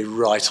it'll be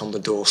right on the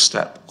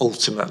doorstep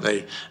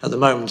ultimately. At the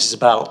moment, it's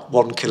about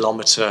 1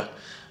 kilometre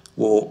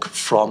walk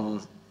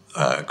from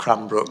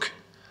Cranbrook,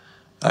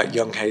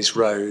 Young Hayes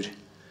Road.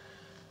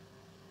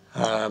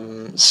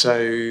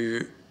 So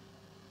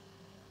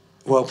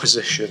well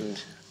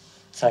positioned.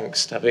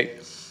 Thanks, Debbie.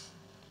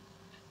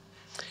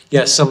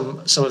 Yeah,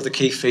 some of the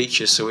key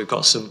features. So we've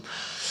got some,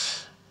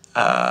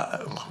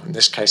 in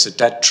this case, a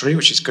dead tree,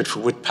 which is good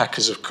for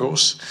woodpeckers, of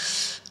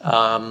course.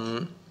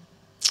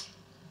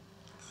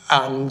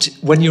 And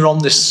when you're on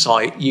this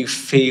site, you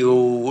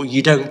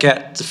don't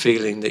get the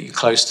feeling that you're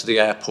close to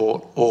the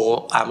airport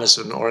or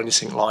Amazon or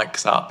anything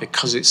like that,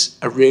 because it's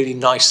a really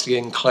nicely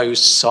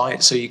enclosed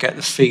site. So you get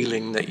the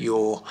feeling that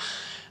you're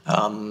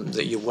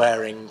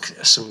wearing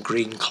some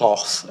green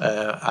cloth,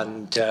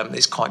 and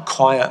it's quite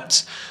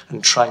quiet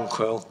and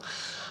tranquil.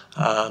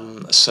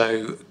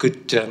 So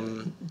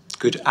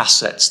good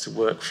assets to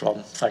work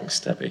from. Thanks,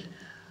 Debbie.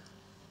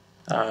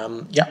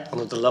 Yeah,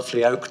 one of the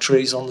lovely oak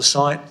trees on the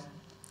site.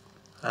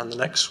 And the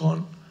next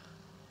one.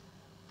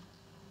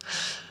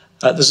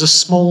 There's a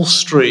small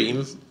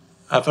stream,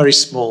 a very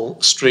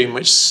small stream,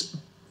 which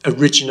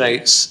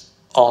originates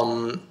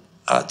on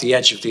the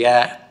edge of the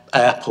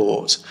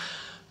airport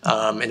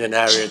in an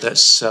area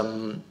that's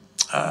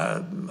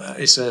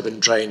it's urban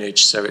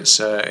drainage, so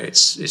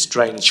it's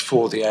drainage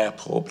for the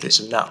airport, but it's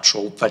a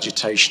natural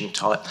vegetation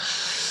type,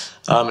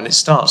 and it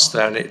starts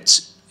there, and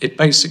it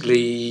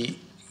basically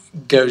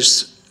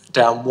goes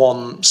down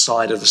one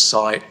side of the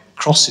site,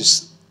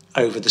 crosses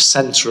over the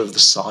centre of the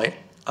site,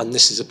 and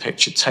this is a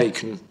picture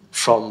taken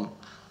from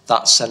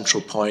that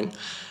central point,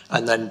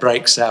 and then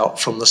breaks out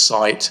from the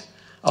site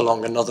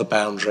along another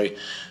boundary.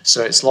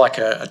 So it's like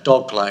a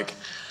dog leg.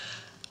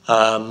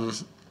 And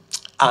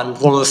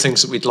one of the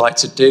things that we'd like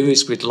to do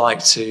is we'd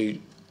like to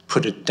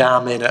put a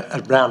dam in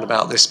around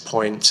about this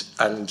point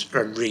and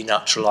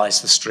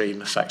renaturalise the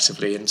stream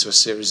effectively into a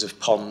series of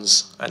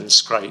ponds and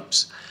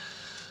scrapes,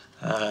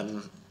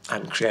 and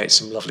create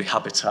some lovely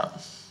habitat.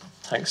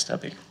 Thanks,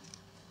 Debbie.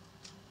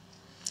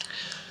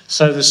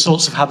 So the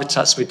sorts of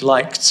habitats we'd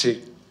like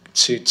to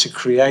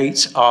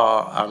create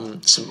are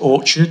some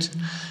orchard,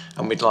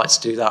 and we'd like to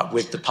do that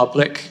with the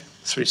public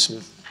through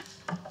some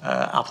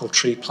apple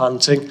tree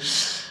planting.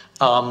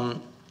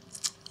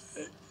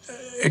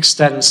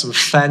 Extend some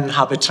fen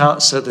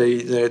habitat, so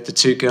the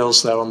two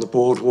girls there on the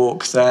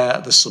boardwalk there,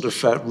 the sort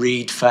of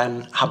reed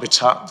fen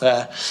habitat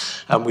there.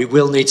 And we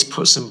will need to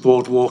put some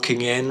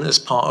boardwalking in as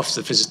part of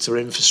the visitor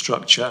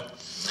infrastructure,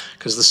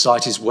 because the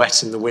site is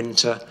wet in the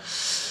winter.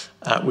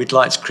 We'd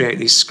like to create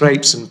these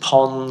scrapes and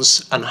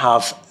ponds and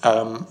have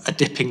a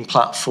dipping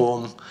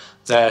platform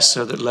there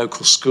so that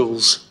local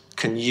schools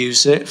can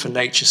use it for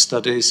nature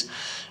studies.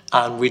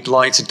 And we'd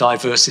like to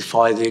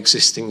diversify the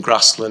existing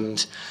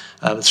grassland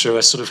through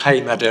a sort of hay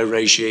meadow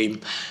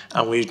regime,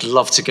 and we'd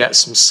love to get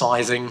some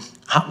scything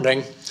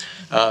happening.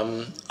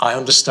 I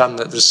understand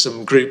that there's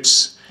some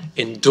groups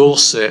in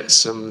Dorset,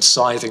 some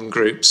scything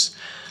groups,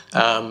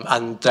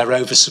 and they're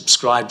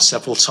oversubscribed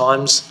several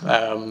times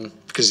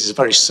because it's a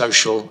very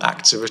social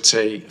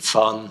activity,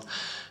 fun,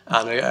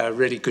 and a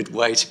really good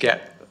way to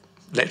get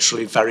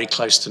literally very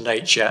close to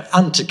nature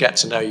and to get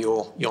to know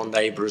your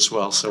neighbour as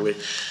well. So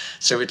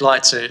we'd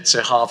like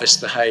to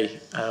harvest the hay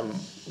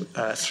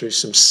through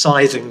some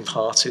scything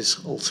parties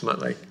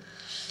ultimately.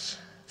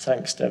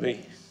 Thanks,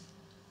 Debbie.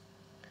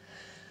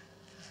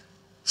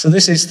 So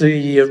this is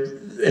the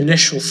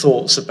initial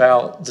thoughts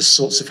about the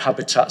sorts of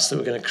habitats that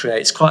we're going to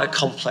create. It's quite a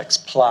complex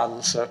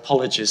plan, so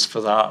apologies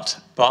for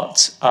that.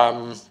 But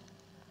in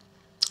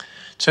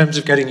terms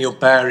of getting your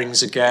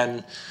bearings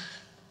again,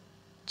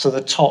 to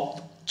the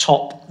top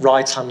top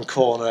right-hand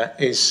corner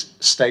is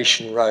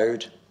Station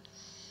Road,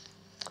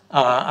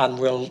 and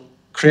we'll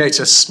create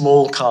a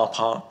small car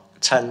park,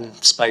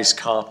 10-space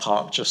car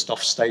park just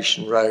off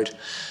Station Road,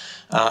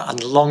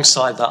 and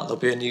alongside that there'll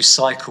be a new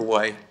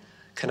cycleway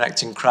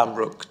connecting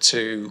Cranbrook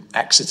to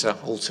Exeter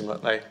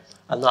ultimately,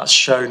 and that's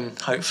shown,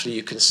 hopefully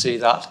you can see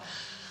that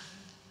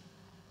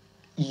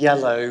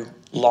yellow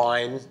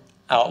line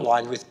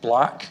outlined with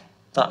black.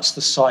 That's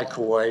the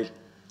cycleway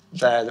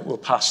there that will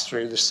pass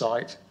through the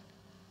site.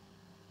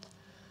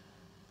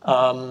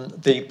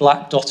 The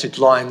black dotted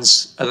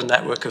lines are the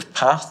network of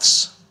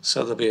paths,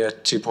 so there'll be a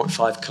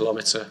 2.5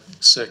 kilometre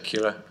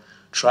circular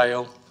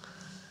trail.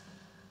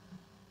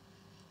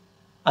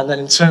 And then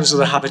in terms of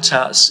the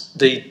habitats,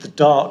 the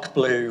dark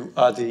blue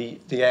are the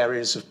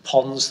areas of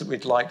ponds that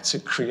we'd like to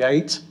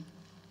create.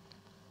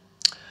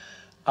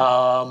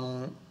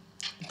 Dark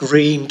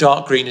green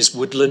is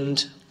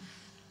woodland.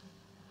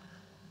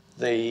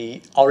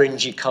 The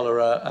orangey colour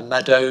are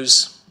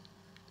meadows.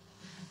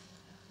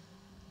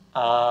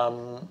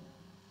 And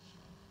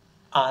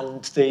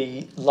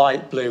the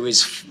light blue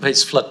is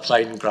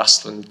floodplain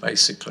grassland,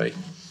 basically.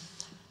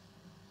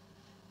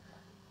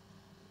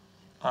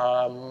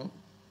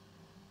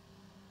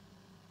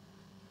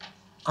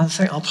 I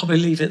think I'll probably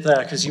leave it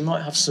there because you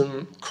might have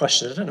some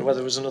questions. I don't know whether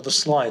there was another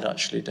slide,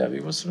 actually, Debbie.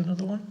 Was there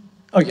another one?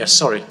 Oh, yes,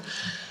 sorry.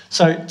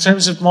 So in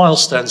terms of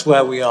milestones,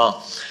 where we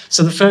are.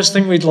 So the first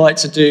thing we'd like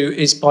to do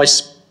is by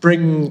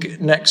spring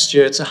next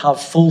year to have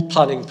full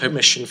planning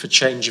permission for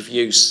change of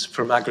use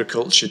from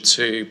agriculture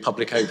to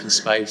public open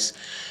space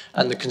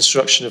and the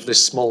construction of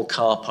this small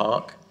car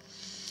park.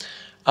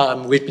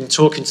 We've been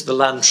talking to the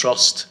Land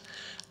Trust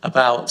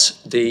about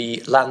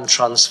the land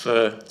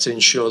transfer to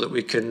ensure that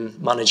we can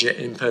manage it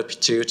in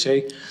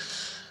perpetuity.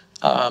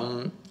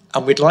 And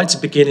we'd like to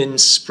begin in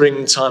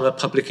springtime a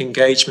public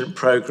engagement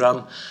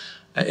programme,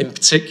 in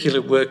particular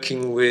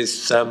working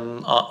with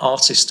our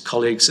artist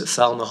colleagues at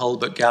Thelma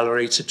Hulbert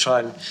Gallery to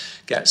try and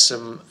get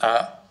some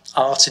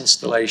art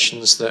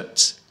installations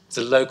that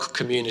the local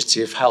community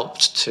have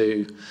helped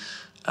to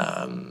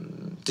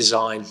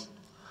design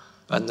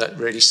and that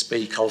really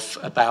speak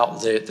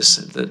about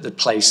the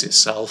place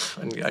itself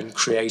and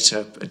create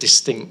a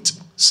distinct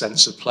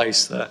sense of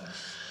place there.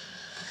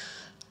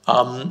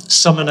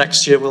 Summer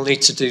next year we'll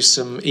need to do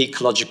some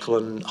ecological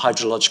and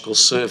hydrological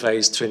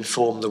surveys to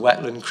inform the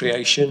wetland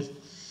creation,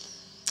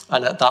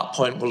 and at that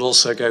point we'll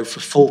also go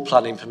for full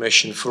planning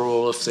permission for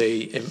all of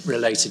the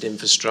related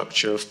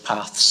infrastructure of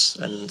paths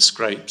and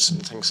scrapes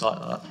and things like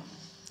that.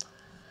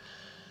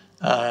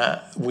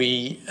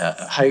 We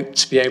hope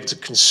to be able to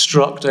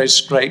construct those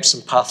scrapes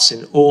and paths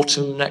in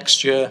autumn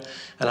next year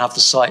and have the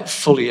site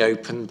fully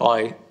open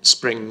by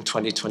spring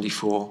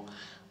 2024.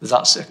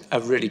 That's a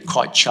really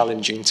quite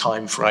challenging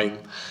time frame,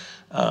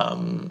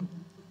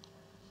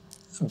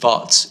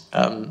 but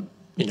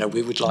you know,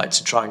 we would like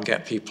to try and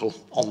get people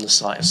on the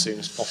site as soon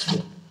as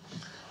possible.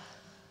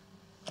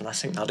 And I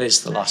think that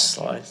is the last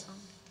slide.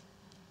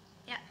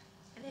 Yeah,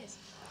 it is.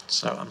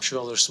 So I'm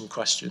sure there's some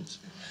questions.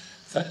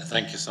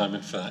 Thank you,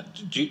 Simon, for that.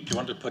 Do you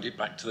want to put it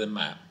back to the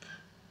map?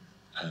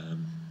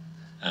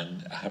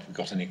 And have we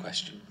got any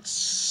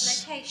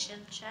questions?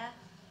 Location, Chair.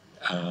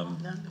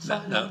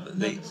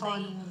 The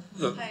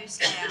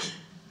Proposed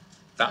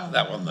layout.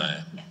 that one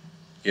there.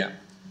 Yeah.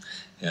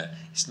 Yeah.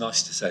 It's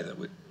nice to say that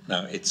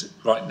it's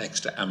right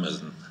next to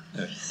Amazon.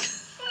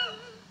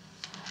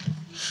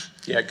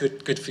 Yeah,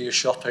 good for your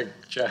shopping,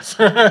 Jeff.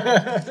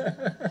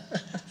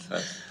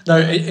 No,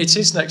 it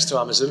is next to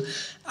Amazon,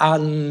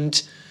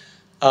 and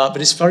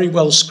but it's very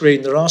well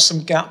screened. There are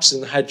some gaps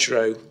in the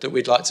hedgerow that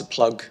we'd like to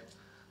plug,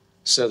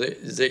 so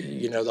that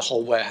you know the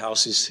whole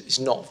warehouse is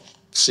not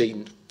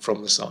seen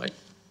from the site.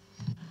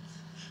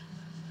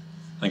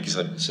 Thank you,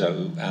 Simon.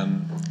 So,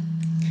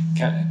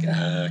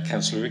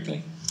 Councillor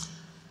Wrigley.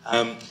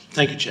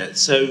 Thank you, Chair.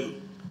 So,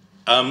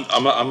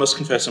 I must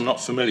confess I'm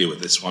not familiar with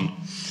this one.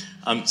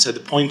 So the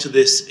point of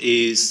this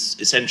is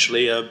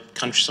essentially a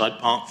countryside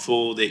park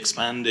for the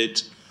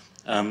expanded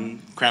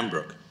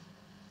Cranbrook.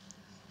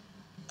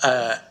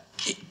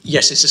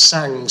 Yes, it's a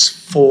SANGS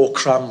for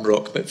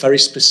Cranbrook, but very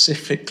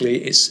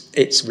specifically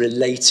it's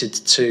related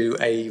to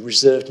a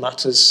reserved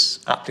matters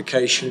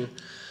application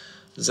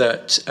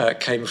that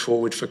came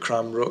forward for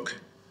Cranbrook.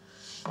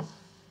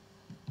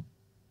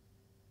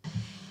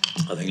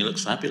 I think it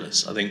looks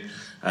fabulous. I think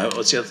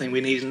what's the other thing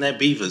we need in there?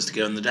 Beavers to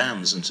go in the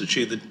dams and to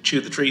chew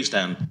the trees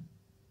down.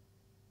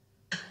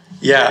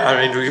 Yeah,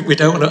 I mean, we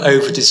don't want to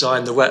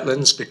over-design the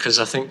wetlands because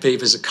I think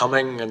beavers are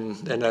coming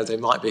and you know they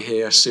might be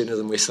here sooner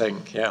than we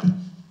think, yeah.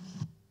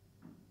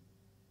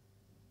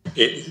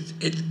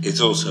 It's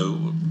also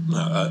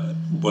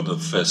one of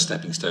the first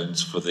stepping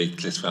stones for the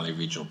Cliffs Valley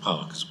Regional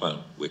Park as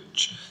well,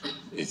 which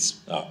is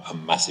a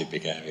massive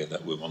big area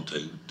that we want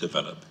to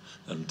develop.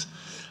 And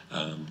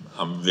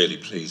I'm really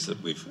pleased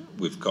that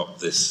we've got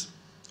this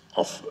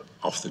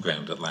off the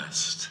ground at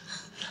last.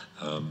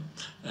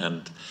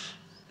 And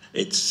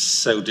it's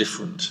so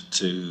different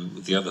to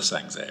the other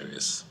SANGS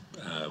areas,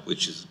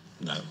 which is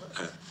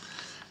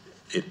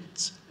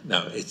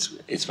no,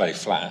 it's very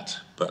flat,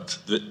 but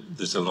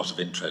there's a lot of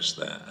interest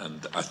there,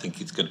 and I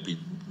think it's going to be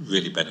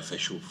really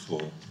beneficial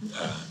for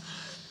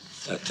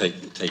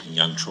taking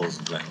young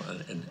children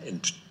around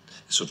and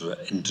sort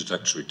of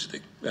introductory to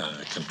the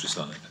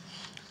countryside.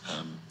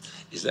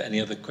 Is there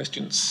any other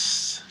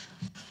questions?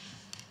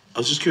 I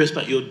was just curious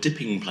about your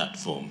dipping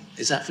platform.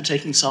 Is that for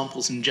taking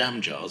samples in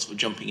jam jars for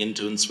jumping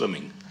into and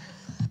swimming?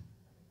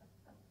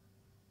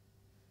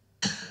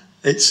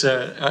 It's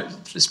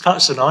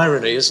perhaps an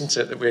irony, isn't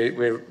it, that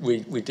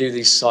we do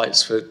these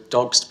sites for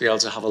dogs to be able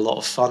to have a lot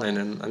of fun in,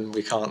 and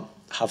we can't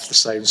have the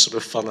same sort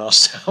of fun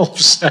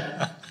ourselves.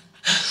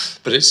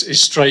 But it's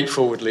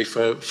straightforwardly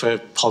for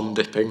pond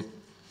dipping.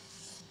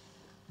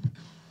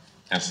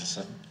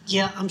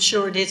 Yeah, I'm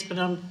sure it is, but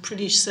I'm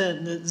pretty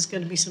certain that there's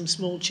going to be some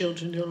small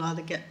children who'll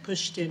either get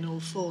pushed in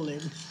or fall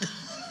in.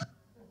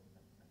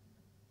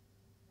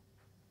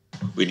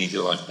 We need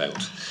a lifeboat.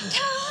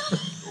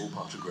 All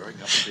part of growing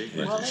up and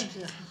being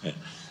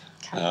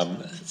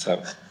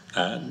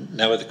Right.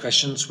 No other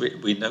questions.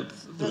 We note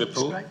the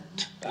report. Great.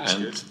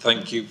 And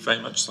thank you very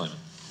much, Simon.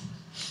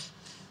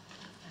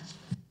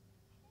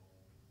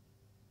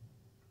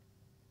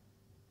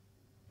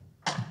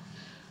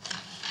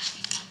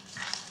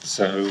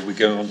 So we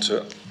go on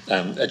to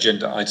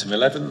agenda item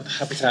 11,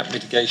 Habitat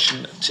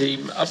Mitigation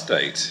Team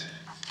Update.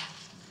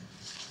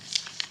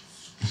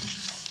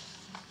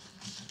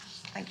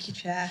 Thank you,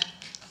 Chair.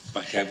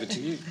 Back over to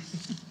you.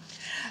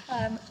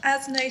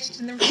 As noted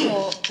in the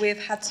report, we've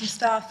had some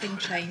staffing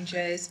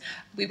changes.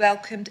 We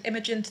welcomed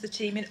Imogen to the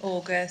team in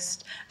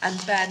August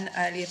and Ben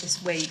earlier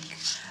this week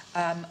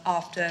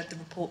after the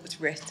report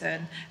was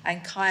written,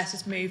 and Caius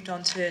has moved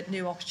on to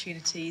new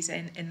opportunities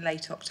in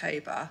late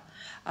October,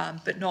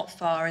 but not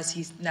far, as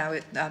he's now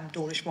at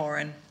Dawlish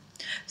Warren.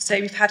 So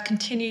we've had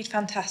continued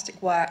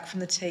fantastic work from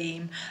the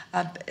team,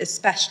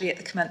 especially at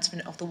the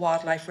commencement of the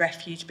Wildlife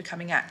Refuge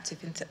becoming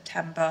active in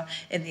September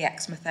in the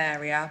Exmouth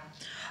area.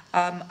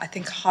 I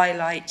think a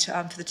highlight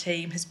for the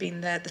team has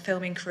been the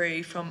filming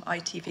crew from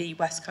ITV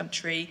West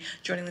Country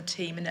joining the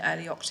team in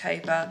early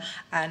October,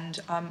 and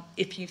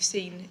if you've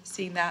seen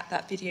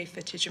that video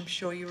footage, I'm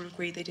sure you'll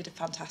agree they did a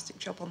fantastic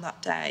job on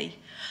that day.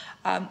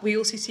 We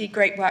also see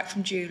great work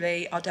from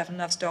Julie, our Devon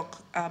Loves Dog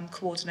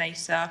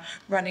coordinator,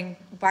 running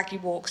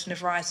waggy walks in a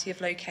variety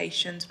of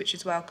locations, which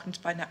is welcomed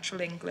by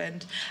Natural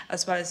England,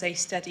 as well as a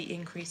steady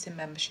increase in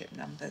membership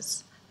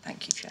numbers.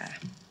 Thank you, Chair.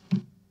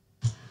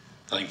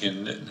 Thank you,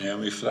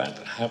 Naomi, for that.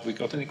 Have we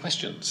got any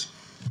questions?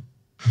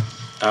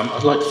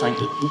 I'd like to thank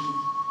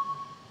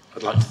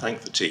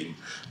the team,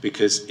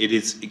 because it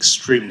is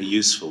extremely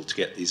useful to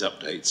get these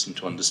updates and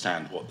to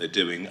understand what they're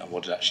doing and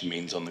what it actually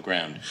means on the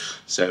ground.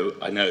 So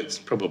I know it's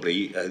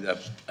probably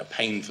a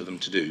pain for them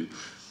to do,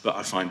 but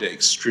I find it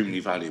extremely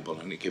valuable,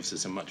 and it gives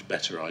us a much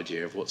better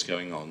idea of what's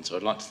going on. So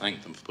I'd like to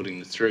thank them for putting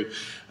this through,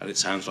 and it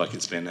sounds like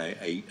it's been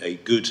a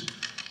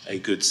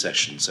good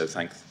session. So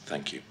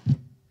thank you.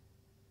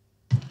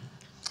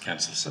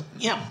 Councillor Sutton.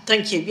 Yeah,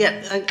 thank you. Yeah,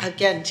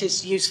 again, it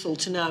is useful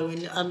to know,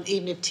 and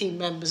even if team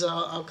members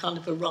are kind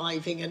of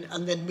arriving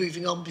and then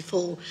moving on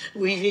before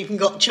we've even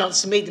got a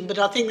chance to meet them. But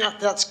I think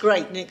that's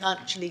great, and it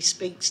actually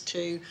speaks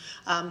to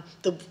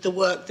the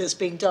work that's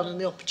being done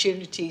and the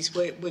opportunities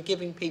we're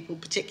giving people,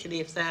 particularly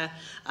if they're,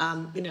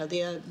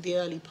 the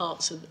early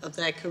parts of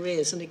their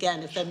careers. And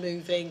again, if they're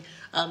moving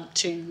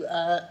to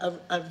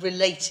a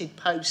related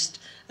post,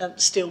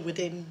 still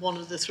within one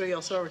of the three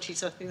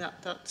authorities, I think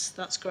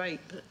that's great.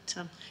 But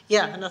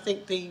yeah, and I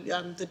think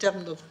the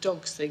Devon Loves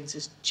Dogs things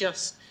is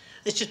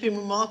it's just been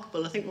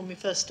remarkable. I think when we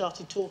first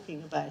started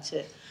talking about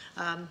it,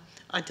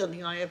 I don't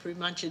think I ever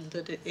imagined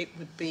that it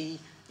would be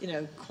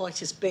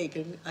quite as big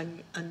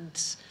and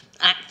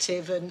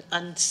active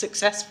and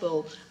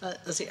successful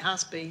as it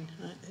has been.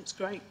 It's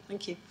great.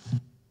 Thank you.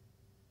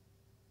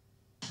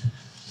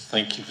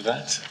 Thank you for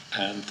that,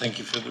 and thank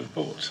you for the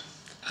report.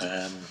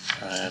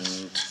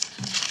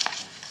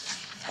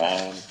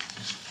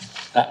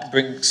 That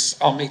brings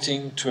our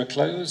meeting to a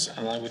close,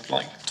 and I would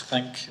like to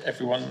thank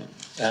everyone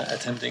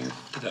attending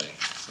today.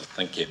 So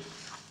thank you.